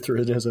refute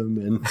Lutheranism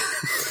and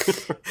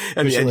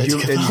and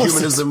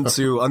humanism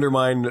to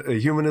undermine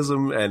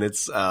humanism. And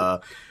it's, I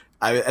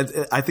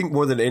think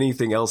more than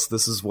anything else,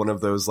 this is one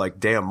of those like,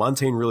 damn,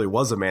 Montaigne really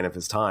was a man of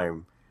his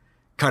time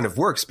kind of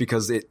works,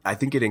 because I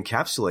think it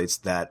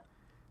encapsulates that,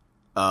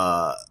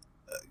 that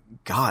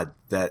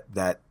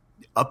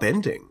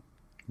upending.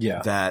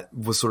 Yeah. That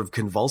was sort of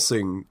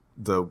convulsing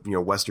the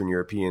Western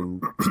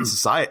European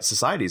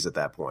societies at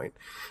that point,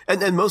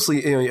 and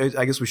mostly,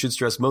 I guess we should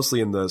stress,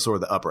 mostly in the sort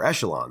of the upper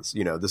echelons.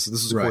 This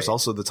is of course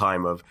also the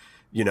time of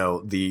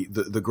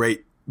the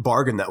great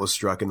bargain that was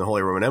struck in the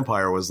Holy Roman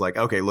Empire was like,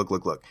 okay, look,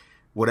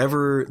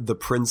 whatever the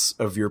prince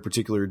of your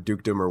particular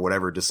dukedom or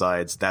whatever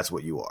decides, that's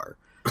what you are.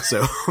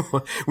 So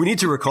we need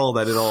to recall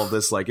that in all of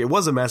this, like, it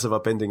was a massive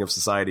upending of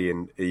society,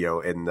 in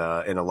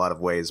a lot of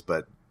ways,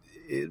 but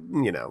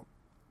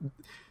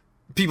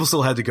people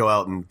still had to go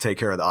out and take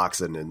care of the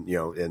oxen and,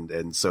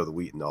 and sow the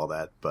wheat and all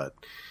that. But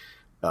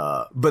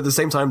at the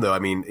same time, though, I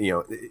mean,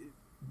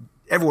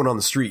 everyone on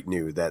the street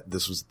knew that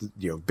this was,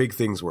 big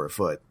things were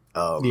afoot.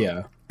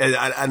 Yeah.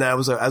 And I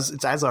was,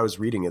 as I was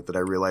reading it, that I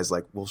realized,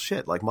 like, well,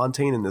 shit, like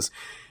Montaigne in this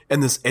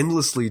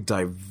endlessly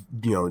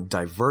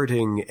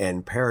diverting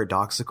and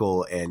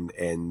paradoxical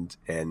and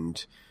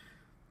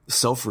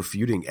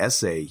self-refuting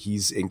essay,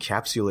 he's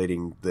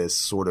encapsulating this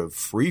sort of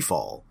free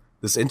fall,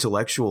 this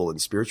intellectual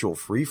and spiritual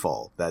free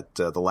fall that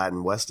the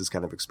Latin West is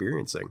kind of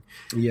experiencing.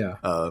 Yeah.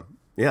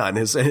 And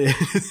his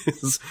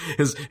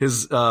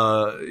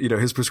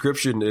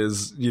prescription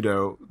is,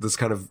 this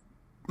kind of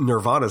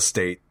nirvana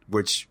state,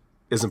 which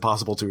is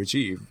impossible to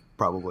achieve,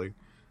 probably.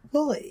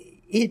 Well,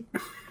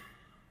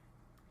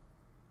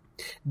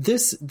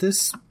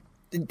 this,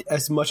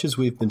 as much as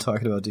we've been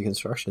talking about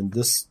deconstruction,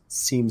 this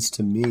seems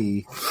to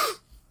me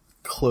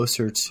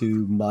closer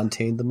to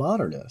Montaigne the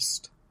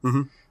modernist.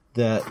 Mm-hmm.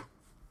 That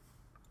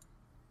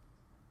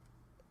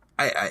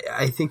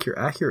I think you're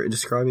accurate in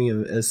describing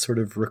him as sort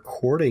of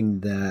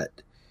recording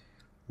that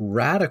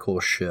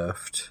radical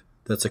shift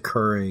that's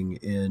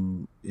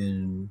occurring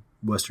in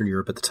Western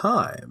Europe at the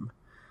time.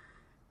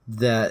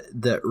 That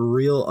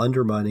real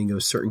undermining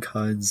of certain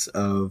kinds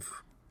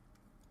of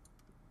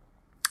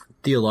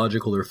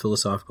theological or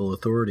philosophical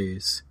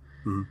authorities,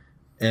 mm-hmm.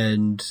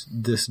 and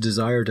this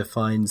desire to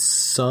find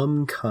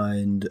some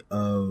kind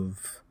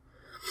of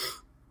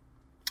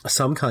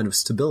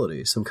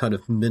stability, some kind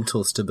of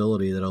mental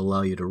stability that'll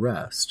allow you to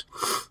rest.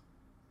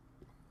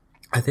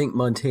 I think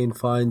Montaigne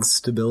finds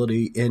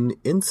stability in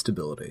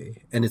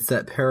instability, and it's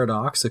that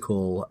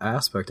paradoxical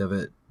aspect of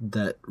it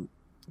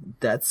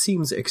that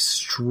seems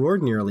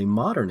extraordinarily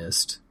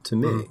modernist to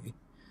me.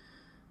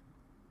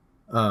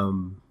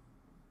 One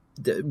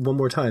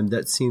more time,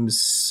 that seems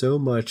so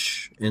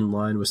much in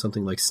line with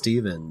something like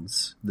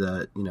Stevens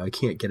that, I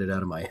can't get it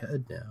out of my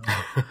head now.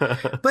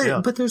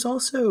 But there's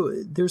also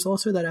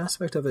that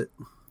aspect of it.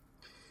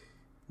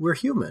 We're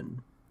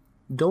human.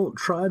 Don't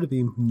try to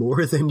be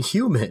more than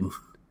human.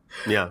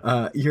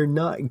 Yeah. You're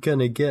not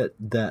gonna get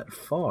that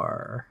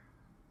far.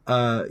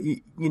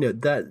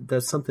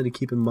 That's something to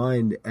keep in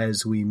mind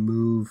as we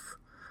move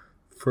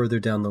further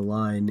down the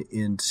line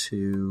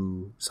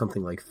into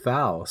something like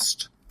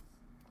Faust,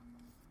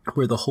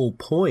 where the whole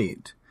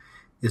point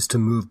is to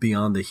move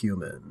beyond the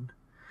human.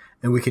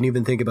 And we can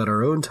even think about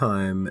our own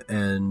time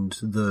and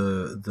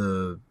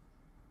the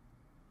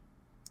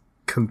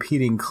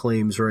competing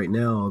claims right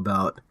now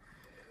about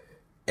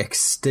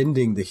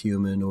extending the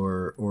human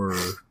or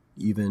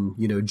even,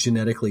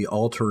 genetically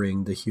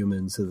altering the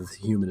human so that the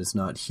human is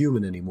not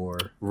human anymore.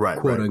 Right.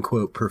 Quote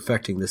unquote,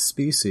 perfecting the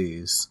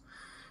species.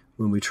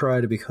 When we try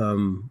to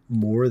become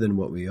more than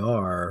what we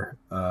are,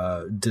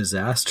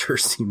 disaster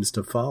seems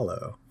to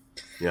follow.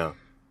 Yeah.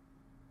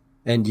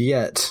 And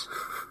yet,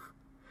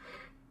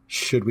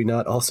 should we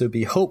not also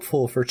be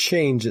hopeful for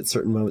change at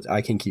certain moments?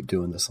 I can keep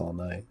doing this all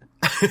night.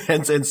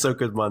 and so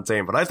could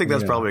Montaigne, but I think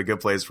that's probably a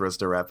good place for us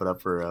to wrap it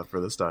up for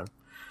this time.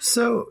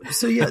 So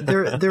yeah,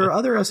 there are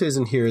other essays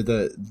in here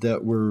that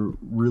were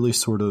really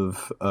sort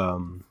of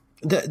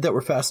that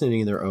were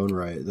fascinating in their own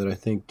right, that I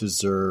think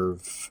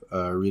deserve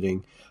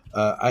reading.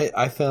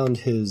 I found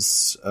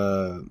his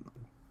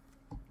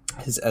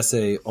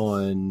essay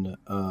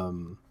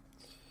on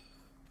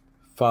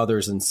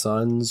fathers and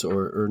sons,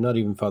 or not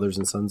even fathers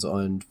and sons,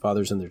 on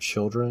fathers and their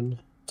children,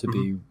 to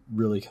be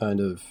really kind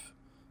of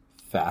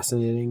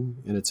fascinating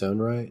in its own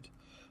right.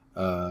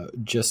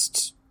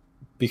 Just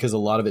because a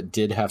lot of it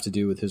did have to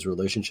do with his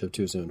relationship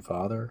to his own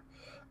father.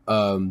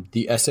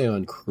 The essay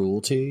on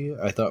cruelty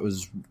I thought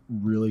was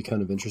really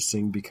kind of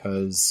interesting,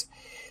 because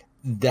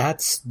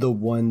that's the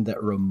one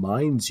that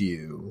reminds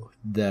you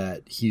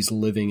that he's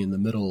living in the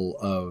middle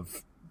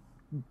of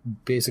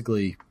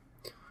basically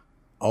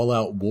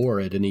all-out war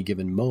at any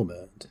given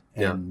moment.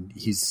 And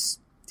he's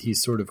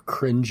sort of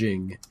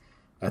cringing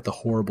at the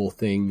horrible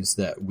things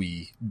that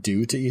we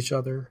do to each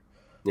other.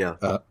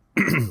 Yeah.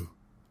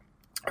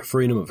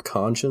 Freedom of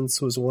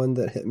conscience was one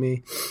that hit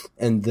me.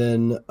 And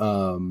then,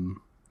 what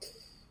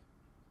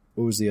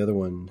was the other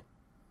one?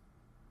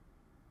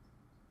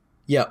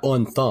 Yeah,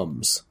 on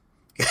thumbs.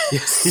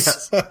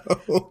 Yes.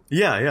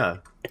 Yeah.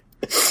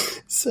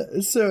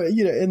 So,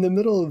 in the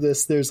middle of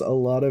this, there's a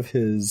lot of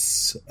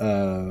his,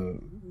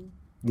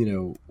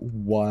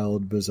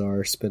 wild,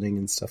 bizarre spinning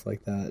and stuff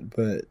like that.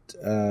 But,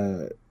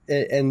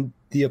 and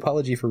the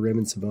Apology for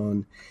Raymond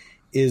Sebone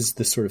is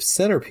the sort of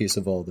centerpiece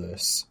of all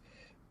this.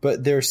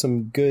 But there's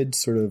some good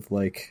sort of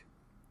like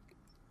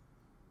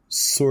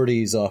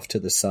sorties off to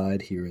the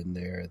side here and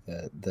there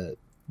that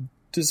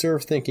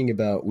deserve thinking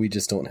about. We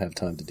just don't have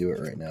time to do it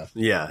right now.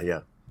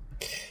 Yeah.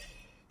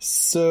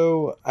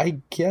 So I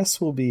guess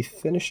we'll be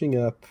finishing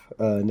up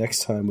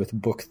next time with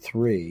book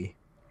 3.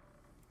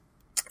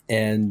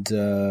 And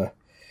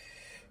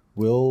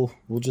we'll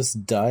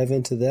just dive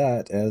into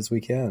that as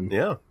we can.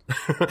 Yeah.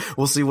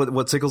 We'll see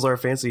what tickles our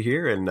fancy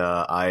here. And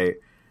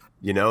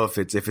if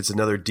it's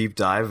another deep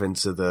dive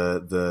into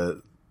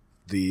the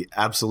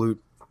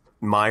absolute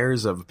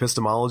mires of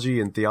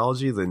epistemology and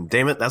theology, then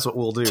damn it, that's what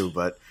we'll do.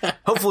 But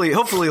hopefully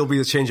it'll be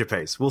a change of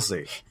pace. We'll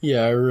see.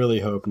 Yeah, I really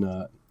hope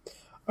not.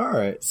 All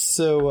right.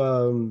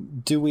 So,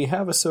 do we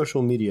have a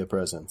social media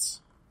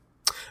presence?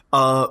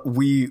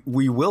 We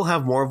will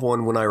have more of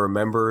one when I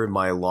remember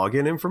my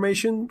login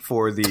information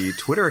for the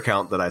Twitter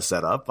account that I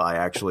set up. I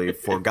actually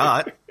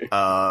forgot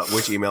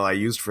which email I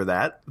used for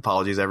that.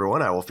 Apologies,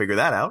 everyone. I will figure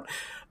that out.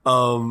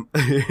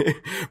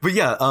 But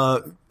yeah,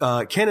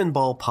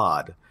 Cannonball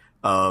Pod.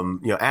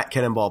 At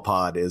Cannonball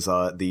Pod is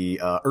the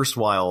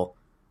erstwhile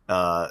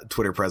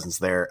Twitter presence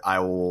there. I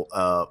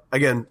will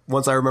again,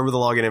 once I remember the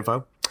login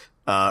info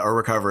or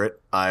recover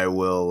it, I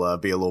will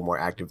be a little more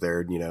active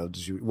there.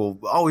 We'll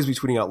always be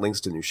tweeting out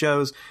links to new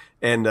shows,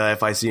 and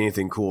if I see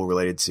anything cool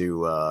related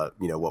to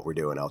what we're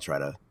doing, I'll try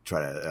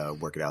to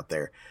work it out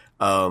there.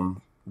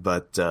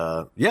 But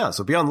so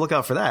be on the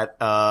lookout for that,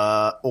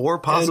 or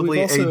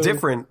possibly a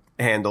different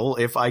handle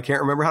if I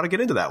can't remember how to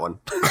get into that one.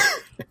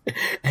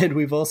 And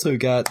we've also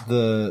got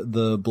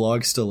the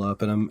blog still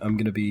up, and I'm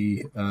going to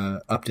be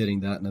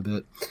updating that in a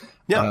bit.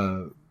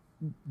 Yeah.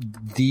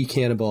 The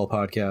Cannonball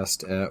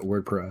Podcast at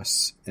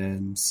WordPress.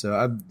 And so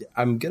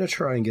I'm going to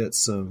try and get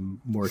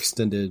some more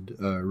extended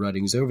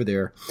writings over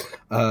there.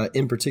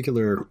 In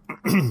particular,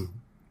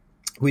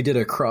 we did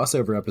a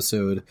crossover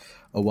episode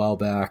a while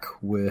back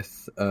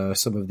with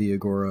some of the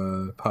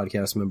Agora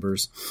podcast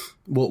members.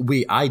 Well,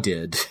 I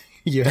did.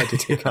 You had to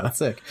take out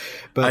sick.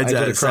 But I did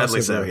a crossover,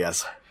 sadly so,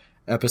 yes,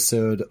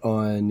 episode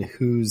on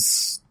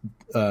who's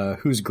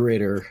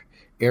greater,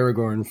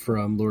 Aragorn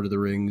from Lord of the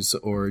Rings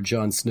or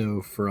Jon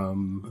Snow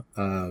from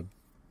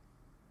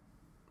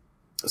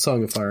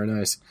Song of Fire and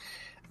Ice,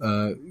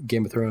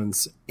 Game of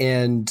Thrones.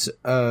 And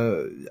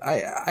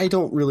I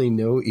don't really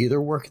know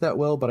either work that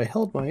well, but I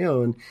held my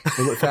own.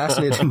 And what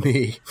fascinated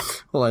me,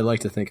 well, I like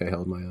to think I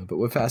held my own, but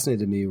what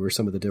fascinated me were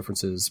some of the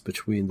differences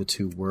between the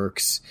two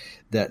works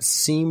that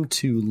seem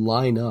to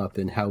line up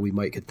in how we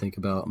might could think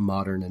about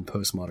modern and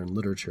postmodern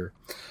literature.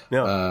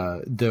 Yeah.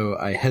 Though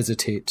I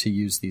hesitate to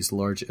use these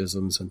large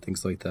isms and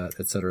things like that,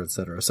 et cetera, et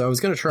cetera. So I was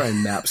going to try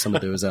and map some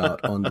of those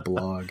out on the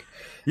blog.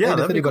 Yeah,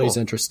 and if anybody's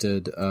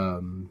interested,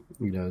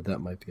 that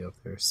might be up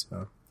there.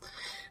 So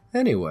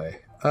anyway,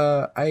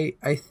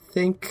 I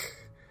think,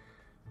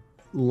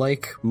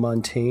 like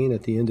Montaigne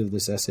at the end of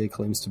this essay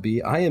claims to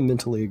be, I am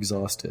mentally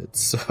exhausted.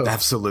 So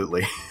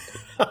absolutely.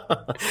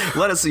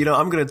 Let us,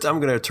 I'm going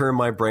to turn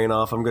my brain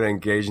off. I'm going to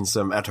engage in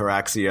some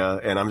ataraxia,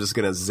 and I'm just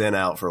going to zen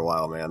out for a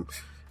while, man.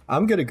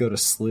 I'm going to go to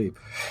sleep.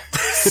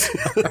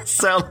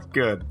 Sounds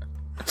good.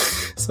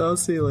 So I'll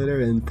see you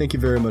later, and thank you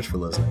very much for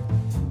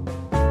listening.